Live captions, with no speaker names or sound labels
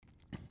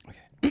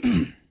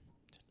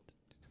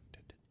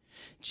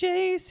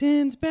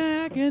Jason's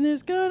back and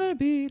there's gonna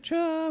be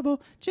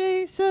trouble.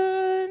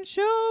 Jason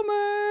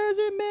Schomer's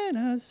in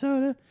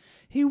Minnesota.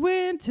 He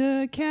went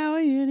to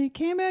Cali and he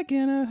came back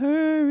in a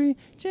hurry.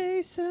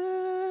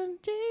 Jason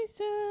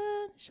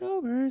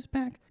Schomer's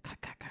back.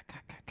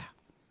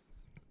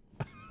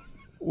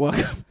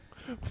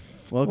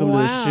 Welcome to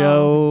the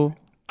show.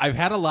 I've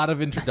had a lot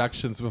of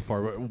introductions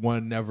before, but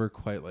one never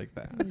quite like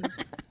that.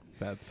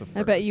 That's a first.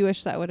 I bet you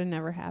wish that would have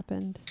never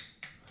happened.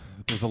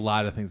 There's a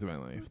lot of things in my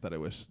life that I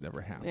wish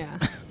never happened. Yeah.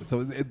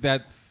 So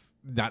that's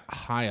not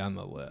high on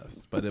the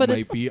list, but it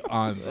might be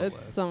on the list.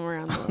 It's somewhere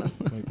on the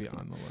list. It might be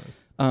on the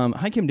list.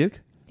 Hi, Kim Duke.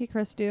 Hey,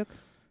 Chris Duke.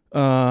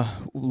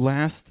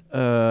 Last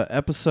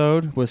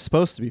episode was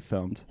supposed to be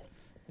filmed,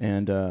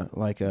 and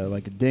like a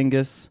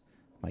dingus,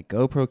 my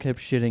GoPro kept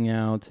shitting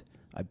out.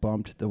 I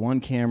bumped the one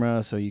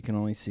camera so you can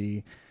only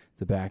see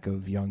the back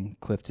of young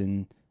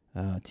Clifton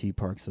T.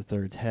 Parks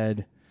III's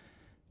head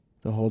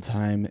the whole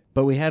time.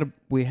 But we had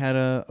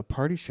a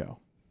party show.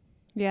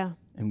 Yeah.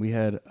 And we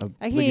had a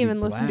I can't even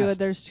blast. listen to it.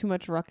 There's too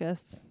much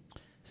ruckus.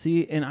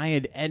 See, and I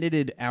had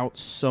edited out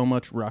so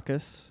much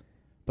ruckus,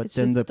 but It's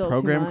then just the still too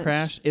program much.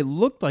 crashed. It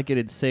looked like it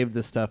had saved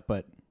the stuff,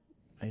 but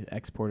I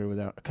exported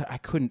without. I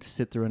couldn't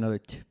sit through another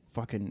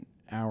fucking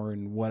hour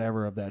and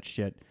whatever of that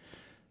shit.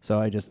 So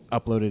I just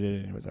uploaded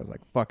it anyways. I was like,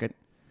 fuck it.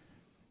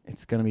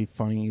 It's going to be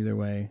funny either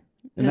way.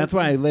 And that's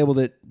why I labeled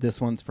it This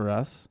One's For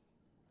Us.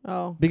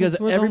 Oh. Because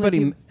we're the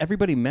only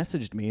everybody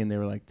messaged me and they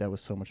were like, that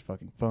was so much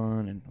fucking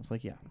fun. And I was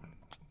like, yeah,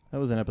 that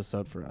was an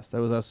episode for us.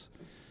 That was us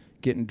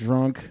getting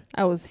drunk.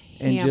 I was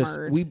And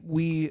hammered. just,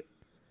 we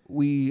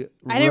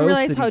I didn't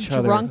realize roasted how each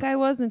drunk other. I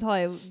was until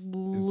I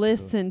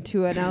listened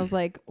to it. And I was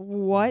like,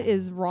 what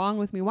is wrong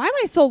with me? Why am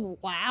I so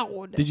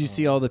loud? Did you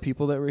see all the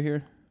people that were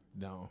here?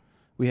 No.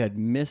 We had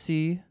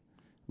Missy.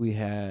 We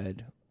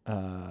had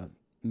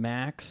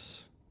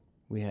Max.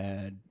 We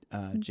had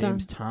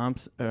James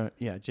Thompson.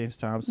 James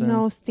Thompson.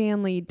 No,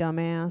 Stanley,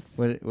 dumbass.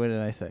 What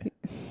did I say?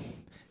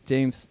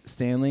 James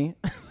Stanley.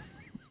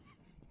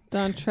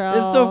 Dontrell.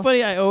 It's so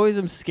funny. I always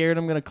am scared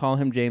I'm going to call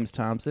him James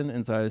Thompson.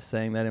 And so I was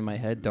saying that in my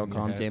head. Don't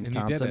call him James and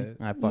you did Thompson. it.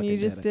 I fucking You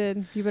just did.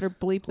 did. You better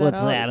bleep that What's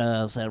out. that?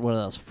 Is that one of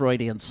those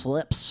Freudian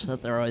slips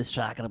that they're always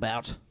talking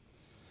about?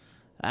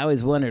 I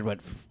always wondered what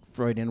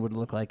Freudian would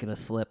look like in a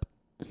slip.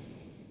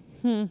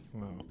 Well,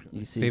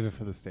 You see. save it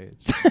for the stage.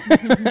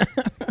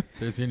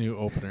 There's your new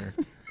opener.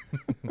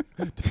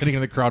 Depending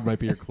on the crowd, might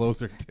be your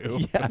closer too.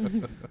 Yeah.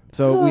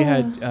 So we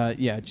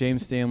had,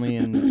 James Stanley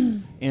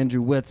and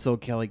Andrew Wetzel,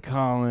 Kelly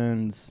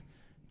Collins,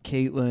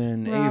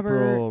 Caitlin,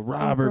 April,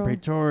 Robert,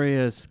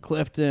 Pretorius,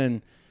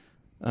 Clifton.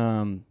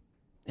 And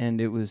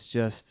it was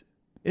just,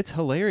 it's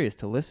hilarious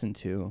to listen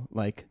to.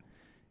 Like,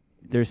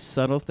 there's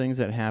subtle things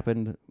that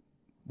happened.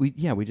 We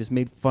just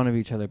made fun of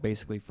each other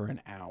basically for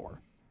an hour.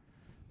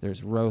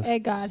 There's roasts. I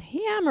got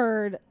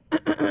hammered.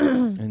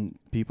 And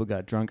people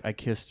got drunk. I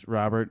kissed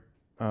Robert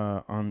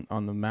on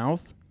the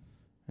mouth,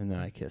 and then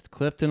I kissed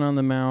Clifton on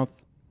the mouth,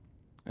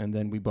 and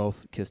then we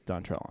both kissed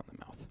Dontrell on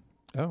the mouth.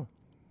 Oh,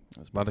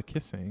 there's a lot of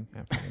kissing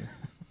happening.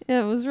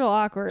 Yeah, it was real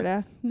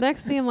awkward.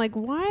 Next thing I'm like,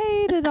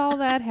 why did all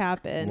that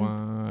happen?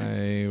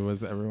 Why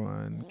was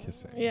everyone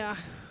kissing? Yeah.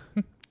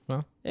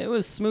 It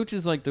was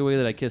smooches like the way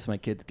that I kiss my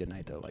kids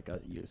goodnight, though. Like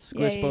you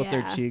squish both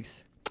their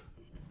cheeks,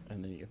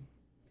 and then you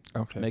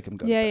make them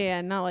go. to bed.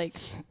 Yeah. Not like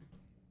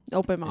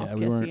open mouth Yeah,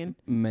 we kissing. weren't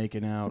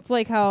making out. It's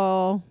like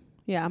how,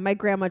 my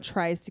grandma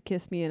tries to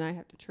kiss me and I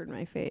have to turn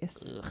my face.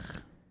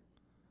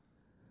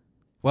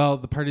 Well,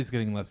 the party's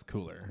getting less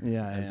cooler.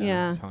 Yeah.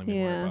 You're telling me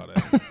more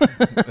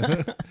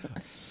about it.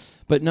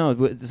 But no,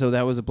 so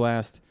that was a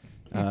blast.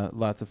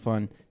 Lots of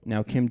fun.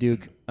 Now, Kim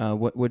Duke,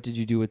 what did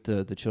you do with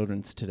the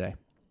children's today?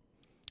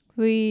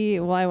 I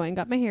went and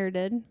got my hair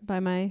did by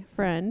my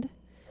friend,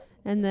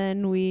 and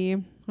then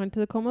we went to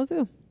the Como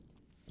Zoo.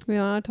 We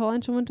went out to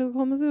lunch and went to the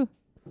Como Zoo.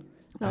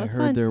 That was I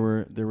heard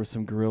fun. there were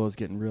some gorillas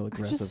getting real I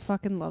aggressive. just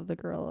fucking love the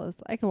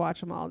gorillas. I could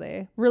watch them all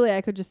day. Really,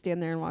 I could just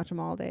stand there and watch them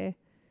all day.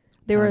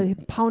 They were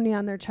pounding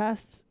on their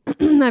chests.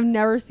 I've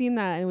never seen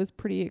that. And it was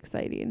pretty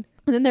exciting.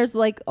 And then there's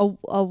like a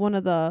one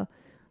of the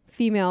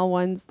female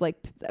ones. Like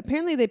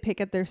apparently they pick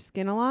at their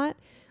skin a lot.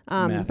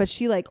 But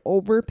she like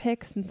over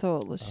picks, and so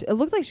it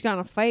looked like she got in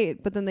a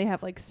fight. But then they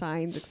have like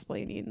signs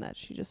explaining that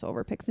she just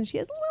over picks, and she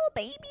has a little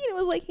baby, and it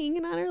was like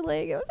hanging on her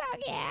leg. It was so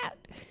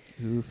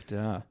cute.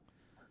 Oofda.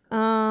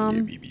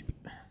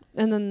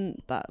 And then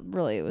that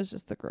really it was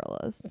just the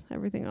gorillas.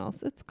 Everything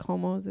else, it's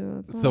Como Zoo.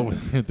 It's So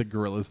not- the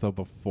gorillas though,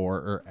 before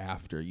or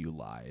after you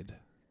lied?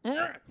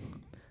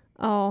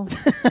 Oh.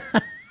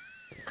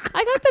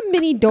 I got the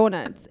mini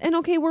donuts, and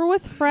okay, we're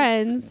with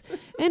friends,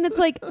 and it's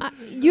like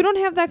you don't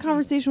have that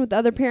conversation with the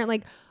other parent.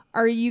 Like,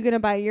 are you gonna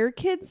buy your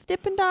kids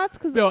Dippin' Dots?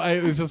 Because No,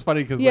 it was just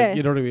funny because Yeah. like,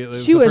 you know what I mean.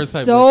 She was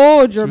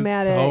so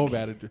dramatic. She was so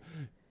mad at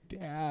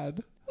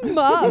Dad.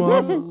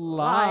 Mom lied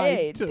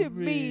lied to to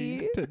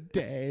me.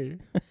 today.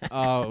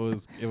 Oh,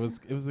 it was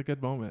a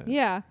good moment.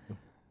 Yeah.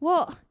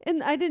 Well,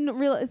 and I didn't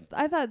realize.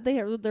 I thought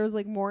there was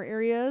like more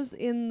areas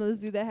in the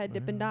zoo that had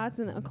Dippin' Dots,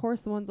 and of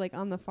course the ones like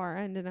on the far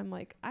end. And I'm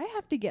like, I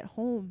have to get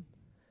home.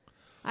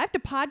 I have to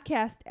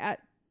podcast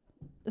at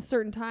a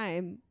certain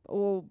time.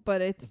 Oh,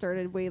 but it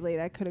started way late.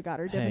 I could have got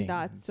her Dippin' Hey,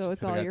 Dots, so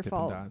it's all your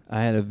fault.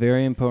 I had a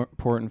very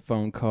important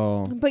phone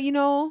call. But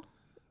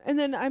and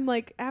then I'm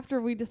like,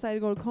 after we decided to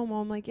go to Como,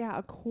 I'm like, yeah,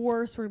 of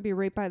course we're gonna be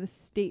right by the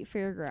state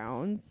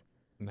fairgrounds.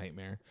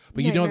 Nightmare.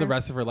 But you know, the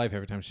rest of her life,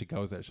 every time she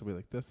goes there, she'll be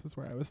like, "This is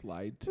where I was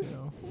lied to."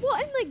 Well,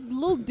 and like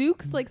Little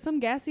Duke's, like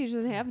some gas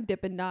stations have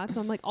Dippin' Dots.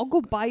 So I'm like, I'll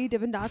go buy you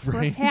Dippin' Dots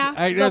for half the price.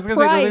 I was gonna say,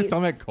 don't they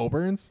sell them at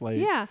Coburn's? Like,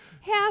 yeah,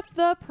 half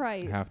the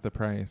price. Half the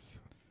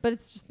price. But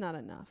it's just not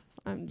enough.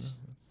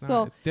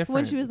 It's different.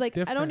 When she was like,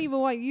 different. I don't even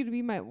want you to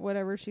be my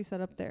whatever she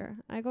said up there.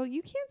 I go,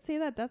 you can't say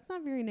that. That's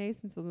not very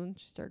nice. And so then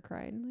she started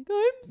crying. Like,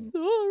 I'm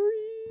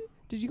sorry.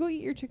 Did you go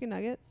eat your chicken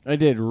nuggets? I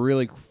did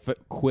really I was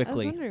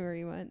quickly. wondering where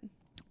you went.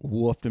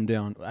 Wolfed them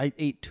down. I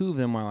ate 2 of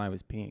them while I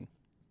was peeing.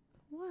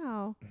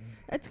 Wow.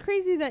 It's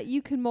crazy that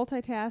you can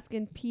multitask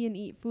and pee and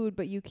eat food,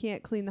 but you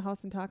can't clean the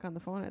house and talk on the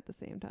phone at the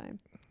same time.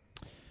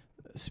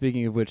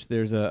 Speaking of which,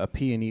 there's a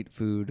pee and eat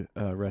food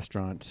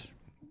restaurant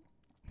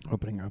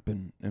opening up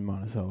in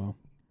Monticello.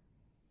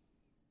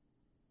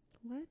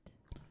 What?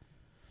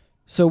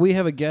 So we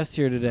have a guest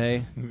here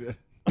today.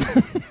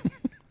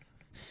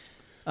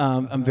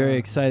 I'm very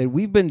excited.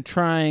 We've been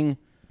trying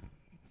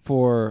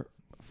for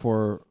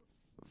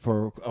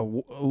a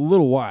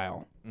little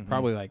while,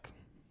 probably like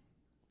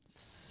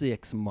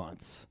 6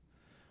 months.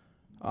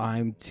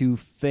 I'm too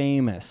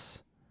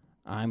famous.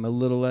 I'm a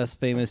little less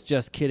famous.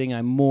 Just kidding.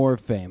 I'm more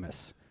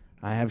famous.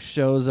 I have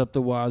shows up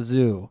the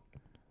wazoo.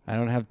 I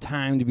don't have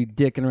time to be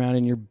dicking around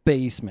in your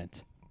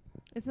basement.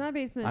 It's not a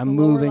basement. I'm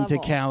moving to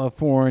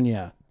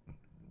California.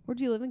 Where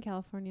do you live in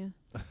California?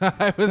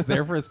 I was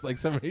there for like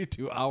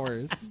 72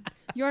 hours.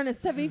 You're on a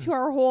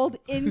 72-hour hold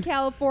in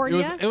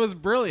California? It was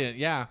brilliant,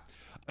 yeah.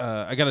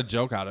 I got a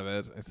joke out of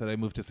it. I said I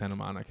moved to Santa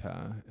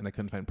Monica and I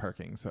couldn't find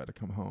parking, so I had to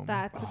come home.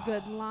 That's a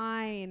good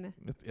line.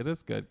 It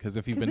is good because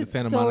if you've been to it's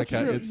Santa so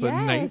Monica, true. it's a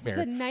nightmare. It's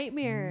a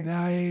nightmare.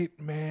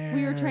 Nightmare.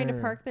 We were trying to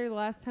park there the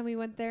last time we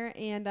went there,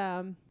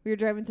 and we were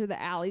driving through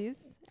the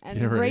alleys, and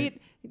Yeah, right.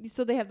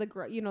 so they have the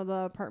the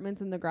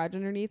apartments in the garage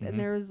underneath,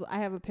 and I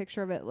have a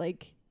picture of it,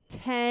 like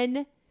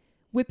 10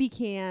 whippy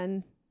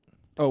can.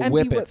 Oh,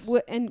 empty whippets.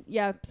 And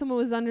yeah, someone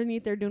was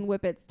underneath there doing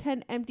whippets.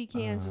 10 empty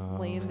cans just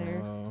laying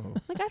there.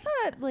 Like I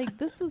thought, like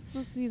this was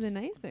supposed to be the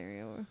nice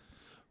area.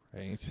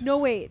 Right. No,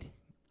 wait.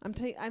 I'm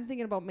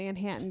thinking about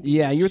Manhattan.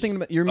 Yeah, you're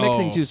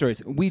mixing 2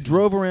 stories. We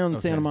drove around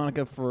Okay. Santa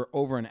Monica for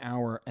over an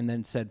hour and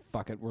then said,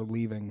 "Fuck it, we're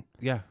leaving."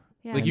 Yeah.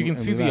 Yeah. Like you can And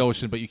see we the left.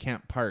 ocean, but you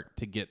can't park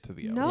to get to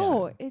the ocean.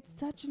 No, it's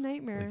such a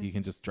nightmare. Like you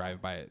can just drive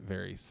by it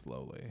very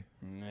slowly.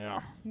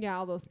 Yeah. Yeah,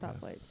 all those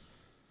stoplights.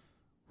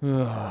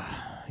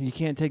 You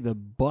can't take the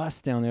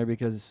bus down there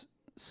because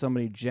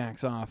somebody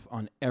jacks off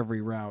on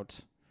every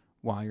route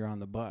while you're on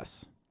the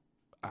bus.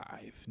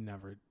 I've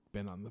never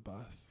been on the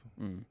bus.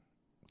 Mm.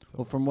 So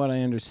Well, from what I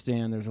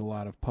understand, there's a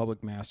lot of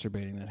public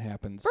masturbating that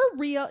happens For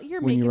real,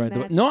 you're when making you ride the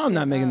that bus. No, I'm shit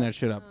not making up. that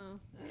shit up.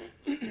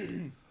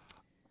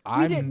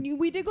 Oh.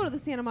 We did go to the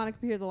Santa Monica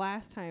Pier the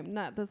last time,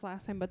 not this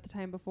last time, but the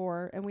time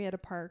before, and we had to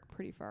park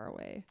pretty far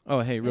away. Oh,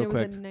 hey, real and it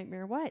quick. was a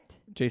nightmare. What?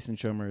 Jason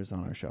Schomer is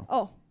on our show.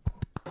 Oh,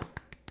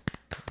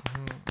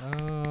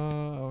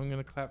 I'm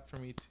gonna clap for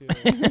me too.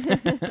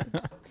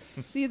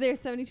 so you there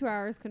 72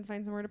 hours, couldn't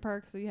find somewhere to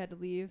park, so you had to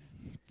leave.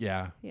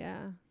 Yeah,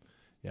 Yeah.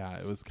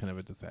 it was kind of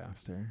a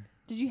disaster.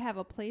 Did you have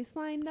a place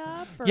lined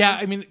up? Or? Yeah,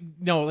 I mean,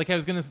 no, like I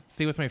was gonna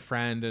stay with my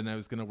friend and I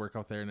was gonna work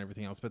out there and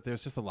everything else, but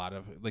there's just a lot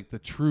of like the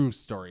true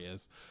story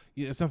is,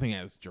 it's nothing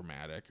as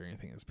dramatic or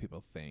anything as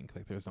people think.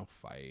 Like there was no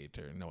fight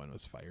or no one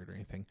was fired or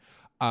anything.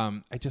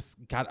 I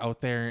just got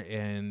out there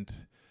and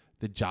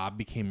the job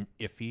became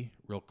iffy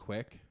real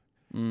quick.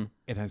 And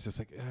I was just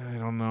like, I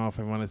don't know if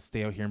I want to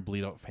stay out here and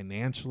bleed out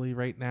financially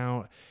right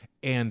now.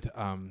 And,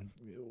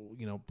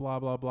 blah,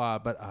 blah, blah.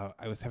 But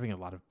I was having a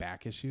lot of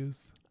back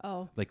issues.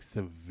 Oh. Like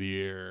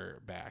severe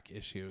back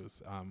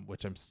issues,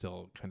 which I'm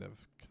still kind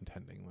of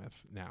contending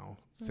with now,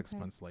 6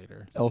 months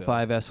later.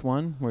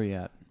 L5S1, where you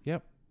at?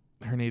 Yep.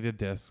 Herniated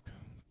disc,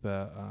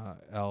 the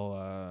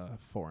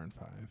L4 and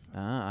 5.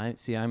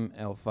 I'm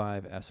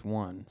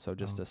L5S1, so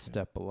just a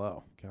step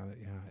below. Got it.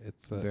 Yeah.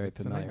 It's Very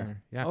it's familiar. a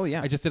nightmare. Yeah. Oh,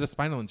 yeah. I just did a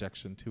spinal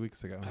injection 2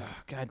 weeks ago.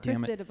 God Chris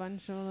damn it. did a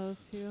bunch of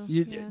those too.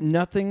 You,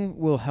 Nothing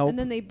will help. And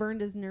then they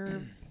burned his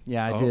nerves.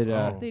 Yeah, I Oh, did.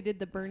 oh. They did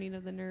the burning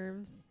of the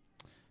nerves.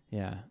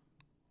 Yeah.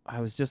 I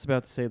was just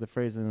about to say the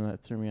phrase and then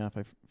that threw me off.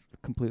 I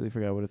completely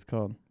forgot what it's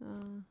called.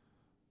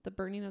 The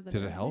burning of the Did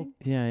it nerves. help?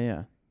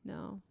 Yeah.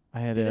 No. I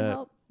had Did it a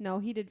help? No,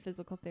 he did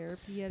physical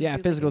therapy. He had to yeah,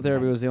 do, physical like,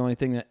 therapy intense- was the only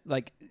thing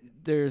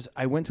that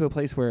I went to a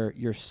place where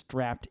you're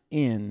strapped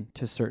in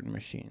to certain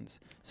machines.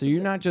 So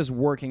you're not just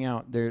working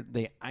out.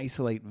 They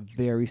isolate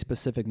very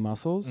specific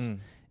muscles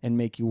and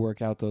make you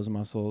work out those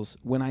muscles.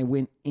 When I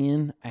went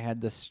in, I had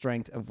the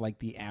strength of like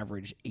the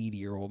average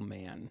 80-year-old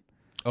man.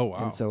 Oh,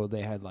 wow. And so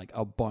they had like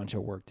a bunch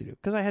of work to do.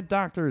 Because I had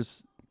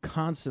doctors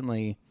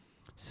constantly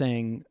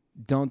saying,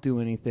 don't do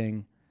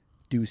anything,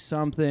 do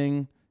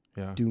something,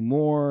 Yeah. do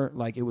more.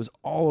 Like it was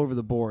all over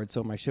the board.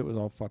 So my shit was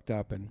all fucked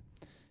up. And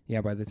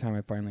yeah, by the time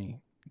I finally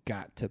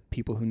got to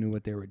people who knew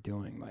what they were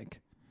doing, like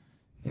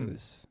it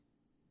was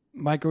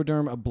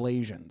microderm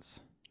ablations.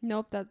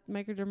 Nope, that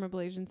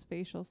microdermabrasion's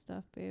facial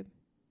stuff, babe.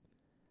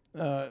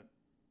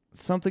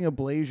 Something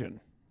ablation.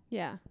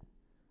 Yeah.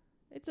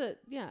 It's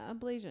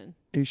ablation.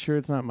 Are you sure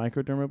it's not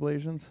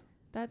microdermablations?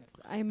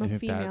 I'm I a think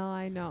female,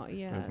 I that's- know.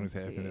 Yeah. I was gonna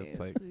say, I think it's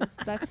like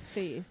that's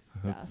face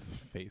stuff. that's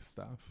face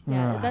stuff.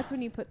 Yeah, Ah. that's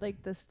when you put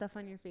like the stuff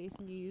on your face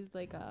and you use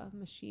like a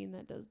machine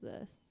that does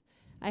this.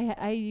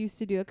 I used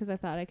to do it because I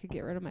thought I could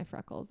get rid of my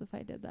freckles if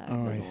I did that.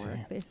 Oh, I It doesn't work.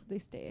 see. They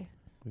stay.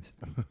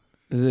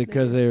 Is it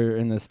because they're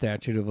in the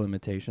statute of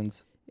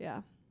limitations?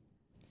 Yeah.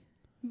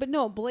 But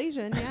no,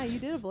 ablation. Yeah, you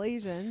did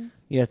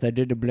ablations. Yes, I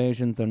did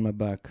ablations on my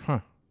back. Huh.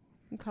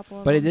 A couple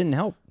of But it them. didn't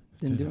help.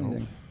 Didn't do Didn't help.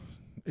 anything.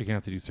 You're gonna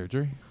have to do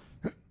surgery.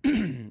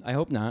 I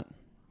hope not.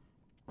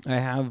 I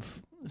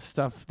have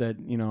stuff that,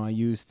 I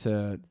use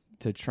to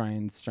try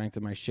and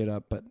strengthen my shit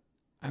up, but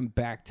I'm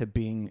back to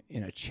being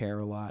in a chair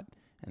a lot,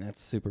 and that's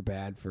super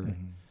bad for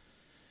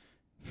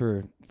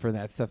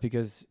that stuff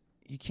because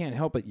you can't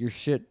help it. Your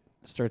shit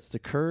starts to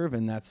curve,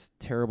 and that's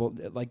terrible.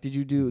 Like, did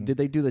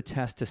they do the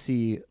test to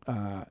see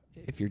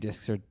if your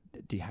discs are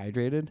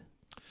dehydrated?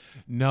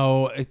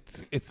 No,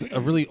 it's a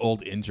really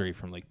old injury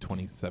from like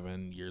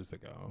 27 years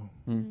ago.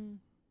 Mm.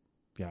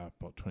 Yeah,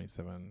 about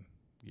 27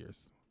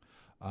 years.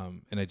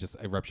 And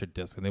I ruptured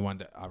disc, and they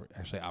wanted to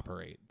actually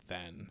operate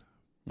then,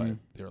 but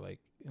they were like,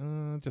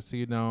 just so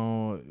you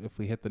know, if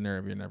we hit the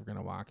nerve, you're never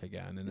gonna walk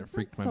again. And it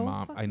freaked my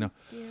mom. I know.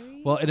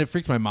 Scary? Well, and it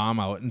freaked my mom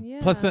out. And Yeah.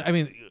 plus, I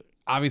mean,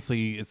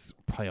 obviously, it's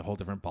probably a whole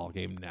different ball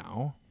game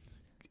now,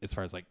 as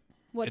far as like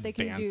what they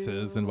can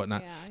advances do. and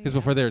whatnot. Yeah, Because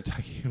before they were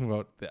talking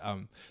about that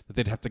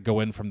they'd have to go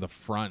in from the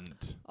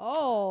front.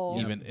 Oh.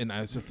 Even, and I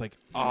was just like,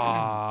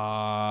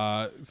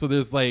 so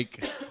there's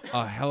like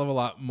a hell of a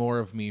lot more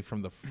of me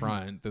from the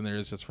front than there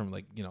is just from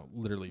like,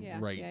 literally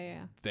right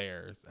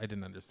there. I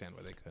didn't understand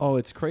why they could. Oh,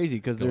 it's crazy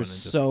because Go in there's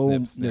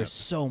and just snip. there's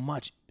so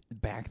much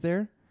back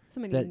there. So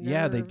many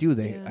That they do.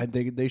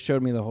 nerves, They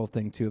showed me the whole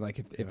thing too.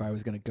 Like if I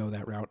was gonna go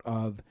that route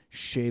of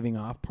shaving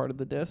off part of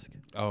the disc,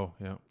 Oh,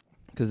 yeah.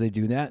 because they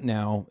do that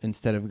now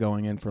instead of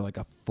going in for like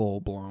a full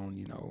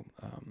blown,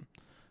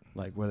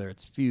 like whether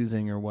it's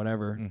fusing or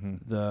whatever. Mm-hmm.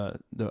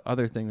 The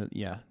other thing that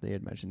they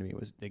had mentioned to me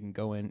was they can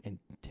go in and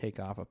take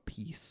off a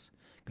piece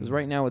because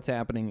right now what's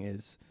happening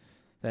is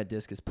that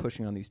disc is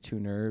pushing on these two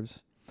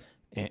nerves,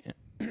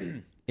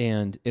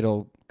 and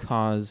it'll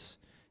cause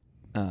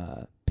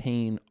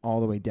pain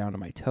all the way down to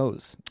my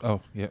toes.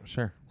 Oh, yeah,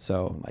 sure.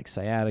 So like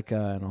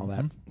sciatica and all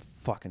that Mhm.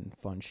 fucking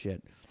fun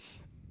shit.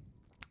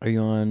 Are you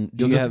on?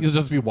 You'll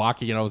just be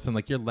walking, and all of a sudden,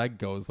 like your leg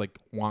goes like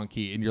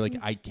wonky, and you're like,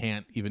 I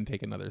can't even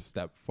take another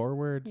step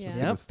forward. Yeah. Just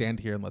Yep. gonna stand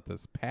here and let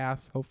this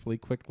pass, hopefully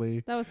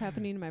quickly. That was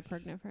happening to my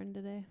pregnant friend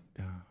today.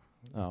 Yeah.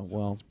 Oh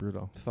well, It's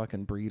brutal.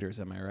 fucking breeders,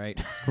 am I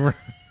right?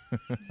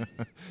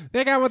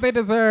 They got what they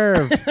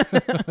deserved.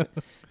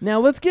 Now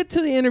let's get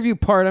to the interview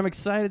part. I'm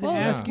excited to Well,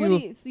 ask what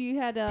you. so you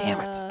had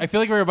Damn it. I feel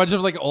like we're a bunch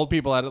of like old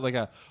people at like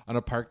on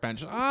a park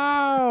bench.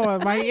 Oh,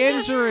 my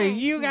injury!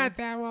 You got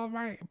that? Well,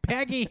 my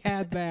Peggy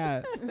had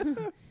that.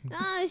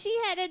 Oh, she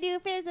had to do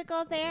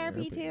physical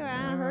therapy too.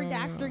 Her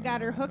doctor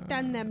got her hooked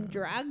on them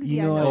drugs.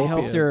 You know, I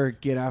helped her Opiates.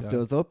 get off Yeah.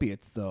 those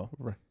opiates, though.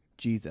 Right.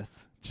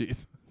 Jesus.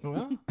 Jeez.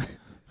 Well,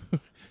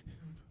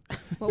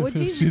 What would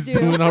Jesus she's do?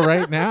 doing all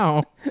right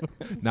now.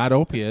 Not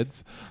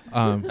opiates.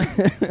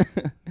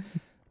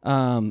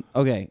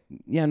 Okay.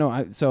 Yeah.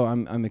 No. So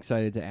I'm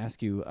excited to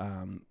ask you.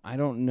 I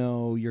don't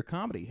know your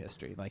comedy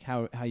history, like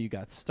how you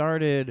got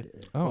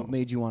started. Oh. What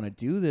made you want to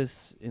do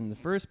this in the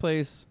first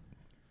place?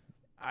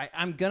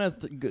 I'm gonna.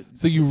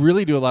 So you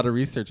really do a lot of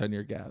research on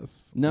your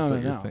guests. No, That's no,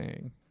 what you're no.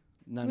 saying.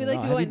 No, We no, like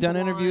no. to Have go you in done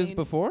interviews blind.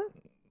 before?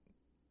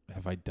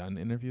 Have I done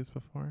interviews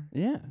before?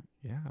 Yeah.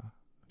 Yeah.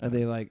 Are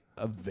they like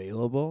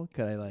available?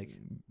 Could I like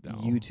No.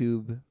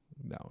 YouTube?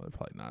 No, they're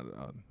probably not.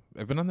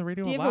 I've been on the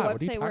radio Do you a have lot. a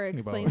What are you website where it talking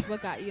about? explains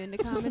what got you into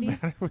What's the comedy?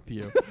 matter with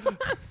you?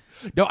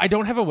 No, I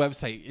don't have a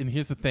website. And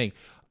here's the thing.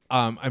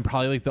 I'm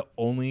probably like the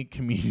only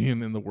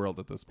comedian in the world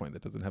at this point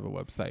that doesn't have a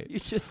website. You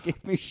just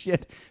gave me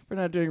shit for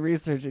not doing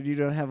research, and you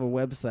don't have a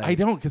website. I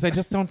don't, because I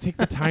just don't take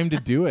the time to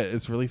do it.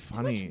 It's really Too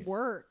funny. much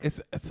work.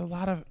 It's a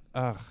lot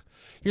of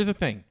Here's the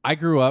thing. I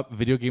grew up,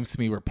 video games to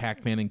me were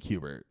Pac-Man and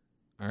Q*bert.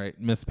 All right,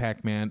 Miss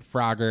Pac-Man,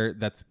 Frogger,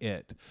 that's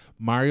it.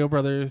 Mario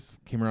Brothers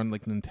came around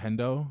like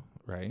Nintendo,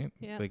 right?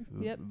 Yeah. Like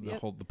Yep,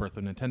 the birth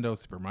of Nintendo,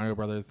 Super Mario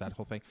Brothers, that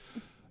whole thing.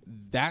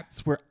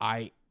 That's where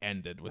I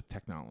ended with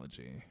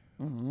technology.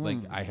 Mm-hmm. Like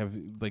I have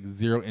like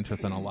zero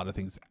interest in a lot of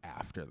things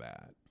after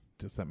that.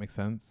 Does that make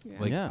sense? Yeah.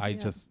 Like Yeah. I Yeah.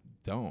 just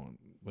don't.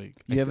 Like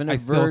You have an I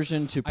still-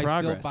 aversion to I still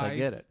progress. buy I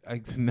get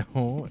it.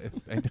 No,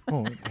 I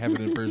don't have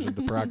an aversion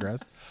to progress.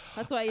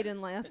 That's why you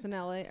didn't last in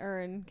LA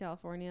or in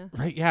California.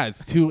 Right? Yeah,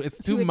 it's too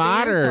Too advanced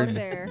modern. out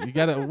there. You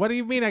gotta. What do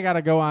you mean? I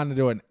gotta go on and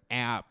do an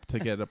app to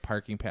get a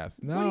parking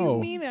pass? No.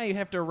 What do you mean I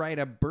have to ride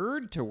a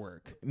bird to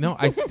work? No,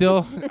 I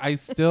still buy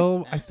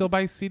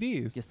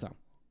CDs. Yes, so.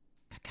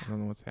 I don't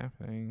know what's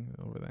happening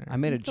over there. I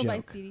made You a still buy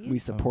joke. CDs? We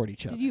support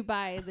each other. Did you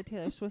buy the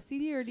Taylor Swift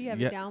CD or do you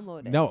have it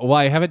downloaded? No, well,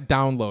 I have it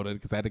downloaded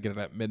because I had to get it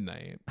at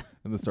midnight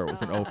and the store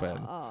wasn't open.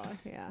 Oh,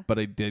 yeah. But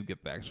I did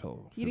get the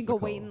actual. You didn't go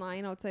wait in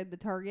line outside the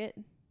Target?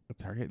 The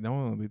Target?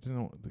 No, they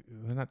didn't.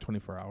 They're not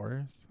 24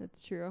 hours.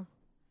 That's true. And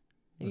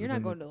Would've you're not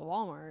been- going to the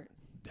Walmart.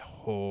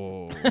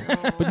 Oh.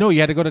 But no, you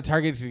had to go to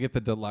Target to get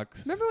the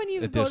deluxe. Remember when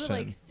you would go to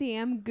like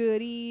Sam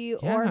Goody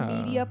or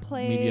Media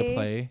Play? Media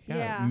Play.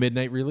 Yeah.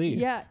 Midnight release.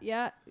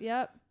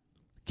 Yep.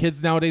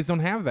 Kids nowadays don't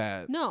have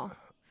that. No.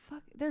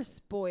 Fuck, they're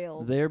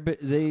spoiled.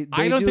 They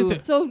I don't think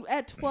that- So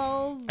at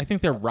 12, I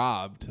think they're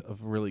robbed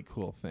of really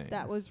cool things.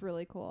 that was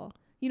really cool.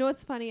 You know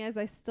what's funny is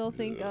I still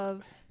think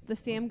of the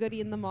Sam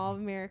Goody in the Mall of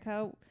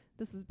America.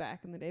 This is back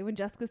in the day when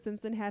Jessica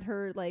Simpson had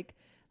her like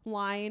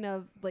line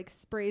of like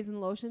sprays and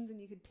lotions and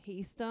you could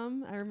taste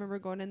them. I remember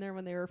going in there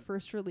when they were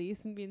first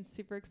released and being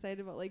super excited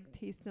about like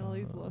tasting all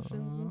these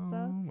lotions and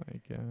stuff. Oh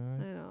my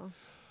god! I know.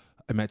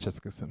 I met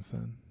Jessica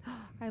Simpson.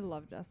 I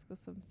love Jessica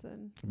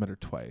Simpson. I met her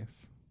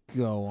twice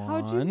Go on.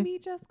 How'd you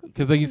meet Jessica Simpson?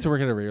 because I used to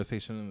work at a radio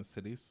station in the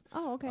cities.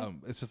 Oh, okay.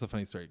 It's just a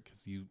funny story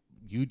because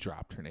you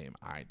dropped her name,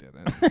 I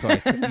didn't.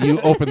 So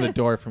you opened the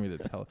door for me to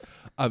tell.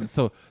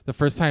 So the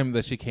first time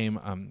that she came,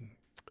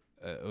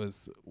 it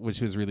was when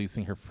she was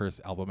releasing her first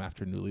album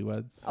after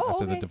Newlyweds,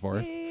 after the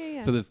divorce.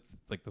 Yeah. So there's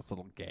like this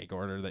little gag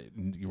order that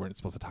you weren't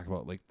supposed to talk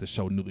about, like the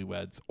show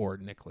Newlyweds or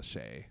Nick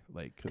Lachey,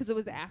 like Because it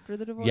was after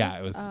the divorce? yeah,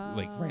 it was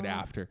like right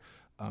after.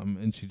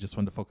 And she just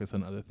wanted to focus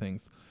on other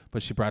things.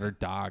 But she brought her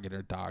dog, and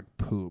her dog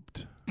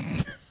pooped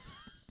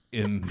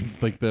in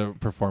like the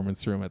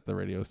performance room at the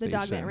radio The station.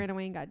 dog that ran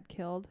away and got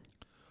killed.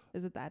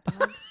 Is it that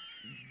dog?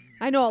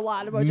 I know a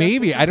lot about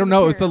Maybe Jessica I don't Simpson,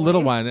 know. It was the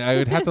little apparently. one. I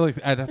would have to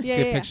I'd have to Yeah,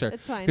 see yeah, a picture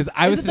It's fine. because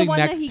I was Is it sitting the one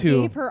next that he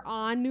to. gave her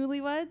on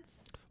Newlyweds?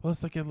 Well,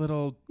 it's like a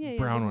little Yeah,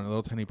 brown yeah. one, a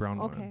little tiny brown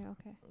Okay, one.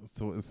 okay.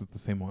 So is it the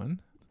same one?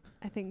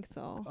 I think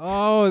so.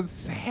 Oh, it's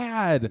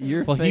sad.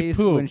 Your well, face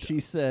he pooped when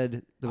she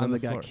said the on one the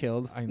that got floor.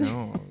 killed. I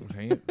know,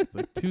 right?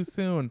 Like too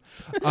soon.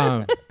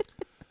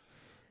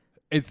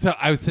 It's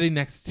I was sitting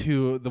next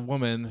to the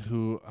woman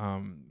who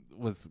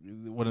was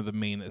one of the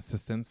main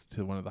assistants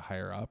to one of the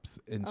higher ups,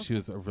 and she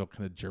was a real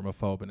kind of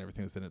germaphobe, and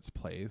everything was in its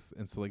place.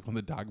 And so like when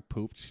the dog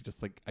pooped, she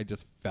just like I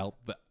just felt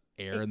the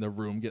air in the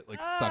room get like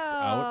sucked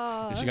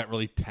out, and she got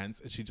really tense,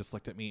 and she just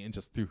looked at me and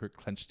just through her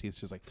clenched teeth,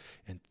 she was like,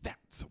 "And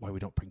that's why we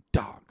don't bring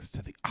dogs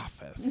to the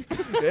office."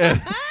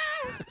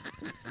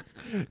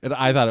 And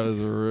I thought it was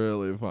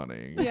really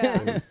funny. Yeah.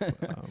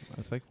 I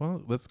was like,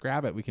 well, let's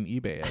grab it. We can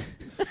eBay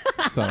it.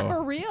 So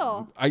For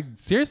real. I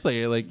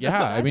seriously, like,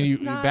 yeah. I mean,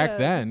 That's not back a-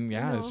 then,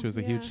 yeah, no, she was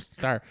a yeah. huge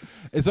star.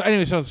 And so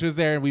anyway, she was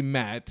there, and we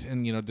met,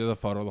 and did a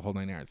photo, the whole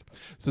 9 yards.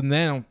 So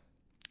now,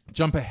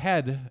 jump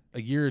ahead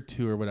a year or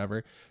two or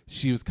whatever.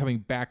 She was coming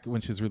back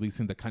when she was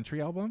releasing the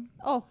country album.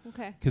 Oh,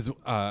 okay. Because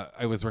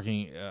I was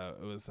working,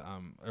 it was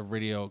a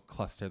radio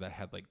cluster that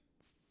had like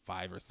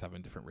 5 or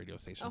 7 different radio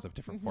stations of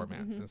different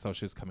formats, and so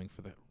she was coming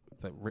for the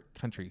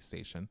country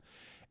station,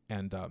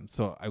 and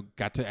so I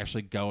got to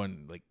actually go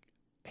and like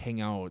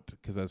hang out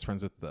because I was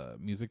friends with the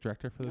music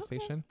director for the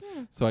station.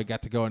 Yeah. So I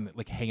got to go and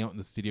like hang out in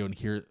the studio and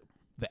hear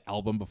the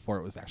album before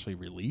it was actually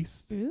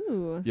released.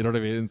 Ooh. You know what I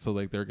mean? And so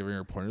like they were giving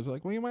her pointers,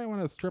 like, well, you might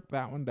want to strip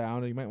that one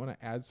down, or you might want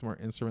to add some more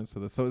instruments to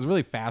this. So it was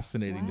really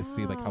fascinating to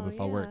see like how Wow, this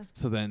all yeah. works.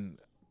 So then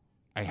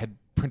I had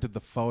printed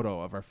the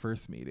photo of our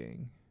first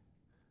meeting,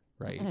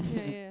 right?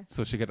 Yeah.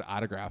 So she could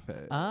autograph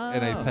it.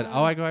 And I said,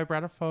 I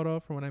brought a photo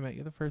from when I met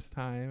you the first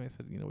time. I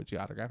said, would you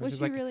autograph it? Was She's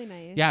she like, really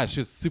nice? yeah,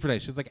 she was super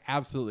nice. She was like,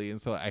 absolutely. And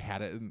so I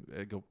had it, and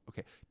I go,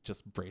 okay,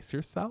 just brace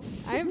yourself.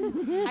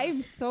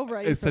 I'm so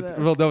ready I for said, this.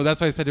 well, no, that's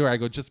what I said to her. I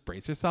go, just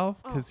brace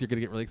yourself because Oh. you're going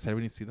to get really excited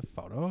when you see the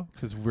photo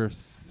because we're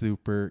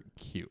super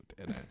cute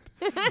in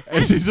it.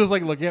 And she's just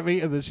like looking at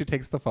me, and then she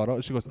takes the photo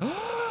and she goes,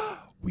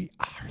 we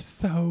are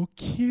so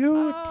cute.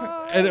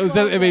 Oh, And it was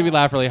I just, it made me love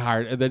laugh really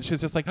hard. And then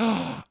she's just like,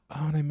 oh,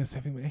 and I miss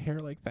having my hair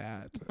like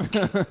that.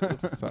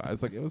 So I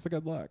was like, it was a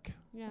good look.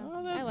 Yeah, Oh,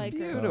 I that's like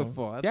her.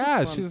 beautiful. That's Yeah,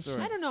 a fun she's-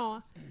 story. I don't know.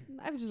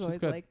 I've just always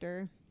good. liked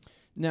her.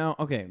 Now,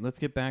 okay, let's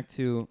get back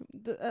to.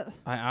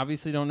 I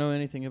obviously don't know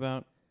anything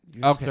about.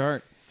 You Okay.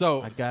 start.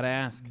 So I gotta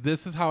ask.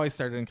 this is how I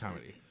started in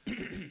comedy.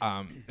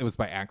 It was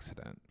by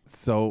accident.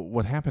 So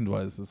what happened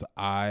was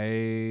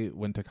I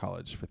went to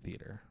college for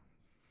theater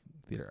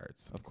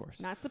arts. Of course.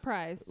 Not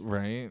surprised.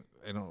 Right?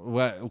 I don't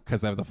what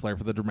because I have the flair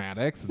for the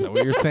dramatics. Is that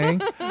what you're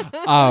saying?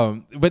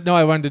 But no,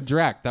 I wanted to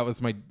direct. That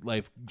was my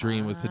life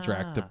dream, was to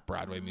direct a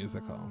Broadway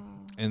musical.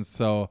 And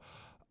so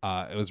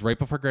it was right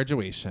before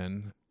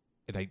graduation,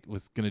 and I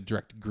was going to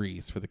direct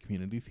Grease for the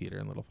community theater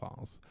in Little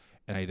Falls.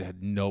 And I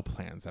had no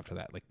plans after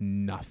that, like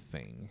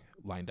nothing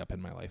lined up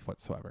in my life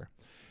whatsoever.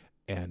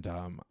 And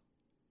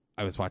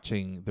I was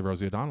watching the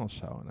Rosie O'Donnell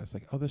show, and I was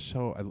like, oh, this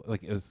show,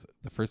 it was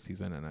the first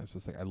season, and I was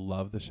just like, I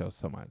love the show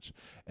so much.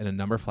 And a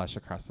number flashed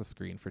across the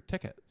screen for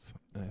tickets.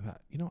 And I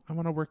thought, I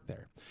want to work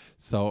there.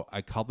 So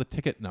I called the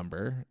ticket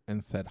number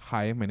and said,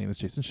 hi, my name is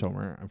Jason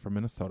Schomer. I'm from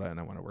Minnesota, and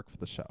I want to work for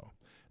the show.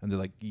 And they're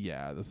like,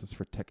 yeah, this is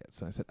for tickets.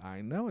 And I said,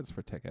 I know it's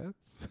for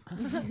tickets,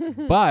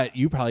 but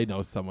you probably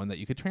know someone that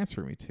you could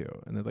transfer me to.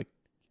 And they're like,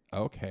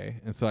 okay.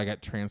 And so I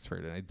got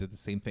transferred, and I did the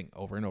same thing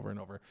over and over and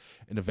over.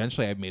 And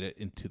eventually I made it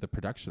into the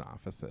production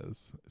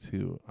offices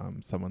to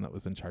someone that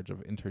was in charge of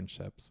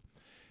internships.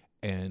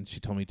 And she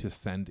told me to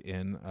send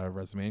in a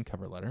resume and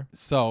cover letter.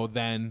 So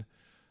then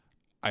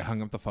I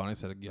hung up the phone. I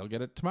said, you'll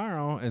get it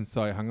tomorrow. And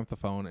so I hung up the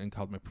phone and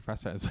called my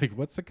professor. I was like,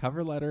 what's a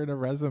cover letter and a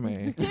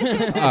resume?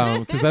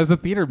 Because I was a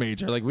theater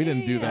major. Like, we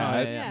didn't do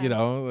that. yeah. You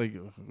know, like,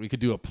 we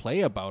could do a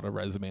play about a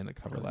resume and a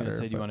cover letter.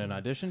 Say, do you want an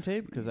audition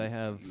tape? Because I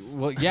have...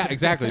 Well, yeah,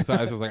 exactly. So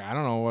I was just like, I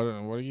don't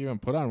know. What do you even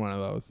put on one of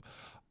those?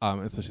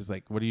 And so she's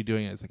like, what are you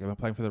doing? And I was like, I'm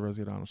applying for the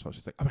Rosie O'Donnell show.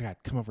 She's like, oh, my God,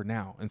 come over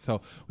now. And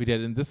so we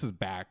did. And this is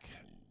back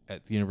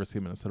at the University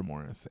of Minnesota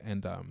Morris.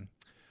 And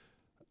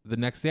the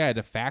next day I had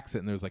to fax it,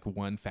 and there was like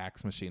one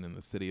fax machine in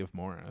the city of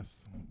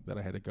Morris that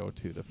I had to go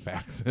to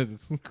fax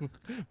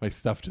my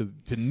stuff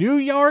to New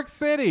York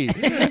City.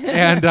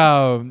 and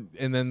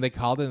then they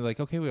called in, like,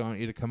 okay, we want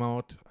you to come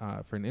out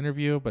for an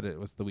interview, but it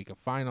was the week of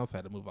finals, so I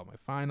had to move all my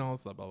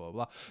finals, blah, blah, blah,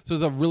 blah. So it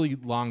was a really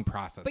long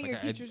process. But like, your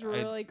teachers were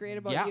really great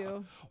about yeah.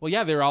 you. Well,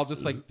 yeah, they're all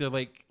just like, they're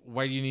like,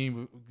 why do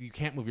you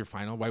can't move your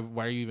final?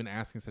 Why are you even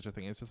asking such a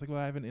thing? It's just like, well,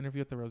 I have an interview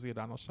at the Rosie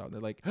O'Donnell show. And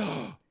they're like,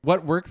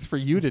 what works for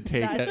you to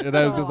take That's it? And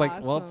I was so just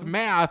like, well, it's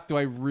math. Do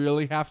I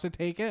really have to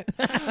take it?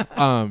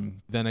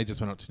 Then I just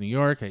went out to New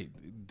York. I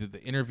did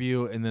the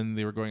interview, and then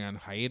they were going on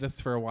hiatus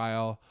for a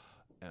while.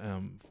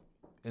 And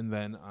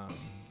then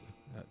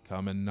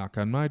come and knock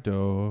on my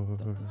door.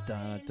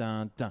 Dun,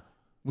 dun, dun.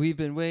 We've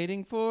been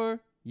waiting for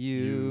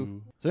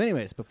you. So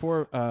anyways,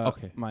 before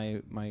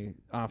my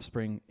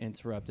offspring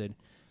interrupted,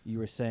 you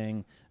were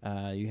saying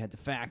you had to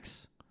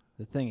fax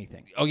the thingy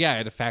thing. Oh, yeah, I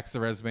had to fax the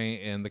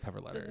resume and the cover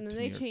letter. And then to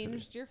they New York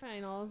changed City. your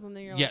finals, and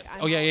then you're Yes.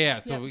 like, Oh, yeah.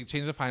 Yep. So we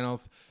changed the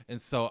finals. And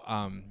so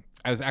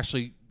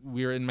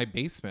we were in my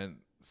basement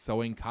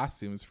sewing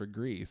costumes for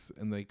Grease,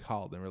 and they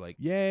called and were like,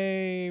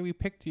 yay, we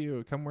picked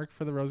you. Come work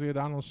for the Rosie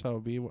O'Donnell show.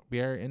 Be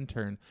our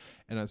intern.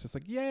 And I was just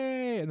like,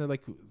 yay. And they're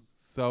like,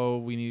 so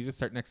we need you to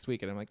start next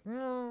week. And I'm like,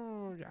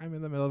 oh, I'm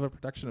in the middle of a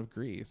production of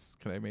Grease.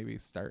 Can I maybe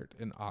start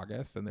in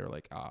August? And they were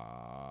like,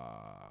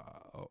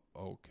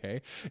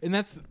 okay. And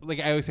that's, like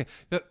I always say,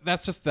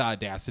 that's just the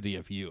audacity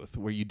of youth,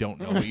 where you don't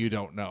know what you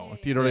don't know.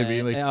 Do you know what I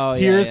mean? Like,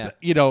 here's,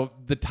 you know,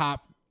 the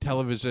top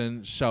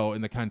television show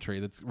in the country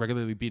that's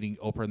regularly beating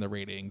Oprah in the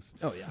ratings.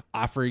 Oh, yeah.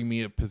 Offering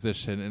me a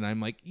position, and I'm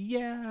like,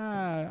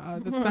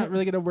 that's not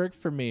really gonna work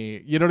for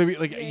me. You know what I mean?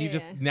 Like, you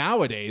just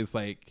nowadays,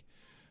 like,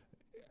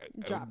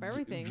 drop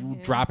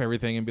everything. Drop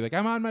everything and be like,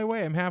 I'm on my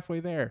way. I'm halfway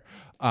there.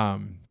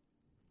 And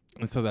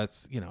so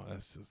that's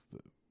just the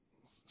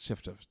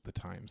shift of the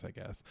times, I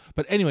guess.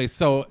 But anyway,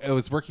 so I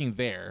was working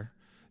there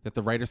that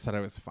the writer said I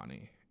was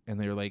funny. And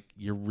they were like,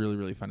 you're really,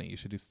 really funny. You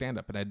should do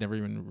stand-up. And I'd never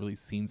even really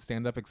seen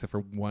stand-up except for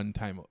one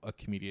time a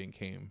comedian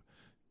came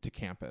to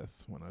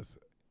campus when I was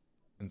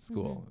in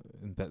school.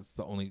 Mm-hmm. And that's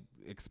the only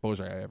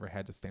exposure I ever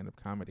had to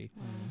stand-up comedy.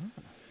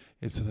 Mm-hmm.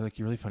 And so they're like,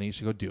 you're really funny. You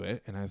should go do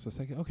it. And I was just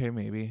like, okay,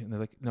 maybe. And they're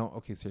like, no,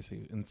 okay,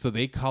 seriously. And so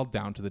they called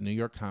down to the New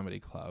York Comedy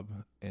Club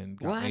and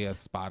got me a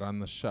spot on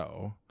the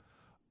show.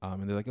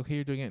 And they're like, okay,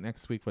 you're doing it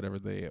next week, whatever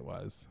day it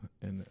was.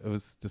 And it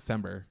was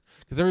December.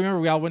 Because I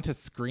remember we all went to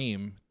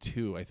Scream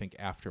 2, I think,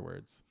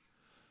 afterwards.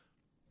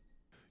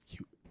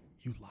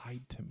 You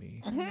lied to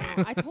me.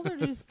 I told her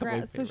to just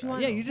grab. So she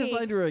wants. Yeah, you just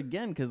lied to her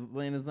again because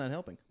Lena's not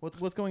helping.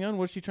 What's going on?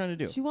 What's she trying to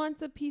do? She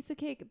wants a piece of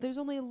cake. There's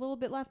only a little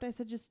bit left. I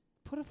said, just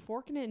put a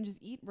fork in it and just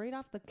eat right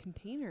off the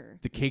container.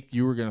 The cake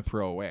you were gonna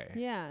throw away.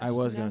 Yeah, I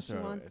was gonna she throw it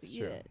away. wants to It's eat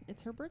true. it.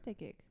 It's her birthday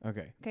cake.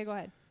 Okay. Okay, go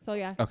ahead. So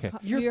yeah. Okay.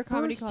 New York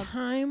Comedy first Club.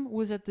 time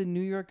was at the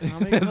New York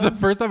Comedy It's the Club?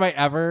 first time I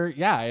ever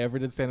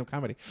did stand-up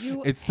comedy.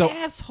 It's so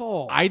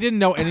asshole. I didn't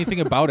know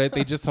anything about it.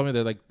 They just told me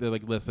they're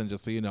like, listen,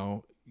 just so you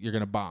know, you're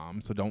gonna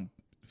bomb, so don't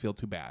feel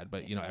too bad.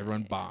 But you know,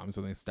 everyone bombs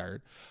when they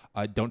start.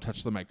 Don't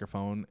touch the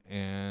microphone,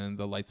 and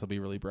the lights will be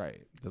really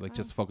bright. They're like,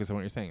 just focus on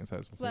what you're saying. So I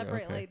was just like,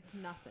 bright okay. lights,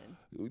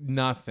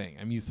 Nothing.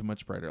 I'm used to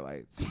much brighter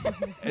lights.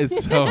 And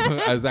so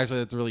I was actually,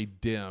 that's really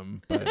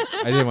dim, but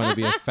I didn't want to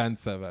be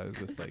offensive. I was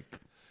just like,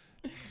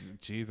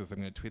 Jesus, I'm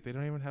going to tweet. They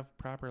don't even have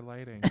proper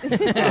lighting.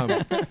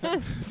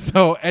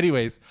 So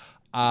anyways.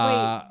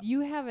 Wait,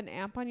 you have an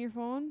app on your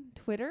phone?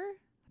 Twitter?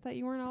 I thought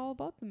you weren't all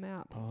about the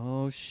maps.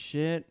 Oh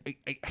shit!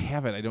 I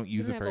have it. I don't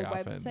use it very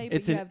often. Website,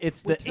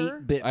 It's the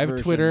 8-bit. I have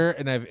version. Twitter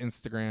and I have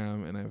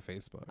Instagram and I have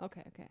Facebook.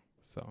 Okay.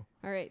 So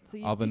All right. So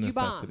all the did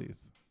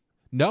necessities.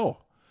 No,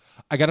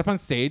 I got up on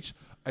stage.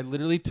 I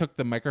literally took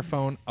the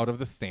microphone out of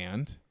the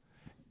stand,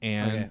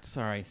 and Okay.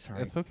 Sorry.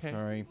 It's okay.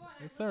 Sorry,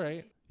 it's all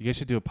right. You guys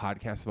should do a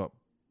podcast about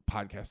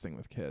podcasting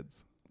with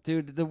kids.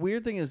 dude. The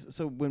weird thing is,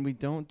 so when we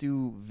don't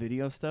do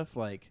video stuff,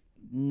 like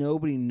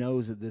nobody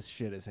knows that this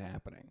shit is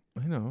happening.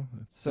 I know.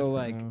 So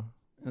like,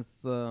 it's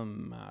the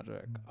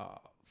magic of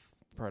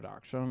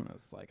production.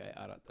 It's like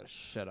I edit the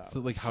shit out. So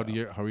like, how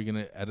are we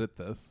gonna edit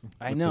this?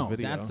 I with know the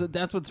video?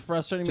 that's what's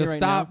frustrating Just me right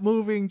stop now.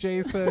 moving,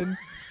 Jason.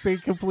 Stay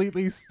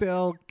completely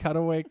still. Cut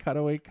away.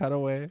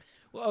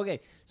 Well,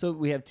 okay. So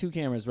we have two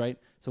cameras, right?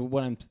 So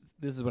what I'm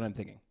this is what I'm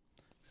thinking.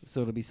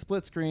 So it'll be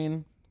split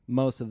screen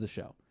most of the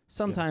show.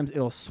 Sometimes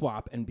it'll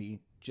swap and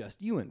be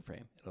just you in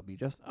frame. It'll be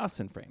just us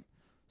in frame.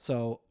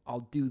 So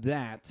I'll do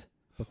that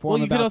before. Well,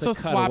 I'm you could about also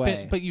to cut swap away.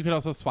 it, but you could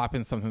also swap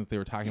in something that they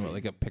were talking about,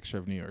 like a picture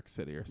of New York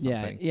City or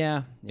something.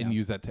 Yeah. And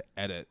use that to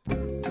edit.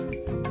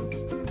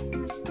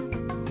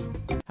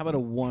 How about a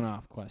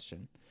one-off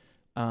question?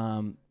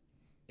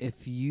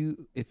 If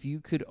you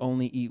could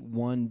only eat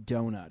one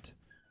donut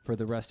for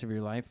the rest of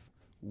your life,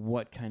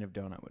 what kind of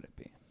donut would it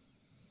be?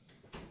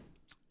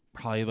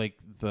 Probably like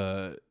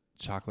the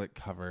chocolate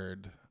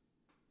covered,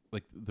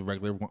 like the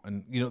regular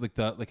one.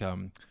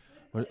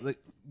 But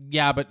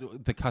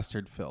the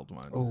custard filled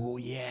one. Oh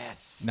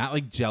yes. Not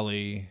like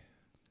jelly.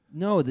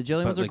 No, the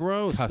jelly but ones are like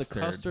gross. The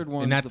custard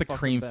ones, and not the fucking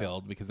cream best.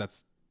 filled because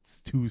that's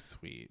too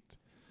sweet.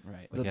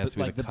 Right. Like, it has to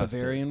be like the the custard.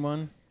 Bavarian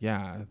one.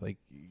 Yeah,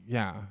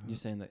 You're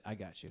saying that I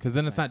got you. Because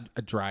then it's Nice. not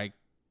a dry,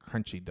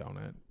 crunchy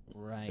donut.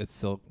 Right. It's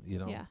still,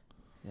 Yeah.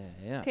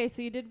 Yeah. Okay,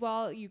 so you did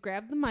well. You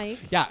grabbed the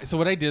mic. Yeah. So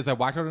what I did is I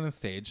walked out on the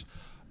stage,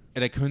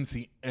 and I couldn't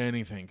see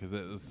anything because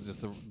it was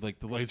just like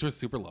the lights were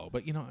super low.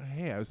 But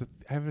hey, I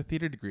have a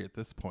theater degree at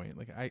this point.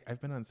 Like I've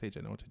been on stage,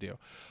 I know what to do.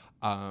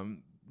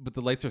 But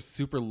the lights are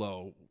super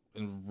low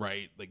and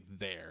right like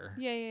there.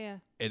 Yeah.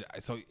 And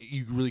so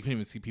you really couldn't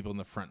even see people in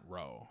the front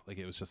row. Like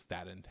it was just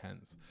that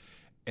intense.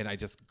 And I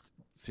just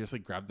seriously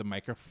grabbed the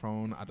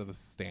microphone out of the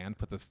stand,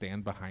 put the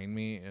stand behind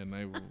me, and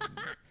I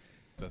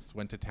just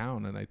went to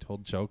town. And I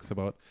told jokes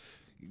about,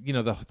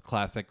 the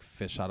classic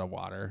fish out of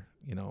water,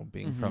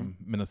 being from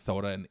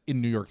Minnesota and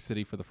in New York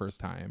City for the first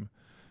time.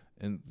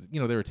 And, they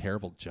were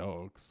terrible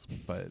jokes,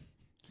 but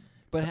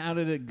how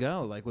did it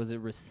go? Like, was it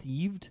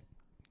received?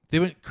 they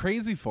went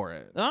crazy for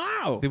it.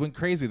 Oh, They went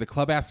crazy. The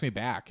club asked me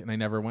back, and I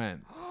never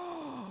went.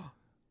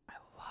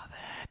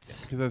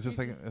 Because I was just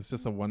it's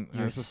just a one.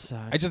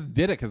 I just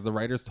did it because the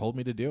writers told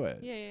me to do it.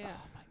 Yeah.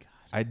 oh my god!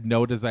 I had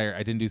no desire.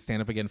 I didn't do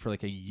stand up again for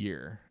like a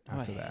year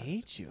after I that.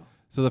 hate you.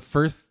 So the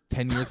first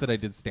 10 years that I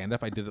did stand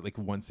up, I did it like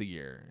once a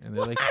year, and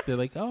they're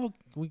like, oh,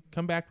 can we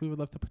come back? We would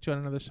love to put you on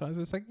another show. I was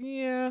just like,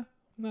 yeah,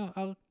 no,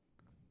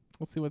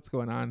 we'll see what's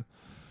going on.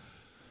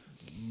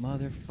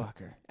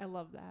 Motherfucker. I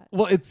love that.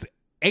 Well, it's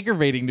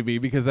aggravating to me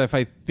because if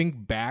I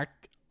think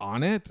back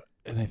on it,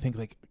 and I think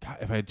like, God,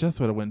 if I just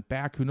would have went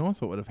back, who knows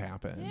what would have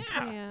happened?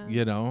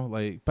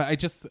 Yeah. But I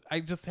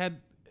just had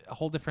a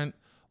whole different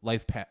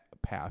life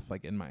path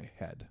like in my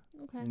head.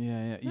 Okay.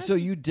 Yeah. So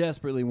you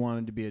desperately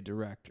wanted to be a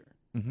director.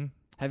 Mm-hmm.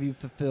 Have you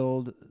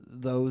fulfilled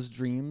those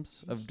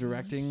dreams of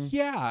directing?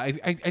 Yeah,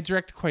 I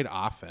direct quite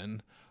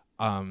often.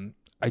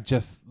 I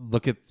just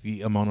look at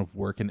the amount of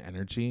work and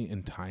energy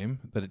and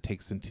time that it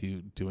takes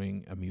into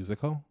doing a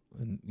musical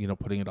and,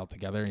 putting it all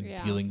together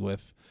and dealing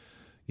with,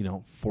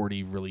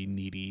 40 really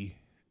needy,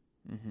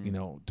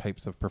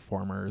 types of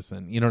performers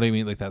and, you know what I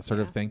mean? Like that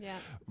sort of thing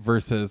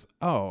versus,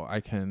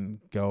 I can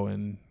go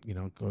and,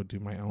 go do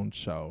my own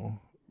show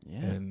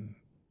and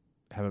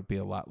have it be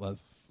a lot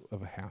less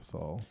of a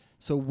hassle.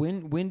 So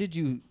when did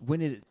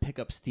it pick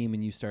up steam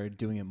and you started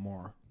doing it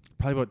more?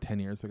 Probably about 10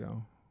 years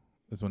ago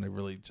is when I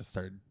really just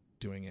started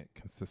doing it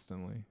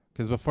consistently.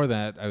 Because before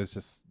that, I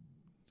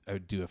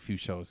would do a few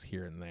shows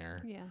here and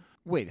there. Yeah.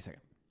 Wait a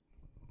second.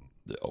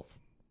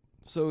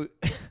 So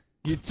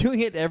you're doing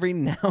it every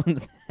now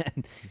and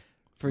then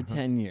for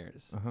 10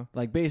 years.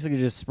 Like basically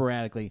just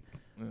sporadically.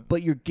 Yeah.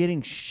 But you're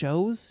getting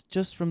shows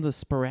just from the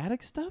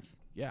sporadic stuff?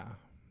 Yeah.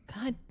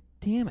 God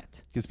damn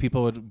it. Because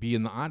people would be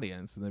in the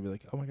audience and they'd be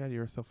like, oh my God,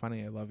 you're so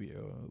funny. I love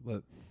you.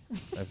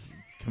 I've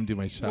come do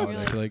my show. And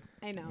I'd be like,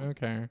 I know.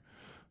 Okay.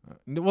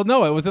 Well,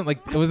 no, it wasn't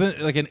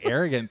like an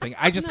arrogant thing.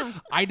 I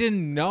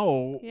didn't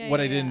know what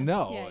I didn't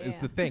know is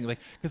the thing. Like,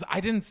 because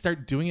I didn't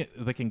start doing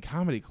it like in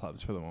comedy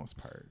clubs for the most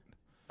part.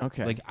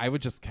 Okay. Like I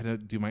would just kind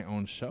of do my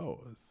own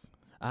shows.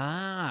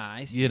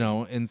 I see.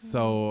 And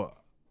so,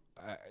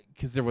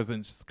 because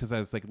I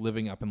was like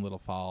living up in Little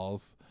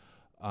Falls,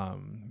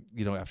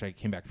 after I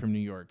came back from New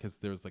York, because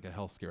there was like a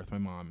health scare with my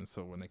mom. And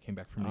so when I came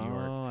back from New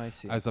York, I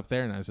see. I was up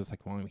there and I was just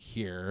like, well, I'm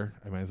here.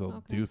 I might as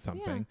well do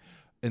something. Yeah.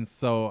 And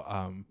so,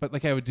 but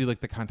like I would do like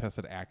the contest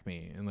at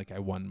Acme and like I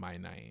won my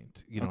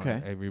night,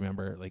 Okay. I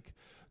remember like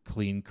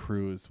Colleen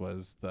Cruz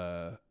was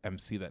the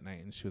MC that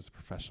night and she was a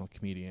professional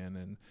comedian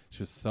and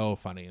she was so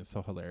funny and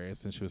so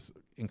hilarious and she was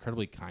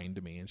incredibly kind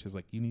to me and she was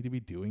like, you need to be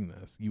doing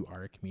this. You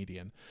are a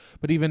comedian.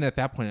 But even at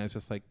that point, I was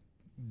just like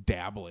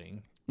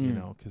dabbling,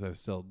 because I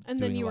was still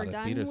doing a lot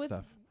of theater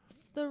stuff.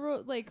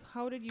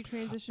 How did you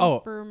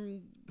transition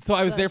from? So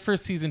I was there for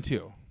season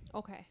 2.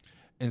 Okay.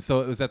 And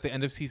so it was at the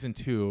end of season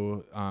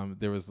 2.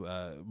 There was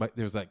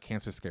that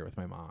cancer scare with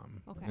my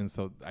mom, and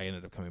so I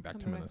ended up coming back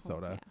to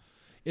Minnesota.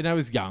 And I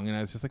was young, and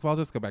I was just like, "Well, I'll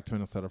just go back to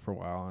Minnesota for a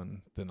while,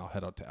 and then I'll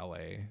head out to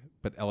LA."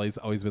 But LA's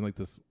always been like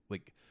this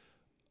like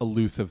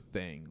elusive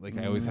thing. Like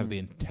I always have the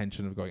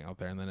intention of going out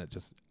there, and then it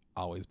just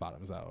always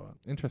bottoms out.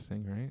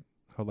 Interesting, right?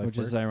 How life Which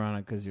works. is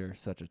ironic because you're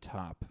such a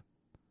top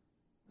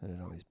that it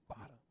always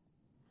bottom.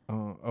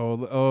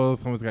 Oh!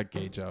 Someone's got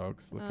gay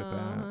jokes. Look at that.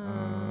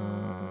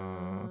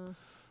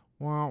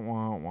 Wah,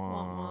 wah,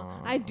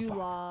 wah. I do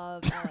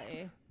love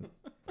LA.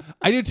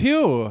 I do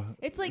too.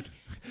 It's like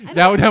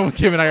Now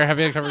Kim and I are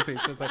having a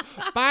conversation. It's like,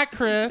 bye,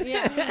 Chris.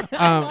 Yeah.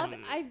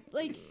 I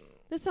like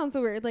this sounds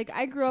so weird. Like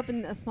I grew up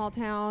in a small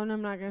town.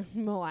 I'm not gonna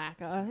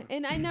Malacca,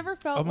 and I never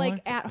felt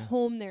like at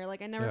home there.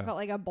 Like I never felt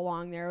like I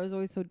belonged there. I was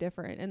always so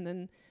different. And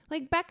then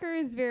like Becker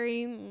is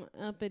very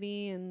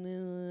uppity,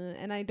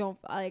 and I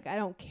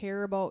don't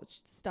care about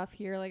stuff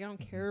here. Like I don't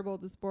care about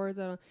the sports.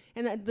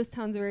 This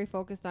town's very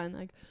focused on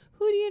like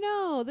who do you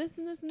know, this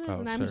and this and this,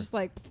 and I'm just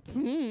like.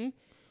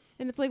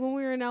 And it's like when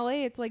we were in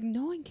LA, it's like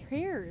no one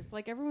cares.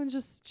 Like everyone's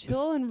just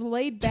chill and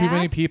laid back. Too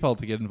many people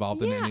to get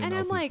involved in anyone and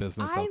else's I'm like,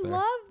 business I out there.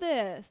 love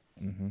this.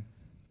 Mm-hmm.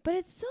 But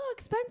it's so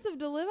expensive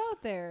to live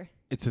out there.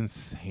 It's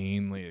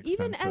insanely expensive.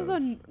 Even as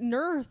a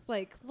nurse,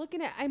 like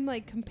looking at, I'm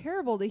like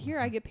comparable to here.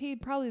 I get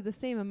paid probably the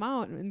same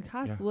amount, and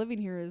cost of living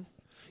here is.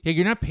 Yeah,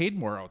 you're not paid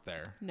more out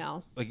there.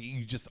 No. Like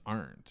you just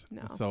aren't.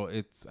 No. So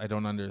I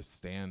don't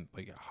understand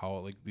like how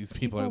like these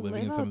people are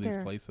living in some of these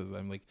there. places.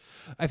 I'm like,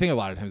 I think a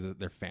lot of times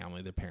their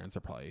family, their parents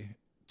are probably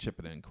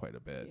chipping in quite a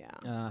bit.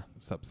 Yeah.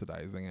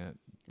 Subsidizing it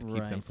to keep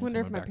Right. them I from wonder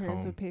if coming my back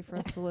parents home. would pay for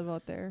us to live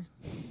out there.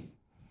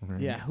 Right.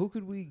 Yeah, who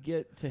could we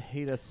get to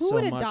hate us Who so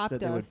would much adopt that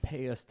they would us?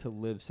 pay us to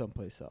live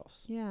someplace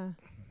else? Yeah.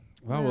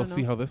 Well, I we'll don't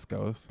see know. how this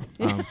goes.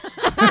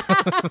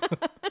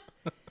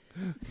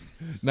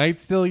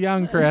 Night's still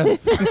young,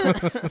 Chris.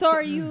 So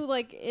are you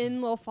like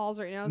in Little Falls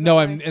right now? Is No,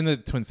 that I'm why- in the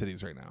Twin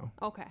Cities right now.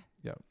 Okay.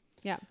 Yep.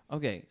 Yeah.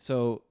 Okay,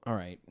 so all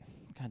right,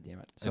 God damn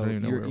it. I So don't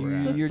even know where we're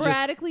at. So you're just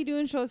sporadically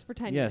doing shows for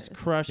 10 years.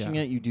 crushing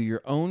Yeah. it. You do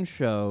your own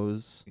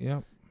shows.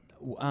 Yep.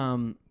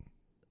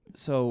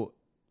 So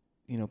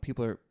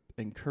people are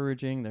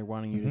encouraging. They're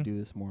wanting you to Mhm. do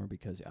this more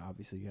because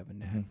obviously you have a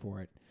knack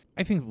for it.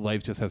 I think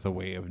life just has a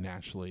way of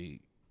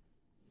naturally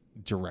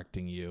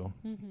directing you,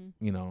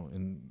 Mm-hmm.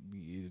 and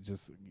you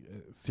just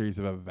a series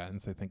of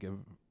events. I think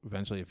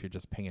eventually, if you're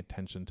just paying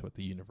attention to what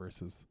the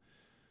universe is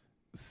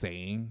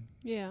saying,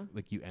 Yeah.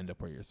 like you end up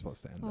where you're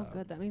supposed to end Oh, up.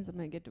 good. That means I'm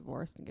going to get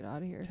divorced and get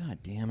out of here. God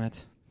damn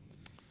it!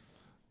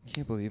 I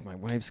can't believe my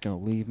wife's gonna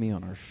leave me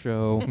on our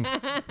show.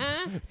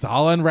 It's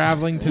all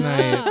unraveling tonight.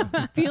 Yeah,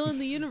 I'm feeling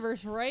the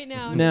universe right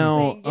now.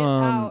 Now, Get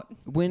out.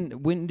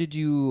 when did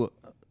you?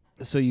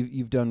 So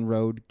you've done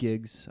road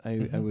gigs, I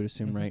Mhm. would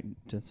assume, Mhm.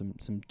 right? Done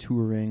some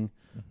touring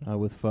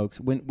with folks.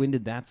 When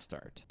did that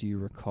start? Do you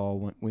recall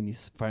when you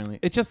finally?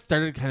 It just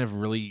started kind of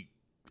really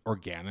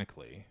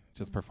organically,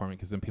 just performing,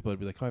 because then people would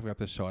be like, "Oh, I've got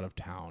this show out of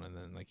town," and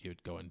then like you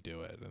would go and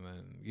do it, and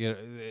then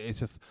it's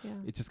just Yeah.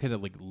 it just kind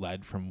of like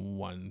led from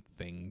one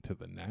thing to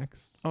the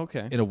next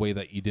Okay. in a way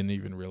that you didn't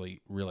even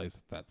really realize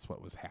that that's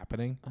what was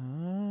happening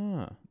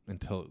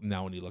until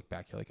now. When you look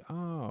back, you're like,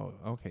 "Oh,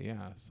 okay,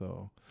 yeah."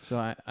 So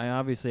I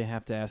obviously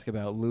have to ask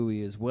about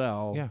Louis as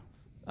well. yeah,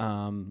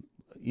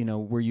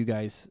 Were you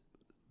guys?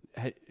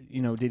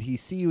 Did he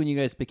see you when you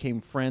guys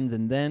became friends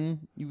and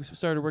then you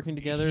started working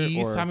together?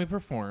 he or? saw me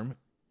perform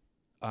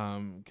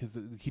because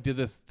he did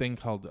this thing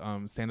called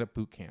stand up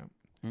boot camp.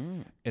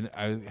 Mm. And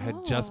I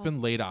had just Oh.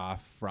 been laid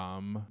off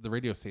from the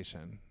radio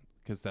station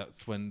because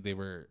that's when they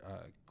were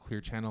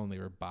Clear Channel and they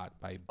were bought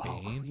by Oh,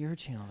 Bain. Clear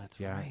Channel. That's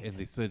Yeah, right. and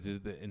they so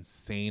did the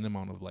insane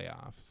amount of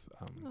layoffs,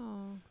 Oh.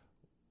 Wow,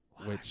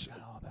 I which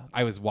forgot all about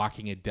I was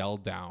walking Adele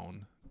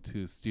down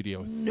to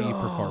Studio C No.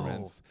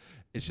 performance.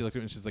 And she looked at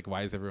me and she's like,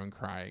 "Why is everyone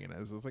crying?" And I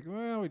was just like,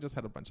 "Well, we just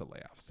had a bunch of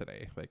layoffs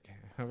today. Like,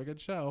 have a good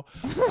show."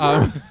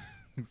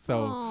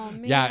 So Oh,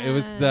 yeah, it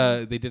was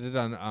man. they did it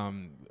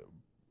on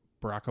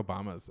Barack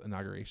Obama's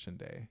inauguration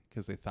day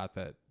because they thought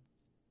that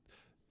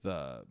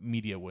the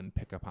media wouldn't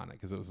pick up on it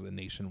because it was a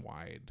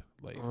nationwide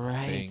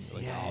Right, thing,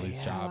 like yeah, all these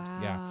yeah. jobs.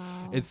 Yeah.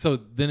 Wow. And so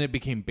then it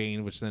became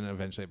Bain, which then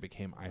eventually it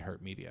became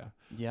iHeartMedia.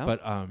 Yeah.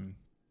 But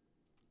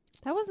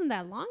That wasn't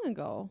that long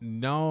ago.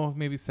 no,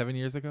 maybe 7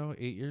 years ago,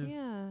 8 years.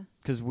 Yeah.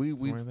 because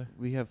somewhere there.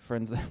 we have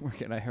friends that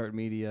work at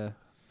iHeartMedia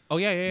Oh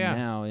yeah.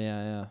 now.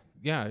 Yeah.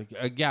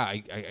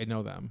 I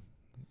know them.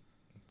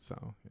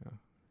 So yeah,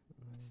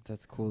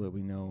 That's cool that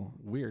we know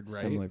weird,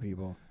 right? similar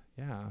people.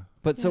 Yeah.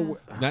 But Yeah. so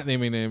Not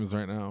naming names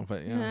right now,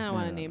 but I yeah, don't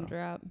want No, to name no.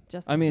 drop.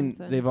 Just I mean,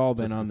 they've all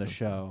been Jessica on the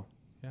Simpson. show.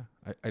 yeah.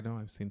 I know.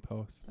 I've seen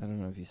posts. I don't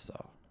know if you saw.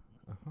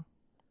 Uh-huh.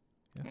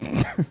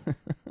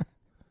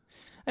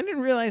 I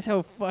didn't realize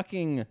how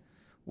fucking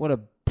what a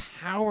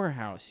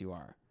powerhouse you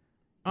are.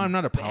 Oh, I'm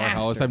not a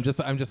powerhouse.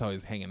 Bastard. I'm just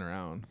always hanging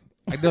around.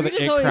 I know You're the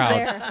just it always crowd.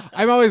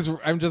 there.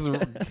 I'm just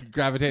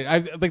gravitating. I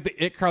like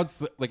the it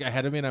crowd's like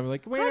ahead of me, and I'm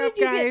like, wait How up,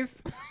 did you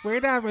guys,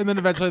 wait up, and then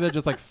eventually they're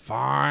just like,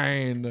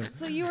 fine.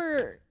 So you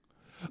were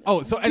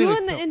Oh, so anyway,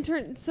 doing the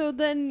intern. So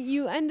then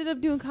you ended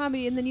up doing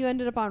comedy, and then you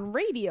ended up on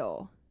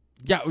radio.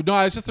 yeah, no,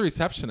 I was just a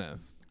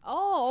receptionist,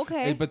 Oh,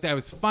 okay. but that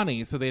was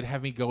funny. So they'd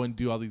have me go and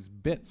do all these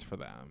bits for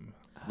them,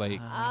 like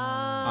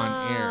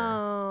on air.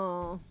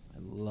 Oh, I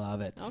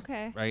love it.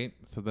 okay. Right.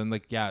 So then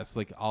it's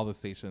like all the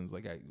stations,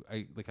 like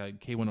I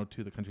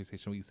K102, the country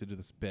station, we used to do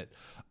this bit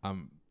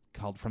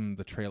called From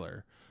the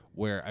Trailer,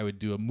 where I would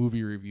do a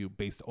movie review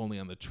based only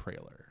on the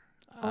trailer.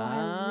 Oh,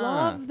 I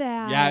love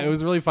that. Yeah, it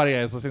was really funny.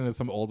 I was listening to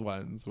some old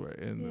ones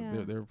and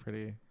Yeah. they were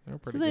pretty So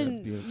good.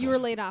 then you were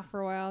laid off for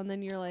a while, and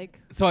then you're like,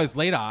 So I was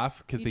laid off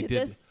because you they did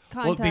did. this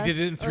Well, they did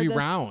it in contest, or 3 this-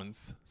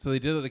 rounds. So they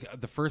did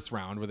like the first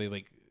round where they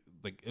like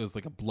it was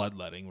like a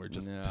bloodletting where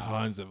just Yeah.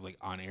 tons of like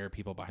on air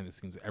people behind the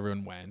scenes.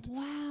 Everyone went.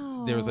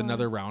 wow. There was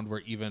another round where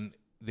even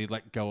they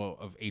let go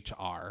of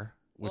HR,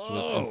 which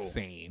was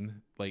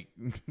insane. Like,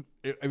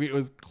 it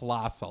was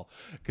colossal.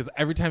 Because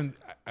every time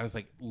I was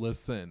like,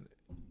 listen,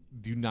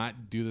 do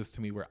not do this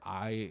to me where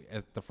I,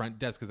 at the front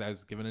desk, because I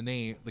was given a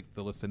name, like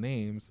the list of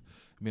names,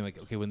 I mean, like,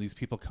 okay, when these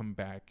people come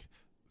back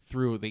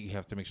through, they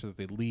have to make sure that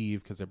they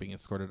leave because they're being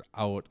escorted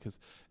out. Because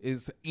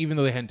even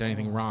though they hadn't done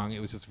anything wrong, it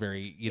was just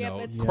very,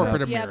 it's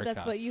corporate yeah, America.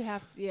 that's what you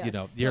have. Yeah,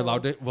 You're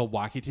allowed to. We'll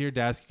walk you to your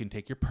desk. You can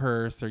take your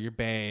purse or your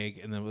bag,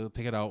 and then we'll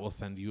take it out. We'll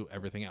send you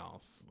everything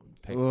else.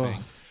 Type thing.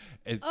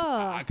 It's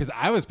because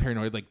I was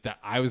paranoid, like that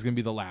I was gonna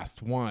be the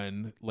last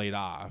one laid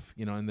off.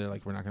 And they're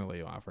like, "We're not gonna lay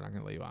you off. We're not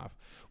gonna lay you off."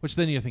 Which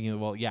then you're thinking,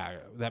 well, yeah,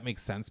 that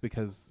makes sense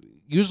because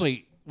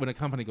usually when a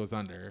company goes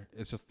under,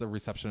 it's just the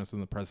receptionist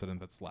and the president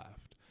that's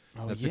left.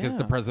 That's because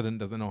the president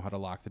doesn't know how to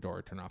lock the door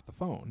or turn off the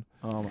phone.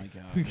 Oh my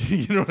god.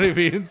 You know what I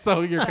mean?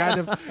 So you're kind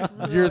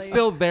of you're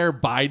still there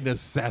by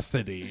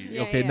necessity.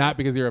 Yeah, okay, yeah. not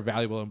because you're a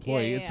valuable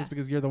employee. Yeah, It's yeah. just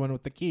because you're the one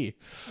with the key.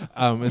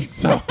 And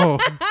so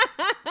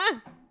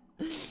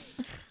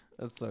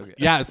That's so good.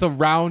 yeah, so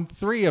round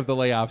 3 of the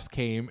layoffs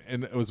came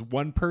and it was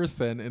one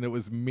person and it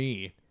was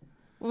me.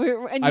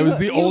 And I was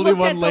the you only looked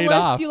one at the laid list,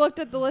 off. You looked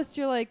at the list.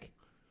 You're like,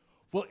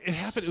 Well, it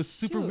happened. It was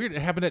super Shoot. weird.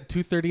 It happened at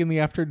 2:30 in the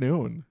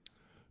afternoon.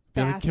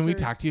 They're like, "Can we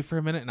Bastards. talk to you for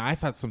a minute?" And I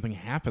thought something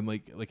happened,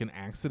 like an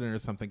accident or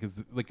something,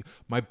 because like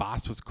my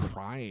boss was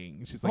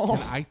crying. She's like, "Can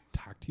I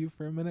talk to you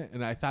for a minute?"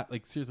 And I thought,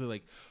 like, seriously,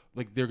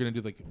 like they're gonna do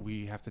like,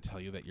 "We have to tell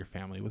you that your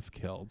family was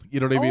killed."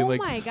 You know what I mean? Oh Like,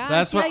 my gosh.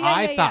 that's what Yeah, yeah,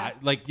 I yeah,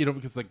 thought. Like,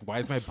 because like, why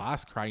is my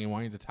boss crying and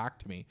wanting to talk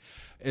to me?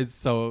 And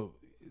so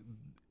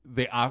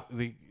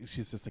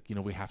she's just like,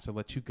 we have to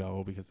let you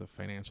go because of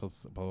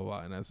financials, blah blah blah.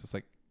 And I was just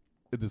like,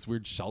 this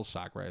weird shell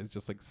shock where I was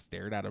just like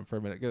stared at him for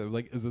a minute. I'm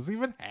like, is this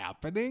even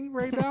happening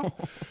right now?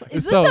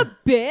 is So- this a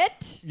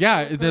bit?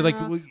 Yeah, they're like,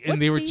 What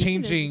and they were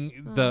station is- changing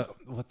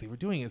what they were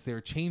doing is they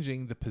were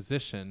changing the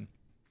position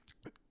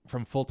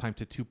from full-time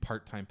to 2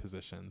 part-time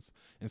positions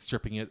and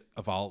stripping it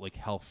of all like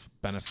health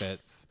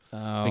benefits,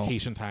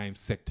 vacation time,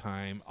 sick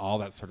time, all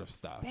that sort of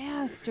stuff.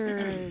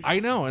 Bastards.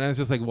 I know. And I was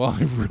just like, well,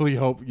 I really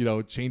hope,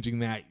 changing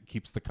that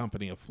keeps the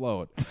company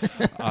afloat.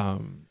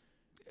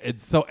 And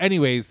so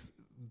anyways,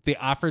 they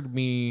offered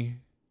me,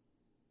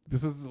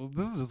 this is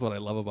just what I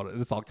love about it.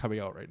 It's all coming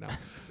out right now.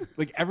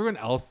 Like everyone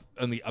else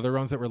on the other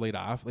rounds that were laid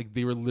off, like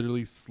they were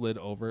literally slid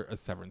over a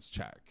severance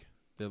check.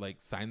 They're like,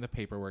 sign the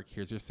paperwork.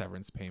 Here's your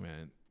severance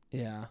payment.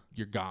 Yeah.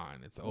 You're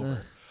gone. It's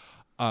over.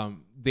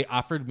 They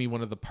offered me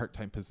one of the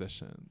part-time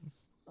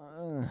positions.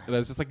 And I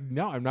was just like,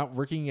 no, I'm not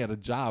working at a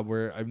job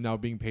where I'm now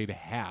being paid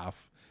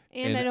half.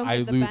 And I don't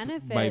get the lose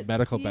benefits. my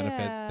medical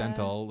benefits, Yeah.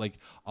 dental, like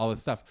all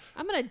this stuff.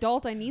 I'm an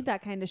adult. I need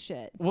that kind of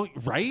shit. Well,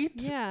 right?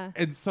 Yeah.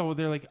 And so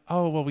they're like,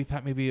 oh, well, we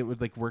thought maybe it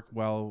would like work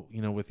well,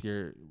 with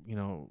your,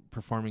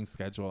 performing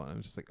schedule. And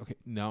I'm just like, okay,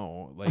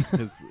 no, like,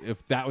 because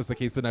if that was the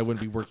case, then I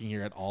wouldn't be working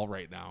here at all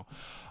right now.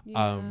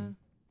 Yeah.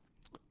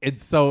 And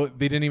so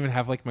they didn't even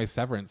have like my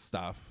severance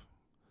stuff.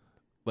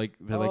 Like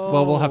they're like,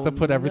 well, we'll have to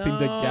put everything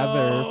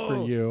together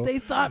for you. They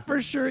thought for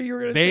sure you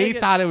were gonna They take it.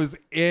 thought it was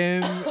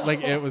in,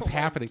 like it was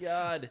happening.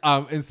 God.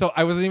 And so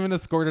I wasn't even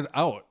escorted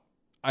out.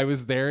 I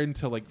was there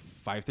until like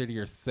 5:30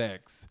 or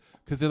 6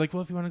 because they're like,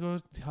 well, if you want to go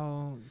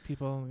tell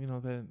people,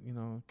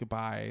 that,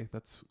 goodbye,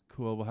 that's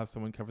cool. We'll have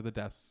someone cover the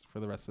desks for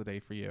the rest of the day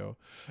for you.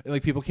 And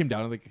like people came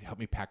down and like helped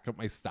me pack up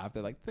my stuff.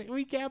 They're like,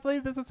 we can't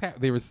believe this is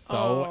happening. They were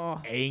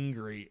so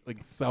angry,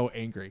 like so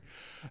angry.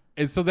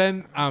 And so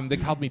then they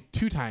called me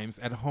 2 times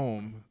at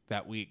home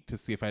that week to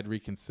see if I'd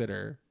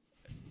reconsider.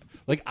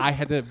 Like I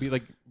had to be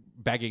like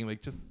begging,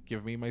 like just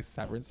give me my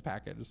severance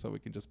package so we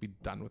can just be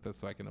done with this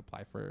so I can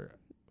apply for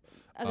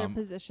Other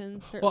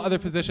positions. well, other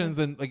certain positions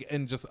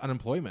and just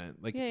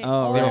unemployment. Like Yeah, yeah.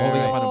 Oh, they were right,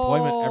 holding right, up right.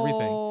 unemployment,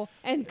 everything. Oh,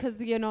 and because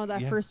that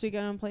Yeah. first week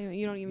of unemployment,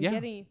 you don't even Yeah. get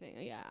anything.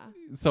 Yeah.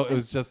 So it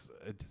was just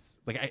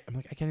like I'm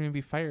like I can't even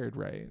be fired,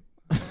 right?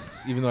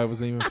 Even though I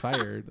wasn't even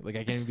fired, like I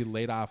can't even be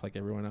laid off like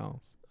everyone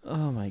else,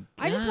 Oh my god.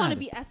 I just want to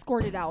be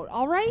escorted out.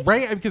 All right.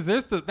 right? Because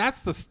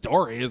that's the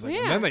story. Is like,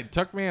 Yeah. and then they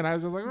took me, and I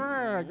was just like,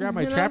 I grabbed my And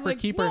I was trapper like,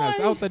 keeper, and I was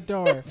what? out the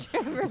door.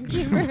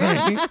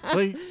 Right?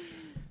 Like,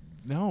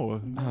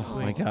 no. Oh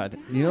my god.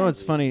 You know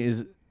what's funny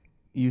is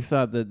you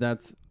thought that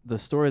that's the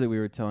story that we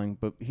were telling,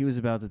 but he was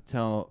about to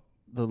tell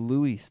the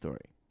Louis story.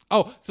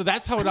 Oh, so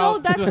that's how it No, all.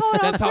 that's how it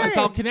all it's all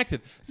started.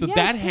 connected. So Yes,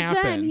 that 'cause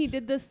happened. Then he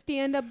did the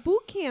stand-up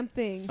boot camp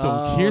thing.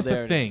 So here's the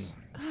there it thing. is.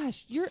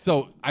 Gosh, you're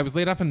So I was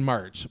laid off in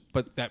March,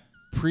 but that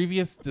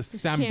previous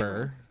December,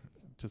 cameras.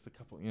 just a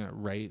couple,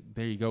 right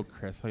there you go,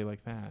 Chris. How you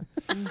like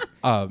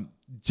that?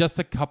 Just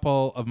a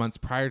couple of months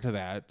prior to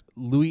that,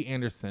 Louis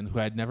Anderson, who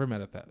I had never met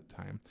at that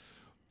time,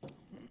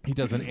 he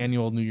does an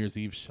annual New Year's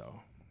Eve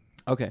show.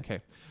 Okay.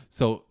 Okay,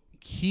 so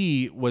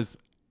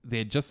they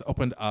had just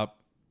opened up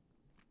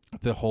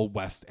the whole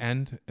West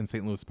End in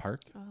St. Louis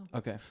Park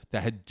Okay.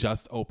 that had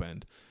just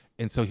opened.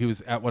 And so he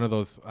was at one of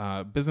those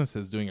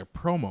businesses doing a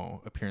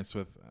promo appearance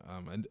with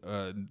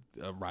a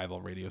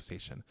rival radio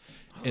station.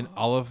 And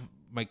all of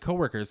my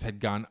coworkers had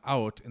gone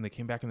out and they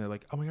came back and they're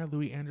like, oh my God,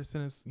 Louis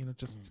Anderson is,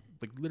 just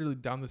like literally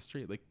down the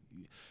street. Like,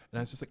 and I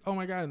was just like, oh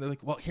my God. And they're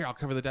like, well, here, I'll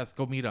cover the desk.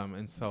 Go meet him.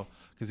 And so,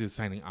 cause he was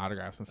signing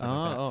autographs and stuff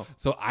like that.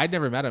 So I'd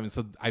never met him. And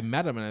so I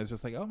met him and I was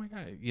just like, oh my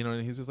God,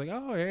 and he's just like,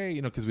 oh, hey,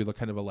 cause we look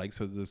kind of alike.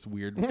 So this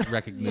weird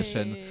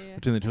recognition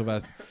between the two of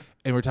us.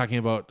 And we're talking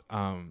about,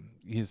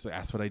 he's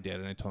asked what I did.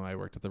 And I told him I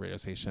worked at the radio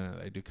station and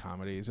I do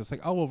comedy. He's just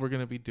like, oh, well, we're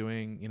going to be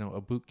doing,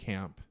 a boot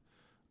camp,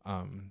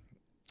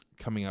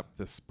 coming up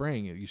this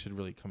spring. You should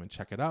really come and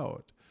check it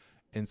out.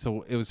 And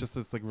so it was just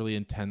this like really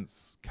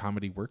intense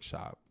comedy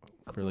workshop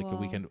for like a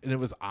weekend, and it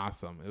was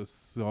awesome. It was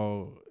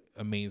so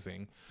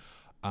amazing.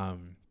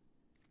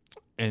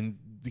 And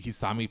he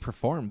saw me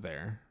perform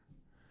there,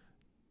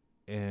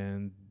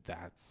 and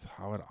that's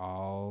how it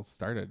all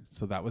started.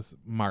 So that was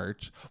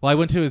March. Well, I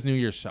went to his New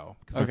Year's show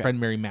because my friend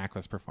Mary Mack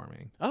was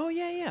performing. Oh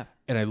yeah.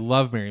 And I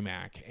love Mary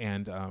Mack,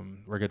 and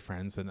we're good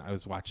friends. And I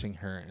was watching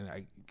her,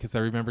 and because I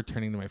remember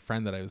turning to my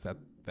friend that I was at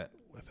that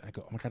with. I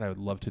go, oh my God, I would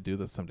love to do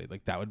this someday.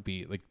 Like that would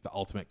be like the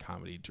ultimate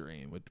comedy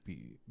dream would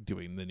be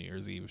doing the New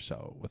Year's Eve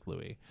show with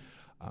Louis.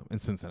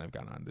 And since then I've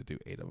gone on to do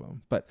 8 of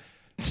them, but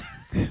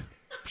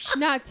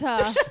not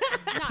to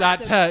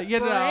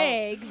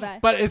brag,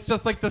 but it's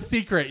just like the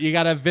secret. You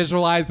got to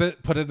visualize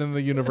it, put it in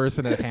the universe,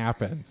 and it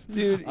happens.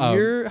 Dude,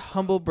 your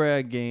humble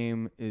brag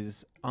game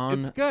is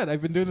on. It's good.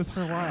 I've been doing this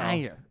for a while.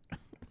 Fire.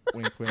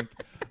 Wink, wink.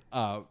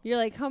 You're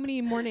like, how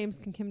many more names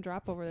can Kim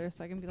drop over there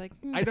so I can be like,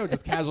 I know,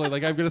 just casually.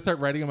 Like I'm gonna start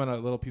writing them on a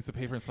little piece of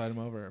paper and slide them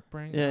over.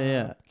 Bring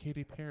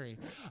Katy Perry.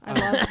 I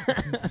love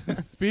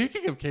it.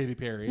 Speaking of Katy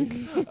Perry,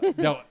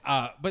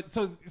 but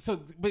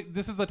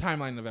this is the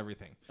timeline of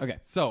everything. Okay,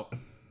 so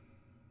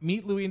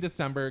meet Louis in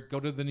December. Go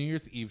to the New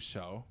Year's Eve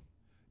show.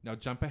 Now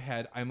jump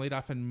ahead. I'm laid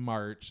off in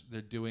March.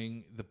 They're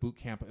doing the boot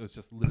camp. It was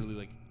just literally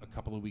like a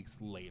couple of weeks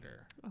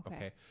later.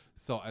 Okay.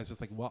 So I was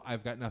just like, well,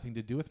 I've got nothing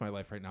to do with my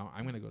life right now.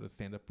 I'm going to go to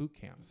stand-up boot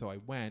camp. So I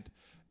went.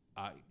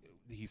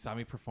 He saw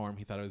me perform.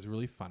 He thought it was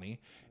really funny.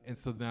 And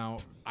so now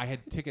I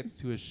had tickets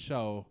to his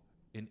show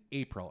in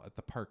April at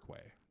the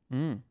Parkway.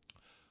 I'm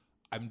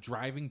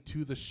driving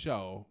to the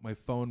show. My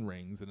phone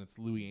rings, and it's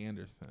Louis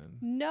Anderson.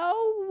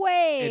 No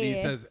way. And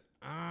he says,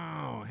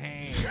 oh,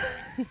 hey.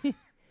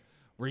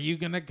 Were you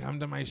going to come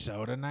to my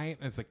show tonight?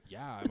 And it's like,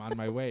 yeah, I'm on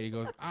my way. He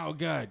goes, oh,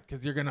 good,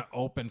 because you're going to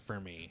open for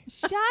me.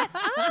 Shut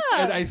up.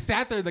 And I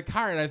sat there in the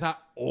car, and I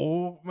thought,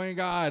 oh, my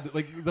God.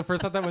 Like, the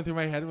first thought that went through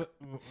my head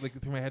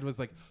was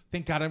like,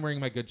 thank God I'm wearing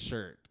my good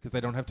shirt, because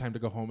I don't have time to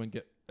go home and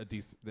get a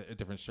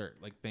different shirt.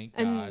 Like, thank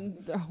God.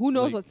 And who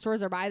knows what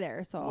stores are by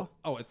there, so.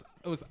 It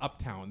was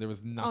uptown. There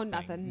was nothing. Oh,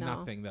 nothing, no.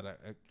 Nothing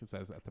because I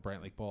was at the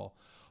Bryant Lake Bowl.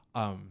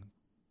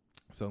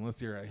 So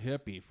unless you're a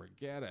hippie,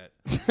 forget it.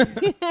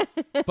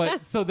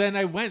 But so then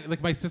I went,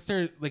 like my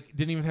sister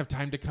didn't even have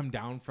time to come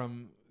down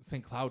from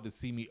St. Cloud to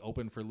see me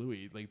open for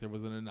Louis. Like there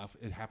wasn't enough.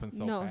 It happened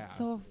so fast.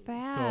 So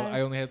fast. So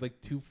I only had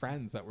like 2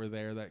 friends that were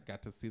there that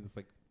got to see this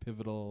like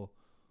pivotal,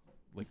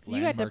 like so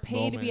you had to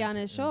pay to be on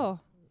his show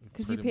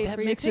because you paid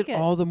for your ticket. That makes it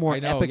all the more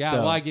epic. Yeah.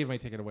 Though. Well, I gave my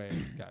ticket away.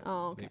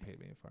 Okay. They paid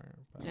me for it.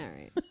 But. All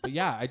right. But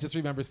yeah, I just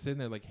remember sitting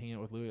there like hanging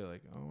out with Louis,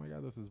 like, oh my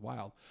God, this is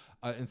wild.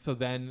 And so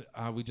then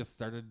we just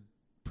started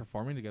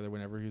performing together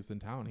whenever he was in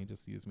town. He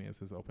just used me as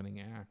his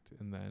opening act.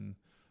 And then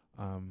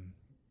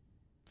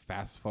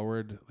fast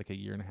forward like a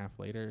year and a half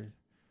later,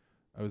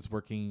 I was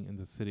working in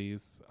the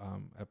cities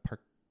at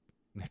Park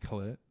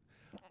Nicollet,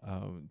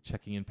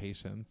 checking in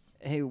patients.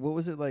 Hey, what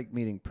was it like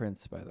meeting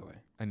Prince, by the way?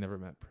 I never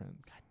met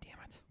Prince. God damn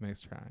it.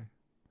 Nice try.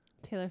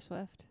 Taylor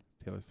Swift.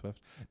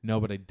 No,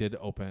 but I did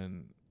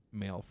open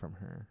mail from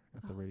her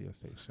at the radio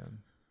station.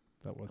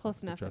 That wasn't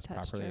close enough addressed to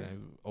touch properly. her.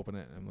 And I open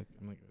it and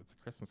I'm like, it's a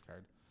Christmas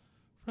card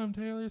from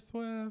Taylor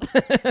Swift.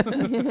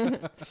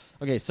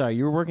 Okay, sorry,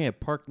 you were working at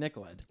Park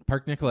Nicollet.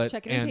 Park Nicollet.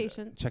 Checking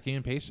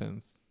in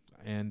patients.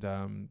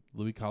 And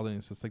Louis called in and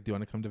was just like, do you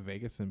want to come to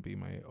Vegas and be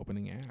my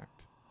opening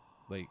act?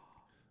 Like,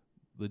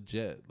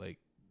 legit, like,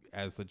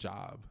 as a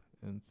job.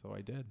 And so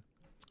I did.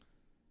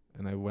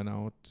 And I went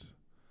out,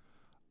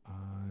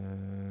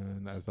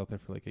 and I was out there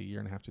for like a year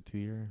and a half to 2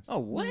 years. Oh,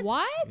 what?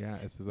 What? Yeah,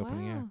 it's his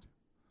opening act.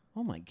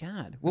 Oh, my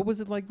God. What was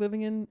it like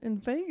living in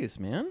Vegas,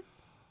 man?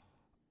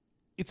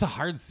 It's a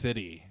hard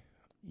city.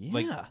 Yeah.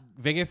 Like,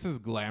 Vegas is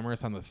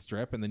glamorous on the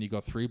Strip, and then you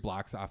go 3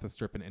 blocks off the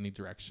Strip in any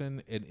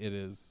direction, and it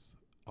is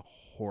a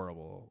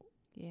horrible.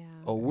 Yeah.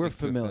 Oh, we're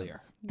existence. familiar.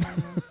 Yeah.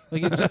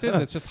 Like, it just is.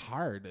 It's just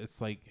hard.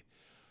 It's like,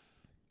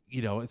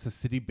 it's a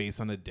city based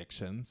on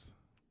addictions.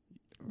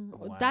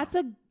 Wow. That's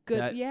a good,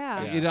 That-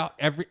 yeah.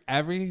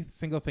 Every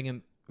single thing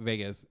in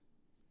Vegas,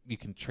 you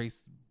can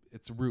trace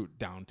its root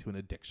down to an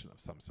addiction of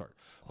some sort,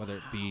 whether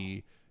it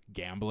be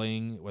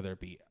gambling, whether it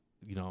be,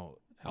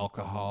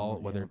 alcohol,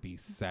 whether it be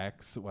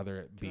sex,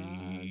 whether it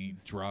be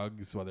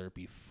drugs, whether it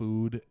be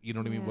food, you know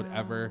what I mean?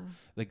 Whatever.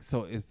 Like,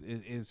 so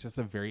it's just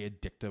a very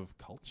addictive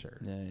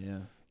culture.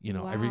 Yeah,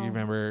 yeah. I Wow.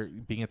 remember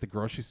being at the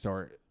grocery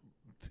store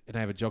and I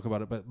have a joke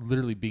about it, but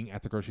literally being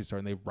at the grocery store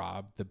and they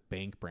robbed the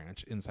bank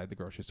branch inside the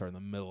grocery store in the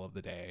middle of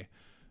the day.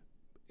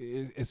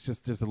 It's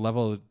just, there's a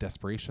level of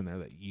desperation there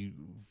that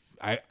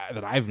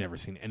that I've never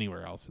seen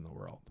anywhere else in the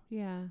world.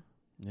 Yeah.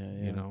 Yeah.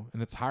 You know,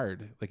 and it's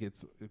hard. Like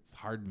it's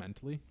hard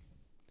mentally.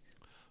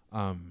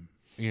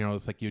 You know,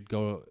 it's like you'd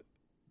go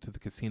to the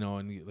casino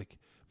and like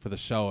for the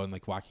show and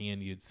like walking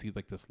in, you'd see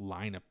like this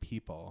line of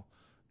people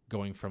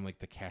going from like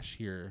the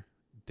cashier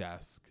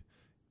desk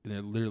and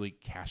they're literally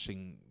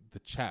cashing the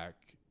check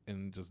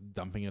and just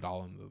dumping it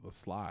all into the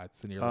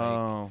slots. And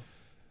you're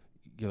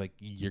like,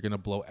 you're going to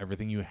blow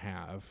everything you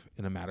have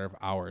in a matter of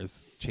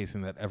hours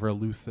chasing that ever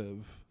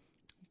elusive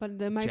But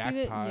that might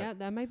jackpot.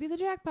 that might be the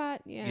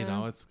jackpot. Yeah. You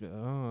know, it's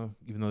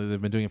even though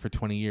they've been doing it for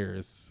 20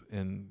 years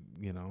and,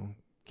 you know,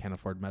 can't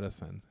afford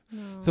medicine.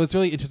 No. So it's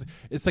really interesting.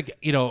 It's like,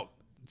 you know,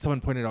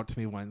 someone pointed out to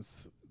me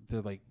once,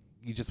 they're like,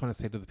 you just want to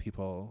say to the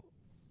people,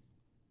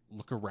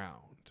 look around.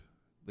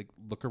 Like,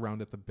 look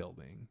around at the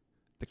building.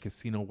 The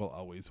casino will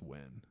always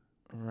win.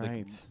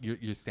 Right. Like,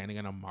 you're standing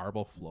on a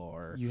marble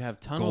floor. You have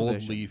tunnel gold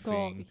vision.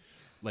 leafing.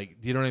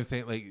 Like, do you know what I'm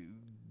saying? Like,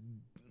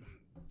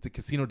 the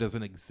casino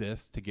doesn't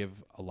exist to give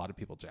a lot of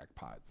people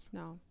jackpots.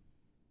 No.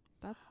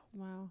 That's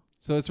wow.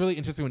 So it's really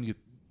interesting when you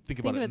think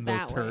about it in those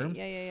that terms.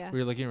 way. Yeah. Where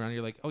you're looking around,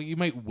 you're like, oh, you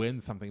might win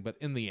something, but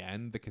in the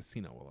end, the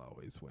casino will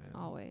always win.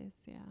 Always,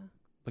 yeah.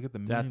 Look at the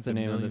That's millions the and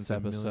name of millions this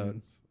and episode.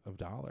 millions of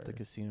dollars. The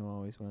casino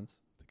always wins.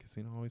 The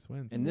casino always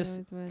wins. In this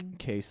Always win.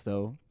 case,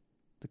 though,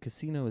 the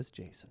casino is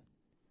Jason.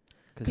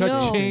 You know,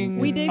 Ka-ching.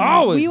 we did.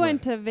 Always We win.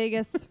 went to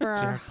Vegas for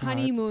our Jackpot.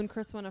 honeymoon.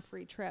 Chris won a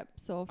free trip,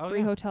 so Oh, free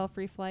yeah. hotel,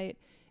 free flight,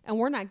 and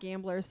we're not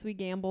gamblers. So we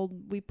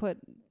gambled. We put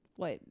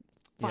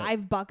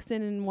 $5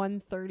 in and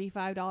won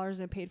 $35,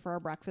 and it paid for our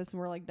breakfast. And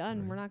we're like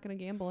done. Right. We're not gonna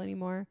gamble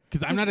anymore.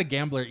 Because I'm not a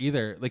gambler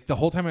either. Like the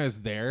whole time I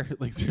was there,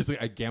 like seriously,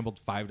 I gambled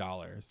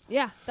 $5.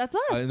 Yeah, that's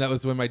us. And that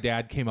was when my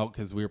dad came out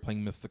because we were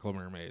playing Mystical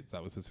Mermaids.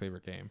 That was his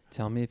favorite game.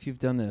 Tell me if you've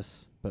done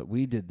this, but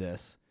we did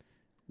this.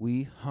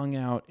 We hung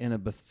out in a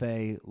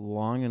buffet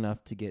long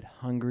enough to get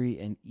hungry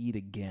and eat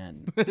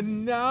again.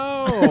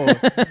 No.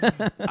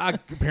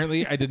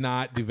 Apparently, I did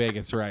not do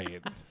Vegas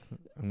right.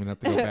 I'm gonna have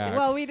to go back.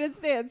 Well, we did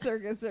stay at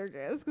Circus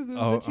because it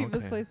was the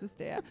cheapest place to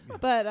stay at.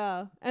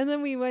 But and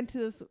then we went to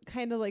this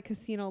kind of like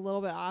casino a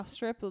little bit off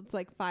strip. It's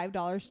like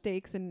 $5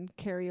 steaks and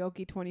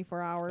karaoke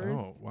 24 hours.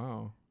 Oh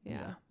wow.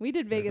 Yeah. We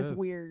did There it Vegas is.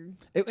 weird.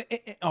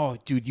 Oh,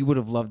 dude, you would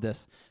have loved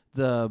this.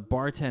 The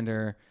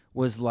bartender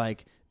was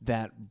like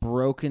that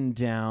broken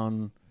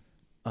down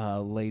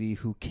lady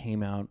who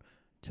came out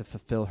to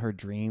fulfill her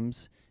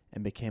dreams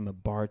and became a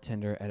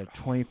bartender at a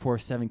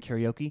 24/7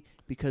 karaoke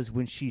because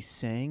when she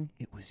sang,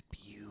 it was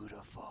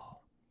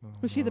beautiful.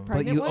 Was she the But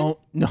pregnant you one?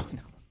 no.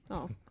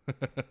 Oh.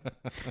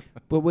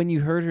 But when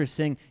you heard her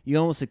sing, you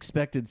almost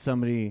expected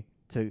somebody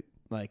to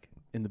like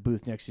in the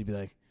booth next to you be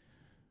like,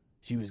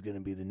 she was gonna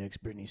be the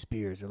next Britney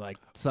Spears or like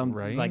some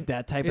Right? like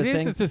that type It of is.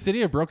 thing. It's a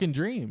city of broken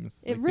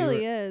dreams. It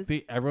really is.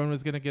 Everyone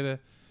was gonna get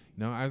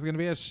I was gonna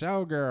be a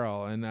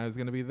showgirl, and I was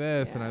gonna be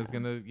this, and I was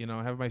Yeah.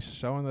 gonna, have my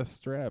show on the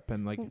Strip,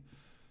 and like.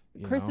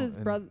 Chris's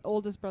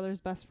oldest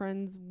brother's best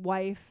friend's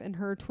wife and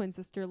her twin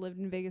sister lived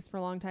in Vegas for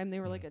a long time.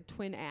 They were like a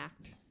twin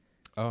act.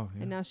 Oh,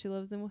 yeah. And now she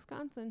lives in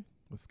Wisconsin.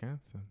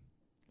 Wisconsin.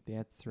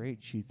 That's right.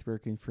 She's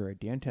working for a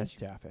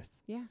dentist's office.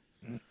 Yeah.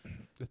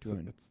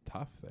 It's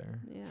tough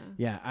there. Yeah.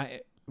 Yeah,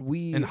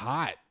 we And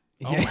hot.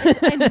 Yeah.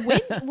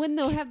 And when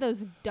they'll have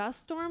those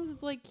dust storms,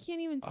 it's like you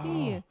can't even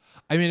see. Oh.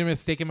 I made a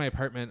mistake in my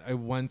apartment. I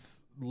once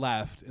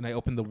left, and I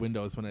opened the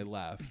windows when I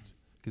left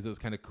because it was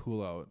kind of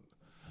cool out.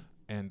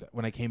 And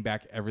when I came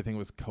back, everything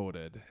was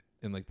coated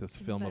in like this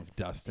film of That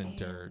dust and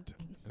dirt.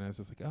 And I was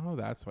just like, oh,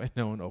 that's why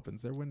no one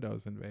opens their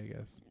windows in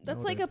Vegas.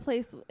 That's like a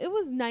place. It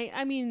was nice.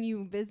 I mean,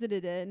 you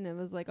visited it, and it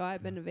was like, oh,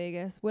 I've been to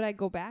Vegas. Would I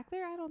go back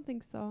there? I don't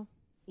think so.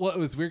 Well, it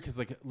was weird because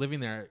like living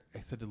there,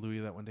 I said to Louis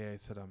that one day, I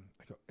said, I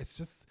go, it's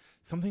just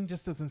something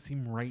just doesn't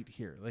seem right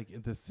here. Like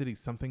in the city,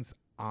 something's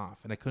off,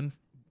 and I couldn't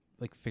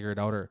like figure it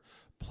out or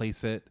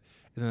place it.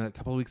 And then a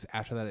couple of weeks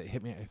after that, it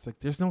hit me. It's like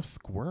there's no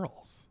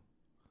squirrels.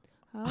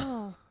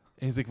 Oh.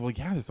 And he's like, well,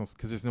 yeah, because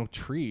there's no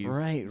trees,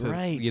 Right, to,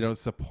 right.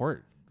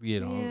 support,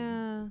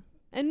 Yeah.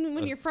 And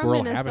when a you're from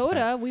squirrel Minnesota,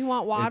 habitat. we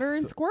want water and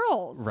It's-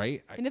 squirrels.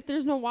 right? And if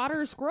there's no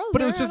water or squirrels, But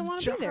there, it was I just don't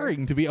want to be there.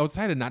 jarring to be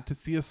outside and not to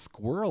see a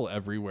squirrel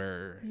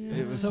everywhere. Yeah. It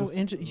It's was so just-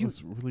 interesting. It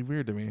was really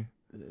weird to me.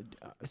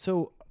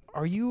 So,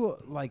 are you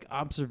like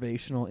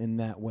observational in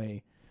that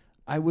way?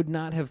 I would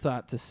not have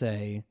thought to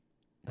say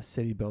a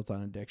city built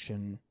on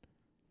addiction,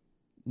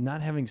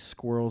 not having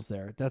squirrels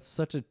there. That's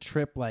such a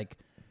trip. Like,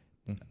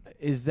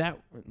 is that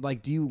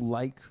like? Do you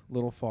like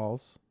Little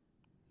Falls?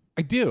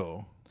 I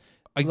do.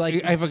 I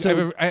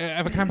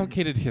have a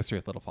complicated history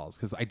with Little Falls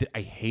because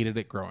I hated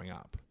it growing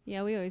up.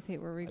 Yeah, we always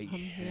hate where we come.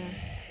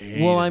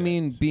 Yeah. Well, I Hated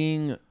mean, it.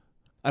 being,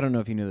 I don't know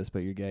if you knew this, but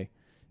you're gay.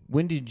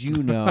 When did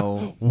you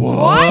know?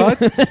 What?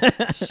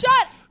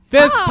 Shut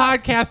This up!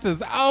 podcast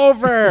is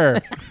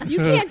over. You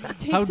can't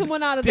take How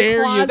someone out of the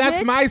dare closet. you?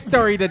 That's my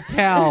story to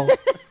tell.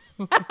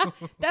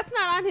 That's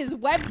not on his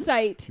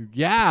website.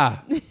 Yeah.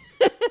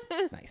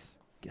 Nice.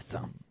 Get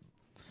some.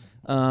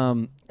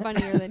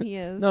 Funnier than he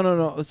is.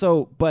 No.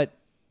 So, but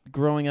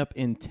growing up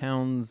in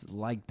towns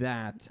like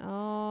that,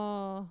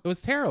 Oh. It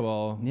was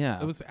terrible.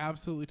 Yeah. It was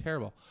absolutely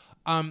terrible.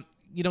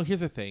 Here's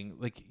the thing.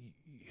 Like,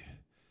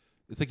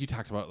 it's like you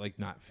talked about, like,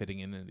 not fitting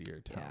into your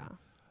town.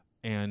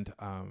 Yeah. And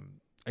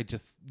I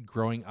just,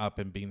 growing up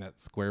and being that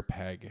square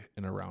peg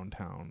in a round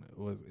town,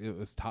 it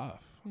was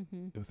tough.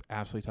 Mm-hmm. It was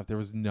absolutely tough. There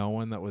was no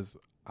one that was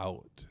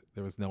out.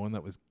 There was no one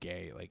that was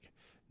gay. Like,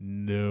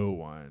 no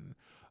one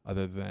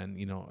other than,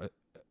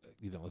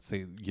 let's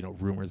say,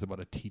 rumors about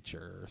a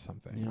teacher or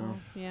something.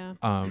 Yeah.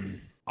 Oh, yeah.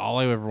 All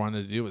I ever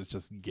wanted to do was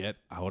just get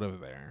out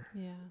of there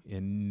Yeah.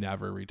 and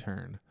never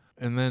return.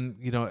 And then,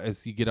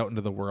 as you get out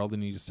into the world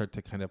and you just start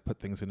to kind of put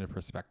things into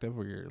perspective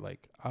where you're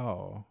like,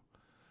 oh,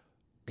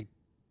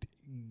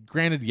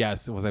 granted,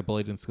 yes, was I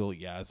bullied in school?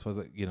 Yes. Was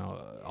it,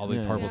 all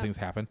these horrible things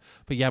happened?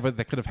 But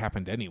that could have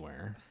happened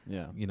anywhere.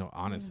 Yeah.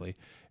 Honestly.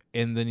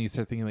 And then you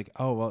start thinking like,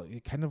 oh, well,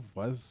 it kind of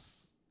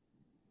was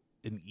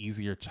an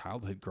easier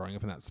childhood growing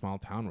up in that small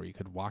town where you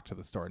could walk to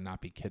the store and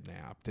not be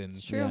kidnapped and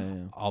It's true.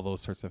 Yeah. all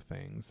those sorts of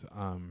things.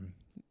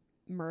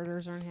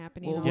 Murders aren't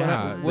happening. Well, all the Yeah,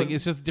 time. like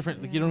it's just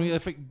different. Like, Yeah.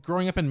 if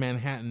growing up in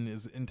Manhattan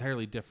is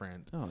entirely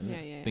different Oh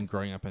Yeah. than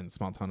growing up in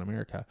small town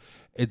America.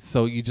 It's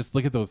so you just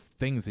look at those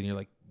things and you're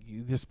like,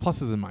 there's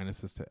pluses and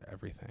minuses to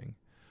everything.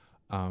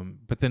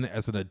 But then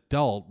as an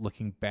adult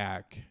looking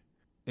back,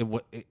 I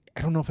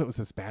don't know if it was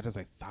as bad as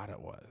I thought it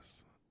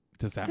was.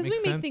 Does that make sense?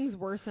 Because we make things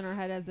worse in our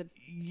head as a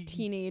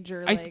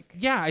teenager. I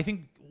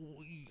think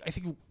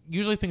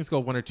usually things go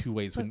one or two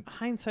ways. But When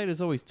hindsight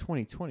is always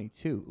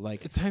 20/22.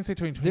 Like it's hindsight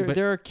 2020, but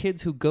there are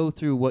kids who go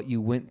through what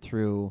you went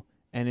through,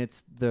 and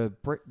it's their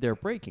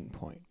breaking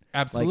point.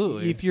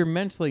 absolutely. Like, if you're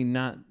mentally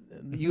not,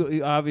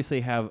 you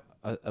obviously have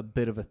a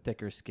bit of a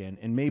thicker skin,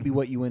 and maybe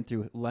what you went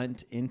through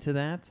lent into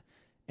that.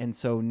 And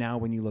so now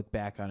when you look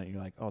back on it,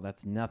 you're like, oh,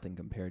 that's nothing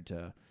compared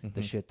to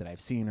the shit that I've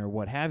seen or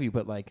what have you.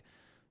 But like,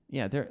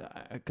 yeah,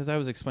 because I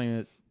was explaining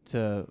it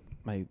to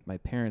my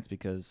parents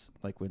because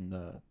like when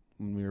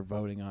we were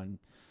voting on,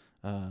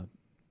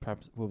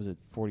 perhaps what was it,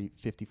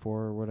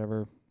 54 or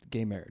whatever,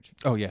 gay marriage.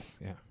 Oh yes,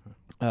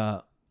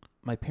 yeah.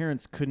 My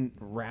parents couldn't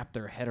wrap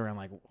their head around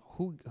like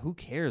who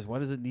cares? Why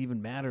does it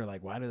even matter?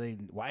 Like why do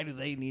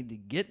they need to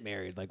get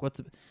married? Like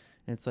and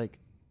it's like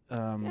I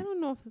don't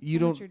know if it's you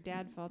so much don't- your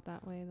dad felt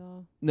that way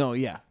though. no,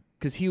 yeah,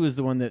 because he was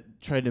the one that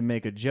tried to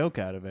make a joke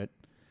out of it,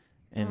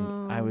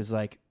 and I Oh. was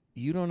like,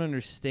 you don't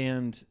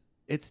understand.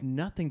 It's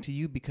nothing to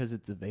you because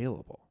it's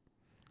available,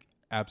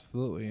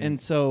 Absolutely. and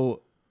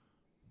so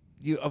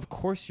of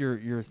course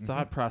your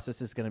thought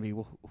process is going to be,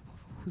 well,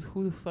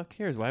 who the fuck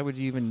cares? Why would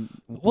you even?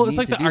 Well, it's need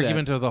like to the do that?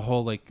 argument of the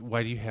whole, like,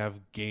 why do you have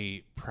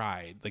gay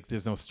pride? Like,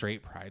 there's no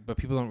straight pride. But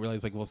people don't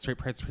realize, like, well, straight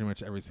pride's pretty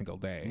much every single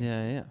day.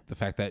 Yeah. The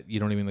fact that you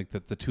don't even, like,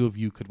 that the two of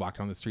you could walk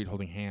down the street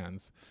holding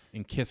hands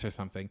and kiss or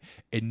something,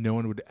 and no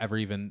one would ever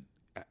even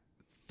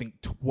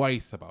think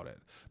twice about it.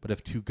 But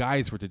if two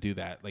guys were to do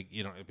that, like,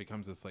 it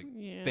becomes this, like,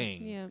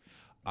 thing.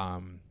 Yeah.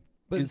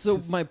 But It's so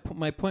just- my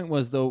point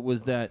was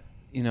that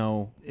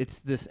it's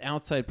this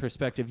outside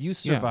perspective. You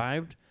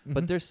survived,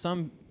 but there's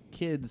some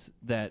kids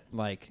that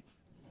like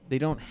they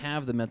don't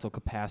have the mental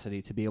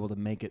capacity to be able to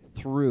make it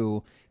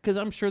through. Because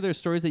I'm sure there's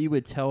stories that you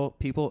would tell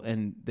people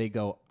and they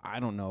go, I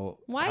don't know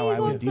Why how are you I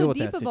going would deal so with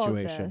deep that about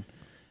situation.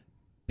 this?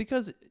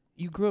 Because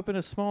you grew up in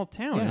a small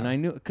town, Yeah. and I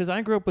knew because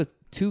I grew up with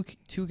two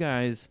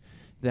guys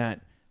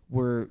that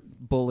were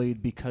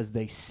bullied because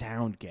they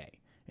sound gay,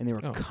 and they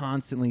were Oh.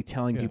 constantly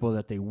telling Yeah. people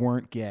that they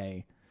weren't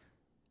gay.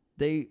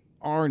 They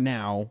are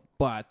now,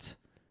 but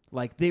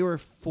like they were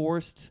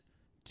forced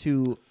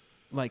to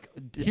like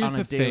Here's on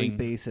a the daily thing.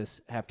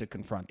 basis have to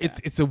confront that.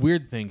 It's a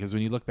weird thing because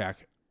when you look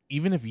back,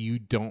 even if you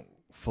don't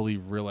fully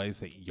realize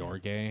that you're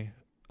gay,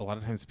 a lot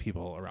of times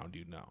people around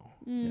you know.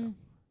 Mm.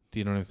 Do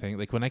you know what I'm saying?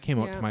 Like when I came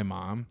out Yeah. to my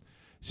mom,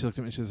 she looked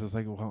at me and she was just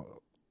like,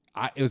 well,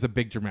 it was a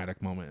big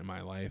dramatic moment in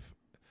my life.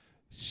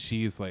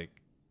 She's like,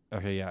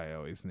 okay, yeah, I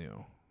always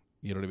knew.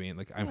 You know what I mean?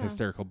 Like I'm Yeah.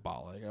 hysterical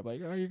bawling. I'm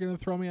like, oh, you're going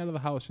to throw me out of the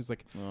house. She's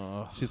like,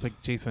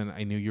 Jason,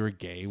 I knew you were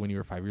gay when you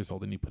were 5 years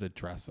old and you put a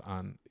dress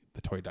on the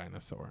toy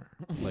dinosaur.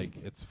 Like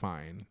it's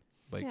fine.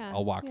 Like Yeah,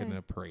 I'll walk in yeah.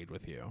 a parade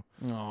with you.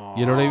 Aw.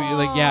 You know what I mean?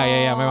 Like,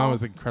 yeah. My mom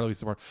was incredibly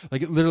supportive.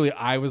 Like, literally,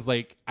 I was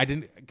like, I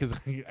didn't, because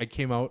I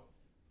came out,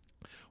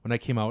 when I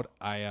came out,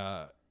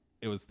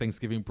 it was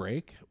Thanksgiving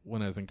break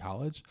when I was in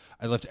college.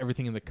 I left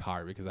everything in the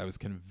car because I was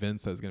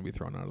convinced I was going to be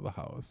thrown out of the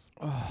house.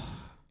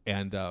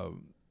 And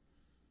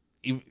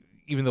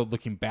even though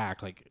looking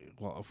back, like,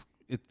 well,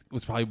 it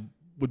was probably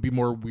would be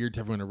more weird to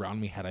everyone around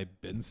me had I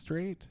been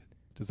straight.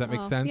 Does that make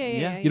Oh, sense?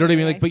 yeah, You know what I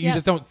mean? Like, but you yes.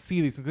 just don't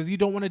see these things because you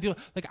don't want to do it.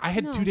 Like, I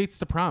had No. 2 dates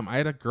to prom. I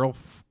had a quote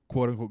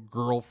unquote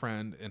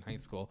girlfriend in high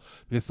school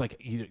because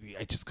like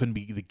I just couldn't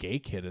be the gay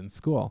kid in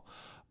school.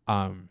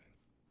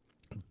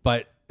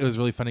 But it was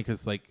really funny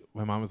because like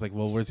my mom was like,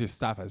 "Well, where's your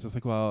stuff?" I was just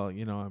like, "Well,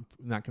 I'm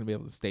not going to be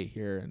able to stay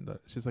here." And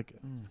she's like,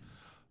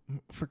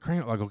 "For crying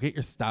out loud, go get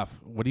your stuff.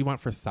 What do you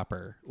want for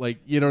supper?" Like,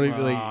 you know what I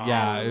mean? Like,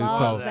 yeah, I it was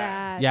love so.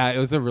 that. Yeah, it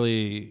was a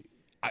really.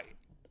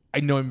 I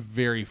know I'm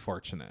very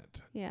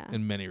fortunate Yeah.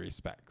 in many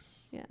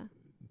respects Yeah.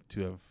 to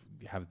have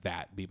have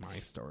that be my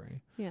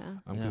story. Yeah.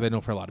 Because I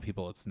know for a lot of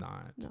people it's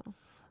not. No.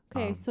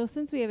 Okay, so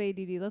since we have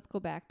ADD, let's go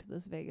back to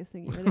this Vegas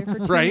thing. You were there for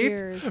 2 right?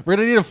 years. We're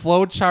going to need a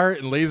flow chart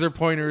and laser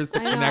pointers to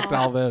connect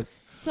all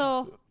this.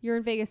 So you're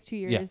in Vegas 2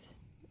 years,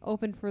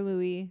 open for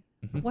Louis.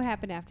 Mm-hmm. What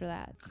happened after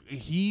that?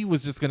 He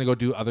was just going to go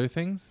do other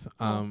things,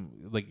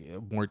 like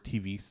more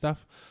TV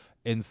stuff.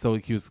 And so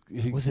he was...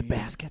 Was it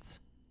baskets?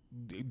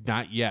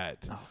 Not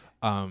yet.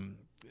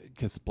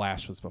 Because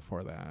Splash was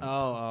before that.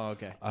 Oh,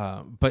 okay.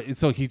 But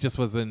so he just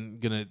wasn't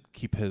going to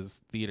keep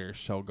his theater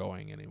show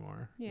going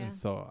anymore. Yeah. And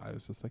so I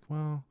was just like,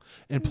 well...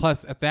 And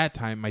plus, at that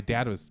time, my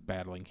dad was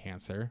battling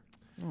cancer.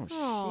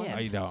 Oh,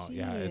 I shit. know.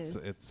 Yeah,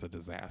 it's a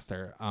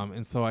disaster.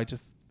 And so I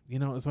just... You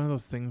know, it was one of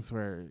those things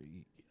where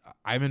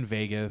I'm in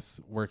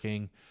Vegas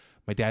working.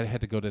 My dad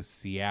had to go to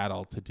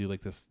Seattle to do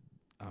like this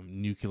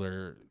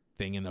nuclear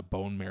thing in a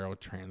bone marrow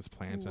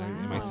transplant. Wow.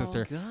 And my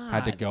sister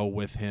had to go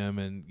with him,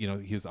 and you know,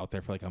 he was out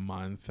there for like a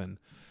month. And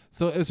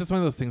so it was just one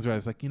of those things where I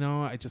was like, you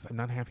know, I'm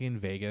not happy in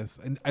Vegas,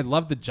 and I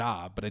loved the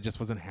job, but I just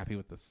wasn't happy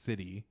with the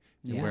city.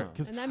 Yeah.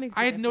 Because And that makes a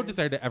I had no difference.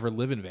 desire to ever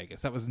live in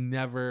Vegas. That was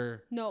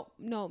never No,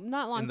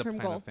 not long-term plan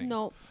goal. of things.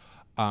 No.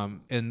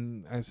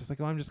 And I was just like,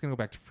 oh, I'm just gonna go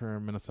back for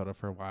Minnesota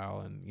for a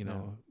while, and you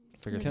know,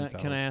 figure things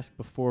out. Can I ask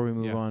before we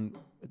move Yeah. on?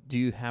 Do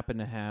you happen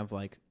to have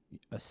like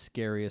a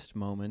scariest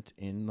moment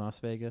in Las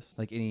Vegas?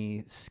 Like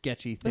any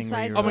sketchy thing?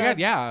 Where Besides you're Oh my the like, God,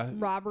 yeah.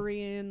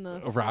 robbery in the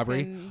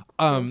Robbery? fucking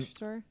Um, grocery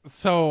store?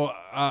 So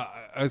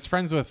I was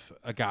friends with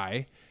a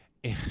guy.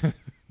 And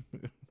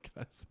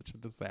God, such a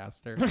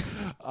disaster.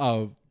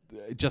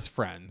 Just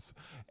friends,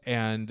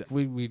 and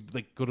we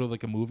like go to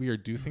like a movie or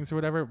do things or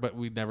whatever, but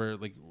we never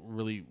like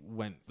really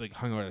went like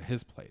hung out at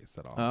his place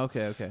at all. Oh,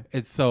 okay.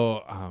 And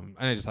so and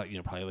I just thought, you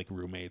know, probably like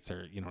roommates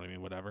or, you know what I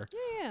mean, whatever.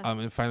 Yeah.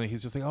 And finally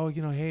he's just like, oh,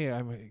 you know, hey,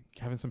 I'm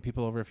having some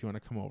people over if you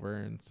want to come over.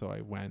 And so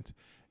I went,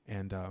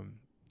 and I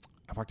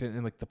walked in,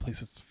 and like the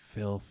place is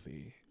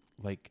filthy,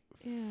 like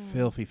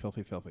filthy,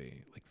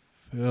 like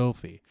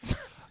filthy.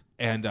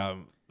 And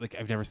like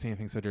I've never seen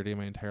anything so dirty in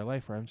my entire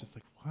life, where I'm just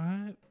like,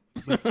 what?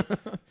 Like,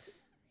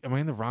 am I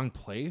in the wrong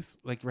place?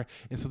 Like, right.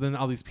 And so then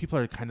all these people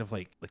are kind of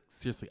like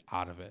seriously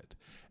out of it,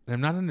 and I'm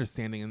not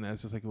understanding. And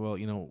that's just like, well,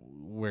 you know,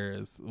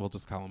 we'll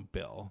just call him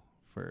Bill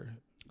for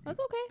That's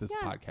okay. this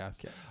Yeah.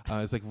 podcast.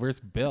 It's like, where's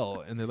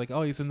Bill? And they're like,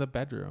 oh, he's in the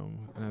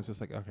bedroom. And I was just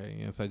like, okay.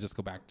 You know, so I just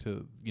go back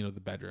to, you know, the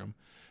bedroom,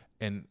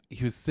 and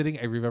he was sitting.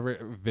 I remember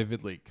it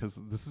vividly because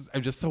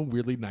I'm just so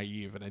weirdly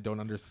naive, and I don't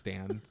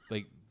understand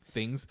like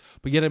things,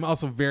 but yet I'm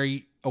also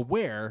very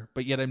aware,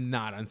 but yet I'm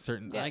not on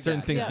certain things.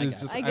 Yeah,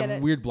 It's just I I get have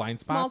it. weird blind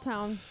Small spots.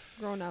 town,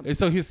 grown up. And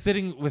so he's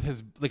sitting with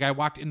his, like, I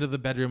walked into the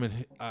bedroom,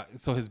 and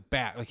so his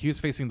back, like he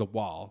was facing the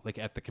wall, like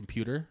at the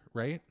computer,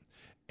 right?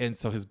 And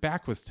so his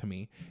back was to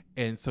me.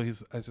 And so I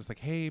was just like,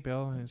 hey,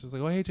 Bill. And he's just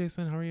like, oh, hey,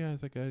 Jason, how are you? I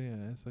was like, good.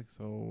 Yeah. It's like,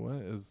 so what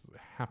is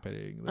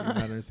happening? Like, I'm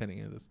not understanding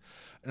any of this.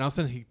 And all of a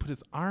sudden he put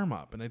his arm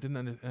up, and I didn't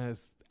understand.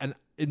 And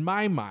in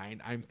my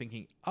mind, I'm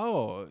thinking,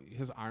 oh,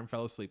 his arm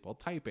fell asleep while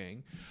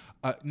typing.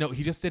 No,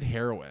 he just did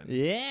heroin.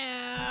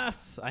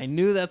 yes, I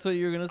knew that's what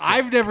you were gonna say.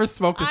 I've never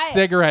smoked a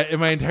cigarette in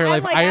my entire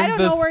life. Like, I am I don't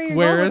the know where you're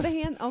going with the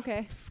squarest hand.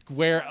 Okay.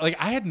 square. Like,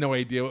 I had no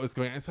idea what was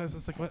going on. So I was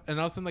just like, what? And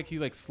all of a sudden, like, he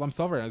like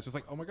slumps over, and I was just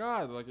like, oh my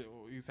God, like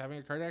he's having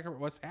a cardiac arrest.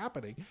 What's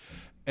happening?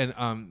 And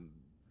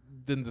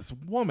then this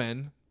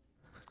woman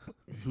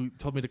who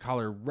told me to call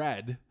her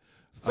Red,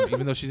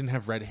 even though she didn't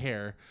have red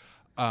hair.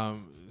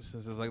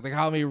 She's just like, they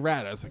call me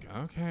Red. I was like,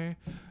 okay.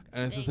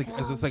 And it's just like,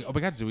 oh my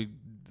God,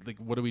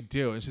 what do we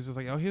do? And she's just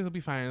like, oh, he'll be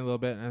fine in a little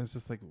bit. And I was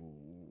just like,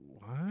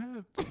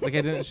 what? Like,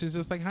 I didn't. She's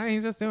just like, hi,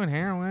 he's just doing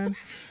heroin.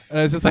 And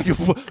I was just like,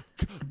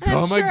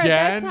 come sure at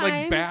again, that like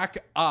time- back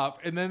up.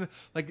 And then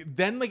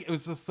it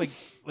was just like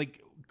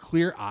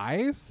clear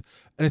eyes.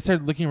 And I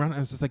started looking around. And I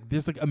was just like,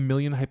 there's like a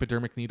million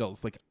hypodermic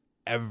needles like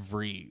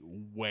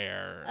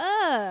everywhere.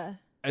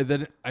 And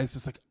then I was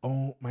just like,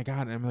 oh my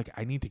God. And I'm like,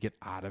 I need to get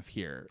out of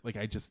here. Like,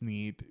 I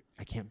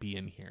can't be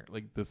in here.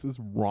 Like, this is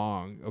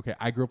wrong. Okay.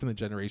 I grew up in the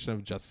generation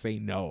of just say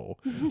no.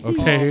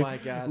 Okay. Oh my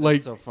God, like,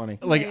 that's so funny.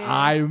 Like, Yeah.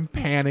 I'm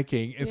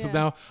panicking. And so Yeah.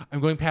 now I'm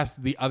going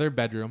past the other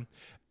bedroom,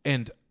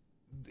 and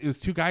it was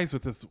two guys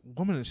with this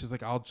woman, and she's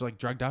like all like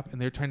drugged up, and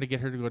they're trying to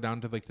get her to go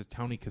down to like the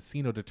county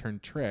casino to turn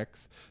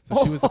tricks.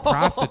 So she was a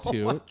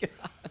prostitute.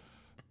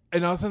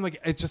 And all of a sudden, like,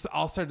 it just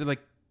all started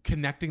like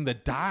connecting the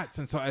dots.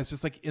 And so I was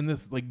just like in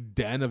this like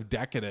den of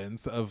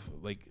decadence of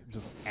like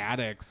just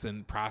addicts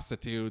and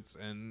prostitutes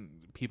and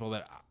people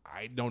that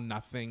I know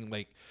nothing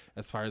like,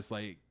 as far as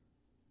like,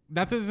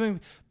 nothing.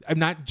 I'm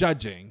not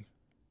judging.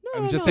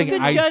 I'm just saying, You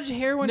could I judge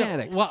heroin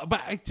addicts. Well,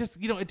 but I just,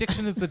 you know,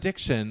 addiction is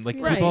addiction. Like,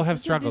 Right. people have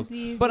It's a struggles.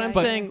 disease, but yeah. I'm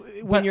But- saying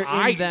when but you're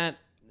I- in that,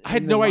 I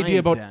had in the no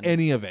idea lion's about den.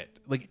 any of it,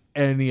 like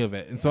any of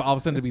it. And so all of a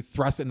sudden to be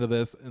thrust into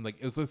this, and like,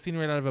 it was a scene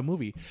right out of a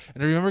movie.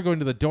 And I remember going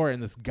to the door,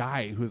 and this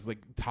guy who was like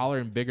taller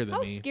and bigger than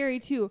How me. scary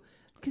too,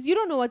 because you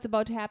don't know what's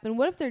about to happen.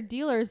 What if they're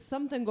dealers?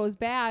 Something goes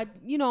bad.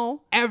 You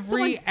know.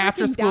 Every someone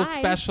after freaking school dies.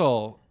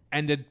 special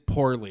ended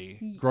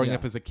poorly growing Yeah.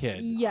 up as a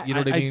kid. Yes. You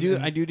know what I mean?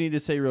 I do need to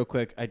say real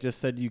quick. I just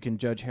said you can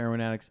judge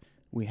heroin addicts.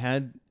 We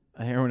had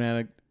a heroin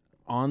addict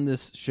on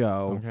this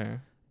show Okay.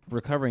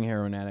 recovering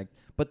heroin addict,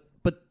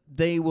 but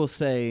they will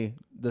say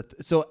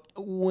that. So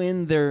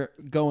when they're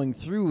going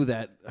through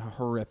that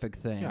horrific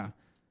thing,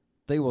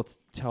 they will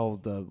tell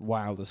the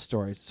wildest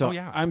stories. So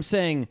I'm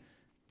saying,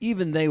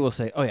 even they will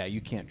say, "Oh yeah,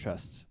 you can't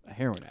trust a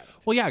heroin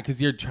addict." Well, yeah,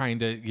 because you're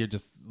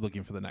just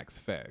looking for the next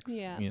fix.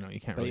 Yeah. You know, you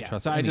can't really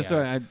trust. So I any just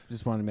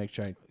addict. wanted to make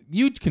sure.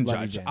 You can Love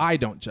you, judge. James. I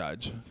don't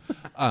judge.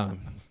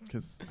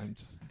 Because I'm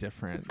just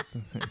different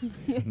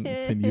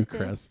than you,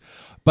 Chris.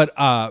 But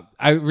I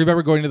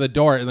remember going to the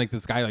door and like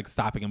this guy like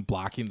stopping and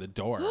blocking the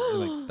door and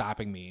like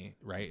stopping me,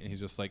 right? And he's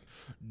just like,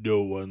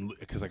 no one,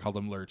 because I called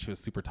him Lurch. He was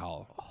super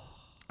tall.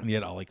 And he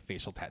had all like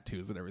facial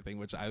tattoos and everything,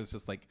 which I was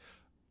just like,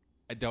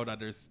 I don't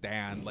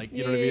understand. Like,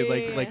 you know what I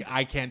mean? Like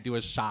I can't do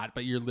a shot,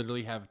 but you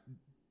literally have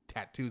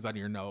tattoos on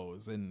your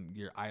nose and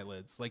your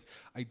eyelids. Like,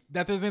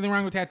 not there's anything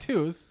wrong with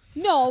tattoos.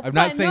 No, I'm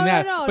not saying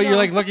that. No, but you're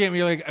like looking at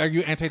me like, are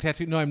you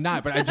anti-tattoo? No, I'm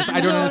not. But I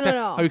don't understand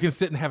no. how you can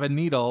sit and have a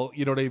needle.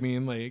 You know what I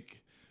mean?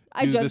 Like,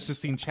 I do the judge-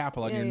 Sistine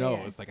Chapel on your yeah.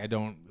 nose. Like, I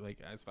don't like.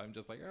 So I'm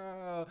just like,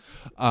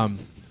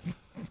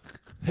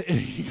 and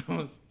he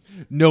goes,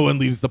 no one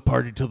leaves the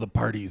party till the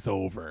party's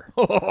over.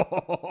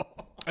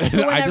 And So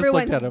when I just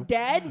everyone's looked at him.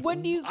 dead,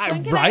 when can I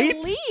Right?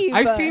 leave?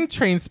 I've seen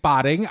Train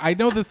Spotting. I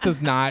know this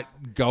does not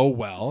go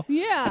well.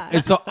 Yeah.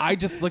 And so I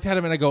just looked at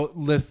him and I go,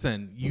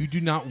 listen, you do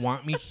not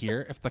want me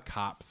here if the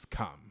cops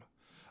come.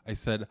 I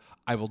said,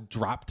 I will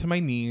drop to my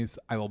knees.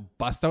 I will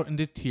bust out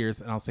into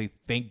tears and I'll say,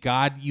 thank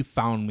God you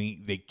found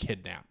me. They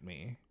kidnapped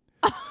me.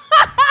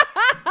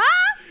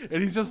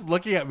 And he's just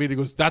looking at me and he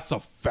goes, that's a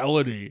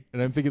felony.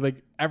 And I'm thinking,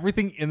 like,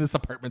 everything in this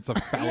apartment's a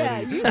felony. Yeah,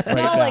 you right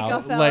smell like now.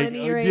 a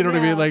felony right you know what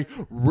I mean? now. Like,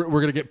 we're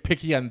going to get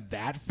picky on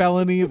that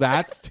felony.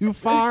 That's too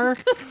far.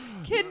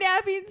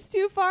 Kidnapping's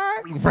too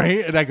far.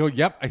 Right? And I go,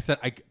 yep. I said,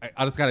 I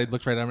honest God, I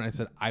looked right at him and I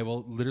said, I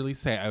will literally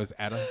say I was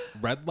at a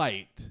red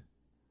light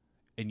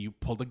and you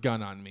pulled a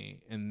gun on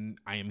me and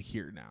I am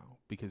here now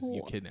because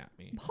you kidnapped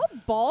me. How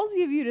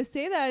ballsy of you to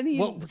say that. And he's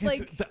Well, because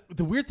like,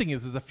 the weird thing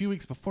is a few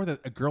weeks before that,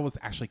 a girl was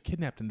actually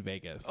kidnapped in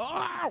Vegas.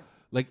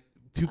 Like,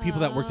 two people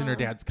that worked in her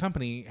dad's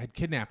company had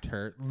kidnapped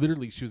her.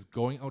 Literally, she was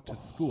going out to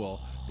school.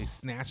 They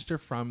snatched her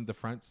from the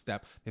front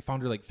step. They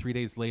found her like 3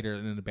 days later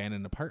in an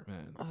abandoned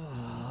apartment.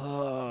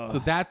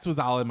 So that was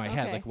all in my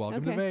head. Okay, Like,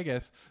 welcome to okay.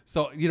 Vegas.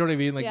 So, you know what I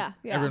mean? Like, Yeah.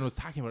 everyone was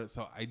talking about it.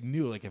 So I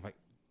knew, like, if I,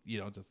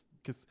 just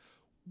because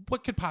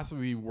what could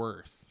possibly be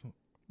worse?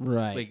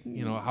 Right.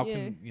 Like, how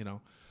can,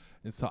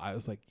 and so I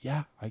was like,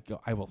 yeah,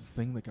 I will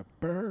sing like a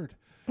bird.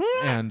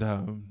 And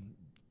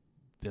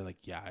they're like,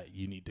 yeah,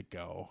 you need to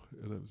go.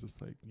 And I was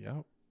just like,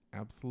 yep,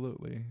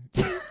 absolutely.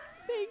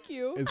 thank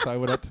you. And so I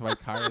went up to my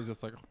car. I was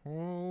just like,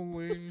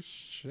 holy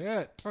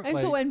shit. And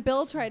so when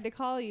Bill tried to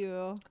call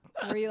you,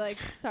 were you like,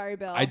 sorry,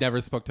 Bill? I never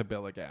spoke to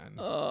Bill again.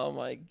 Oh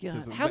my God!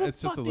 It's How the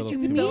just a fuck did little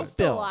you too meet much.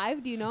 Still Bill?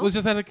 alive? Do you know? It was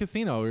just at a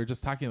casino. We were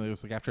just talking. It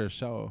was like after a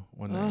show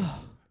one night.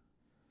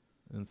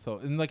 And so,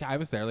 and like I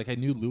was there, like I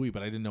knew Louis,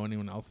 but I didn't know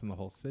anyone else in the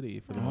whole city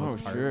for the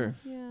most part. Sure.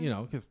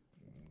 Yeah. Because,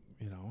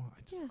 I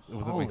just, it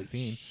wasn't my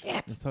scene.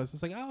 And so I was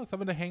just like, oh,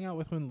 someone to hang out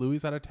with when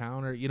Louis out of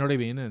town, or you know what I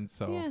mean? And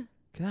so, Yeah.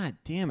 God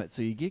damn it!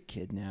 So you get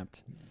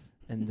kidnapped,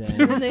 and And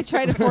then then they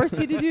try to force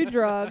you to do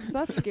drugs.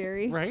 That's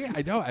scary. right?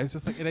 I know. I was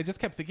just like, and I just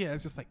kept thinking, I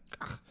was just like,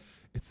 ugh,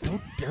 it's so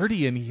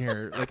dirty in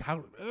here. Like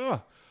how,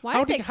 Why how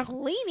aren't do they you- how-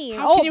 cleaning?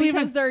 how can you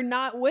Because even- they're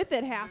not with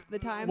it half the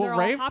time. Well, They're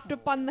right? all hopped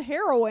up on the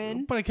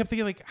heroin. But I kept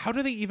thinking, like, how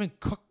do they even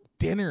cook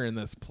dinner in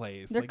this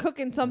place? They're Like,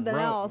 cooking something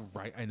else.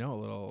 Right? I know, a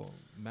little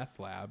meth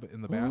lab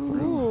in the bathroom.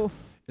 Ooh,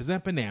 Isn't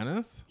that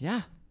bananas?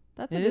 yeah,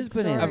 that's It a good is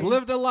bananas. story. I've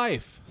lived a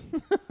life.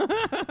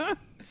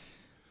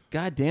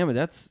 God damn it!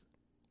 That's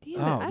Damn it,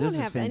 Oh, I this don't is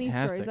have any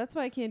fantastic. stories. That's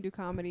why I can't do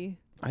comedy.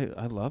 I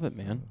love it,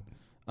 man.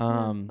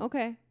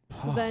 Okay.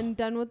 So then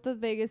done with the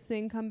Vegas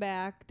thing, come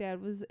back.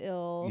 Dad was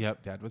ill.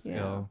 Yep, Dad was Yeah.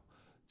 ill.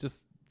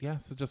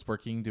 So just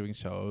working, doing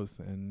shows,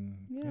 and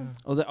Yeah.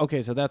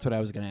 Okay, so that's what I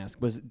was gonna ask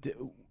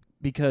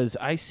because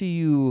I see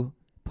you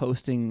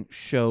posting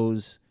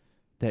shows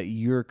that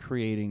you're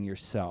creating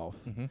yourself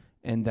Mhm.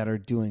 and that are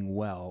doing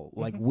well.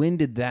 Like Mhm.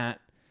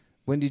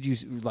 when did you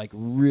like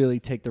really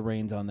take the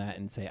reins on that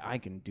and say I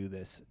can do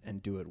this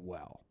and do it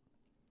well?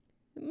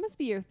 It must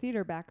be your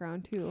theater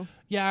background too.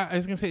 Yeah, I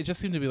was gonna say it just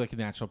seemed to be like a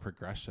natural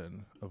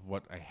progression of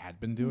what I had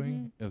been doing.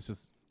 Mm-hmm. It was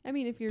just I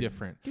mean, if you're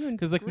different doing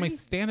because like my Grease-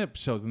 stand-up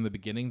shows in the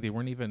beginning, they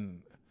weren't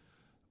even.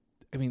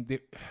 I mean,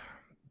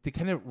 they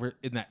kind of were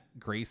in that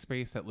gray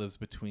space that lives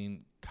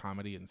between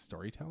comedy and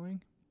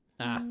storytelling.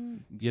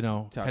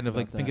 Talked Kind of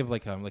like about think that. of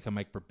like a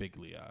Mike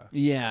Birbiglia.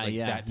 Yeah, Like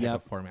yeah, that type yep.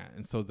 of format.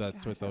 And so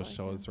that's what Gosh, I those like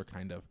shows were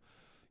kind of,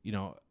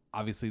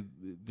 obviously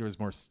there was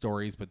more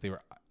stories, but they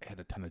had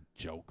a ton of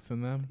jokes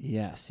in them.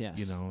 Yes.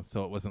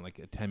 So it wasn't like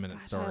a 10-minute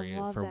Gosh, I story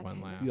love for that one kind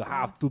of laugh. stuff. You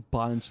have to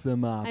punch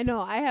them up. I know.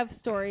 I have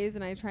stories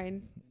and I try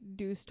and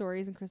do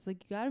stories, and Chris is like,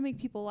 you got to make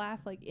people laugh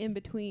like in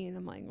between.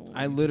 I'm like,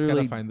 I Just literally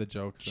gotta find the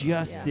jokes.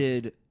 just Yeah.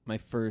 did my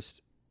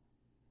first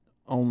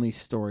only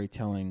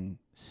storytelling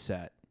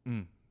set.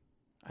 Mm.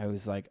 I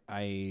was like,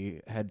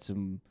 I had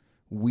some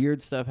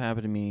weird stuff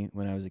happen to me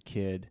when I was a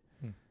kid,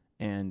 Hmm.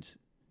 and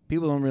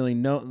people don't really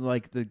know,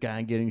 like the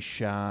guy getting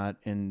shot,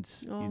 and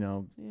Oh, you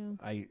know,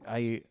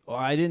 yeah.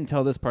 I didn't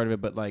tell this part of it,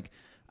 but like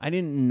I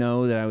didn't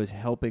know that I was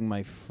helping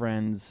my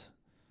friend's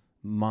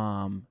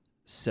mom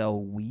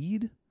sell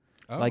weed.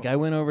 Oh. Like I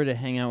went over to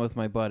hang out with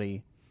my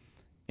buddy,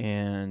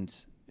 and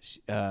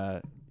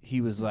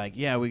he was like,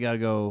 "Yeah, we got to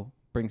go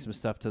bring some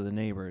stuff to the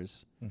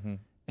neighbors." Mm-hmm.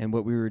 And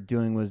what we were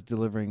doing was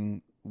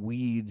delivering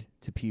weed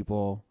to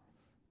people,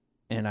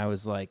 and I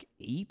was like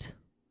 8,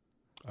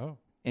 Oh.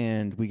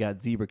 and we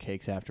got zebra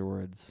cakes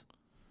afterwards.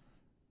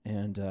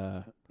 And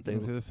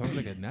This sounds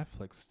like a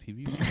Netflix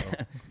TV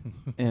show.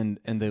 and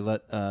they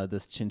let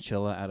this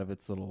chinchilla out of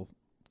its little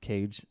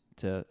cage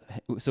so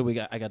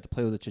I got to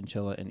play with the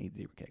chinchilla and eat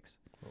zebra cakes.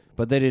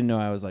 But they didn't know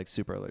I was like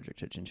super allergic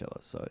to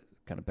chinchillas, so it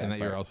kind of backfired.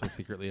 And that you're also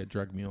secretly a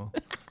drug mule.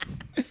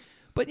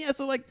 But yeah,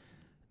 so like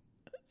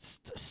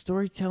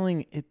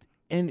storytelling,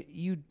 and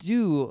you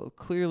do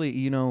clearly,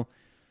 you know,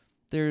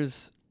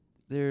 there's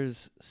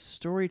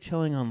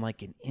storytelling on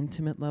like an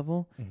intimate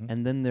level,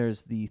 and then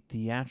there's the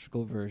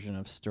theatrical version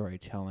of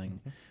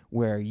storytelling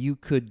where you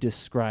could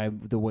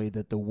describe the way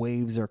that the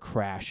waves are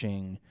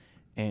crashing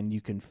and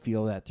you can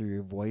feel that through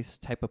your voice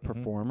type of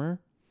performer.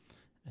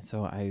 And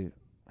so I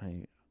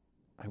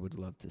would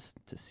love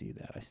to see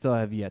that. I still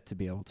have yet to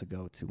be able to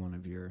go to one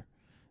of your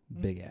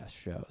big ass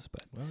shows,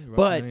 but Well, you're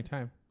welcome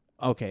anytime.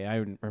 okay, I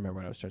remember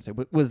what I was trying to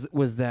say.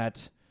 Was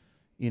that,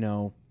 you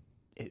know,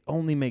 it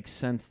only makes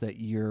sense that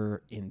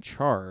you're in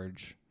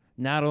charge,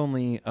 not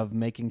only of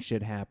making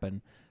shit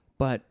happen,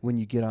 but when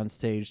you get on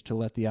stage to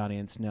let the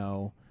audience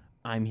know,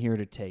 I'm here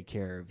to take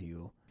care of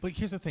you. But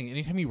here's the thing.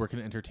 Anytime you work in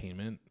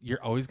entertainment,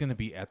 you're always going to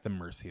be at the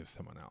mercy of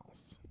someone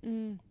else.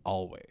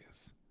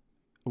 Always.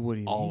 What do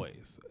you mean?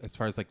 Always. As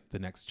far as like the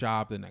next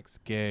job, the next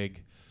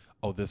gig.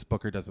 Oh, this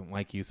booker doesn't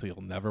like you, so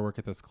you'll never work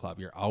at this club.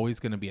 You're always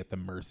going to be at the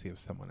mercy of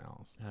someone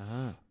else.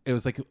 It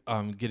was like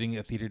getting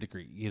a theater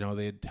degree. You know,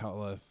 they'd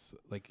tell us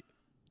like,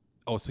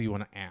 oh, so you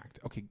want to act.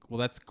 Okay, well,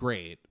 that's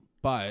great,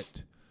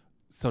 but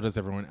so does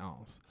everyone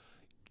else.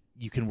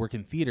 You can work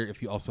in theater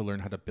if you also learn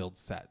how to build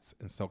sets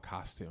and sew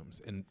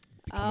costumes and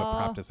become a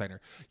prop designer.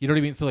 You know what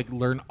I mean? So like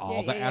learn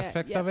all the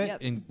aspects of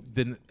it, and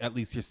then at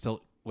least you're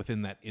still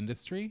within that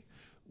industry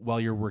while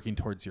you're working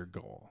towards your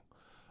goal.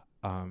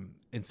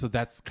 And so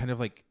that's kind of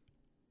like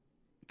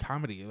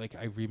comedy. Like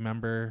I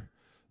remember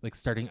like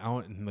starting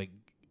out and like,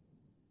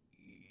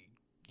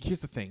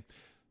 here's the thing.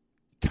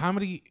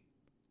 Comedy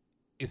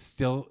is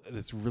still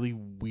this really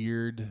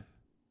weird,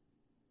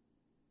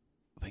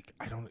 like,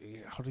 how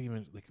do you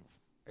even, like,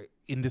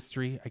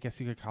 industry, I guess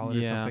you could call it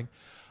or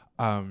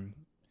something.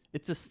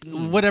 It's a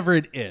scene. Whatever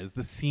it is,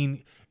 the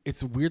scene,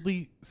 it's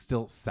weirdly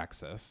still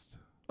sexist.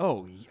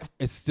 Oh, yeah.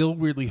 It's still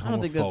weirdly homophobic. I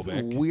don't think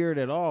that's weird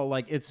at all.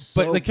 Like it's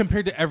so, but like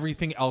compared to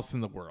everything else in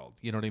the world,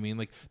 you know what I mean?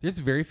 Like there's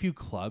very few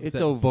clubs that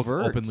book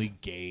openly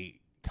gay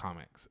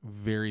comics.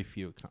 Very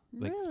few,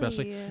 like Really?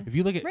 especially if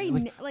you look at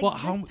well,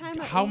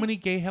 how many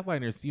gay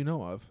headliners do you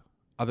know of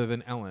other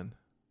than Ellen?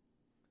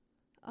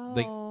 Oh.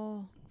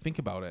 Like think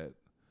about it.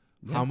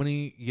 Yeah. How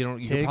many? You know,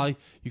 Tig?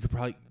 you could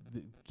probably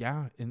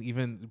yeah, and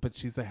even but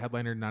she's a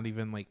headliner. Not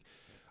even like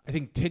I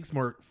think Tig's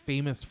more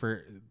famous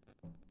for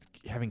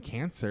having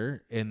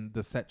cancer in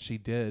the set she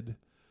did.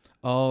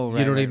 Oh, right.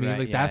 You know what I mean? Right.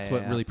 Like Yeah, that's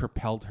what really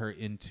propelled her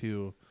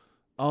into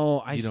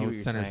I see what you're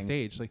center saying.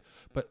 stage. Like,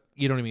 but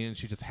you know what I mean? And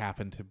she just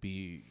happened to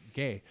be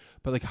gay.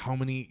 But like how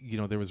many,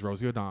 there was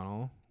Rosie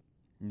O'Donnell,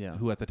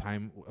 who at the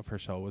time of her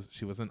show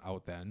she wasn't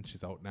out then.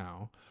 She's out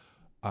now.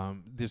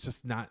 There's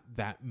just not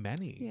that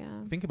many.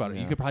 Yeah. Think about it.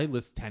 Yeah. You could probably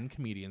list 10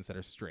 comedians that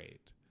are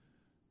straight.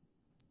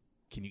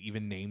 Can you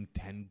even name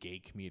 10 gay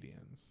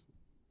comedians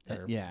that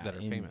are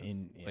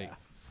famous?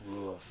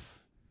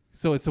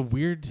 So it's a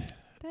weird.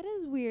 That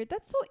is weird.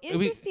 That's so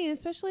interesting,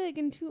 especially like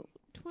in 20.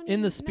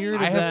 In the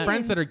spirit I of have that.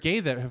 friends that are gay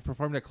that have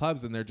performed at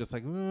clubs, and they're just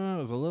like, it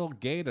was a little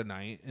gay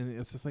tonight, and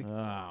it's just like,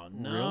 oh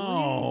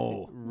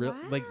no,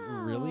 like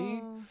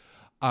really?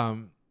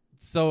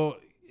 So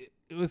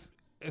it was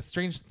a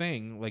strange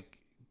thing, like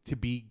to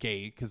be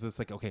gay, because it's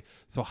like, okay,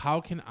 so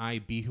how can I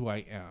be who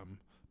I am,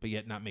 but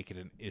yet not make it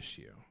an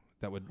issue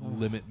that would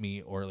limit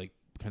me or like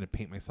kind of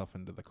paint myself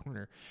into the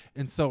corner?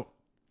 And so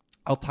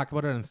I'll talk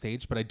about it on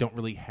stage, but I don't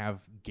really have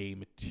gay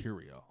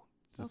material.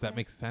 Does that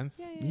make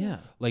sense? Yeah.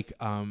 Like,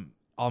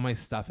 all my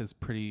stuff is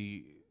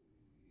pretty.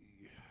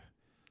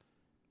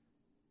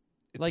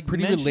 It's Like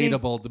pretty mentioning-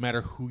 relatable, no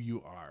matter who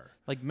you are.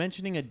 Like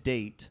mentioning a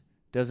date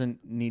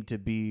doesn't need to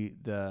be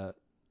the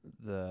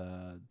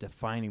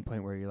defining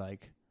point where you're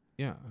like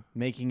Yeah.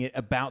 making it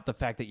about the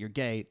fact that you're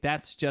gay.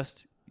 That's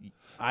just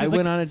I 'Cause,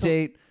 went like, on a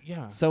date.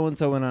 Yeah. So and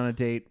so went on a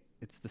date.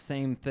 It's the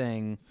same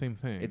thing. Same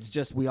thing. It's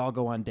just we all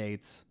go on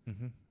dates.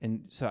 Mm-hmm.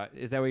 And so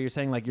is that what you're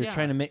saying? Like you're Yeah.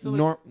 trying to make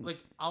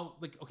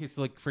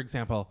so for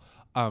example,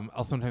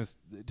 I'll sometimes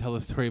tell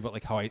a story about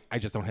like how I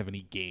just don't have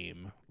any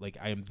game. Like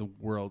I am the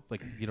world,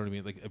 like, you know what I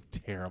mean? Like I'm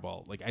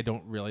terrible. Like I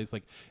don't realize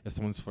like if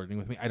someone's flirting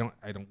with me, I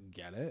don't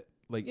get it.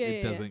 Like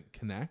it doesn't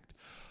connect.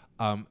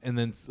 And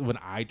then when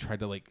I try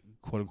to like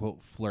quote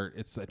unquote flirt,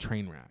 it's a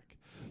train wreck.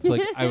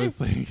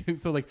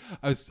 So like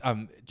I was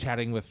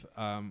chatting with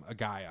a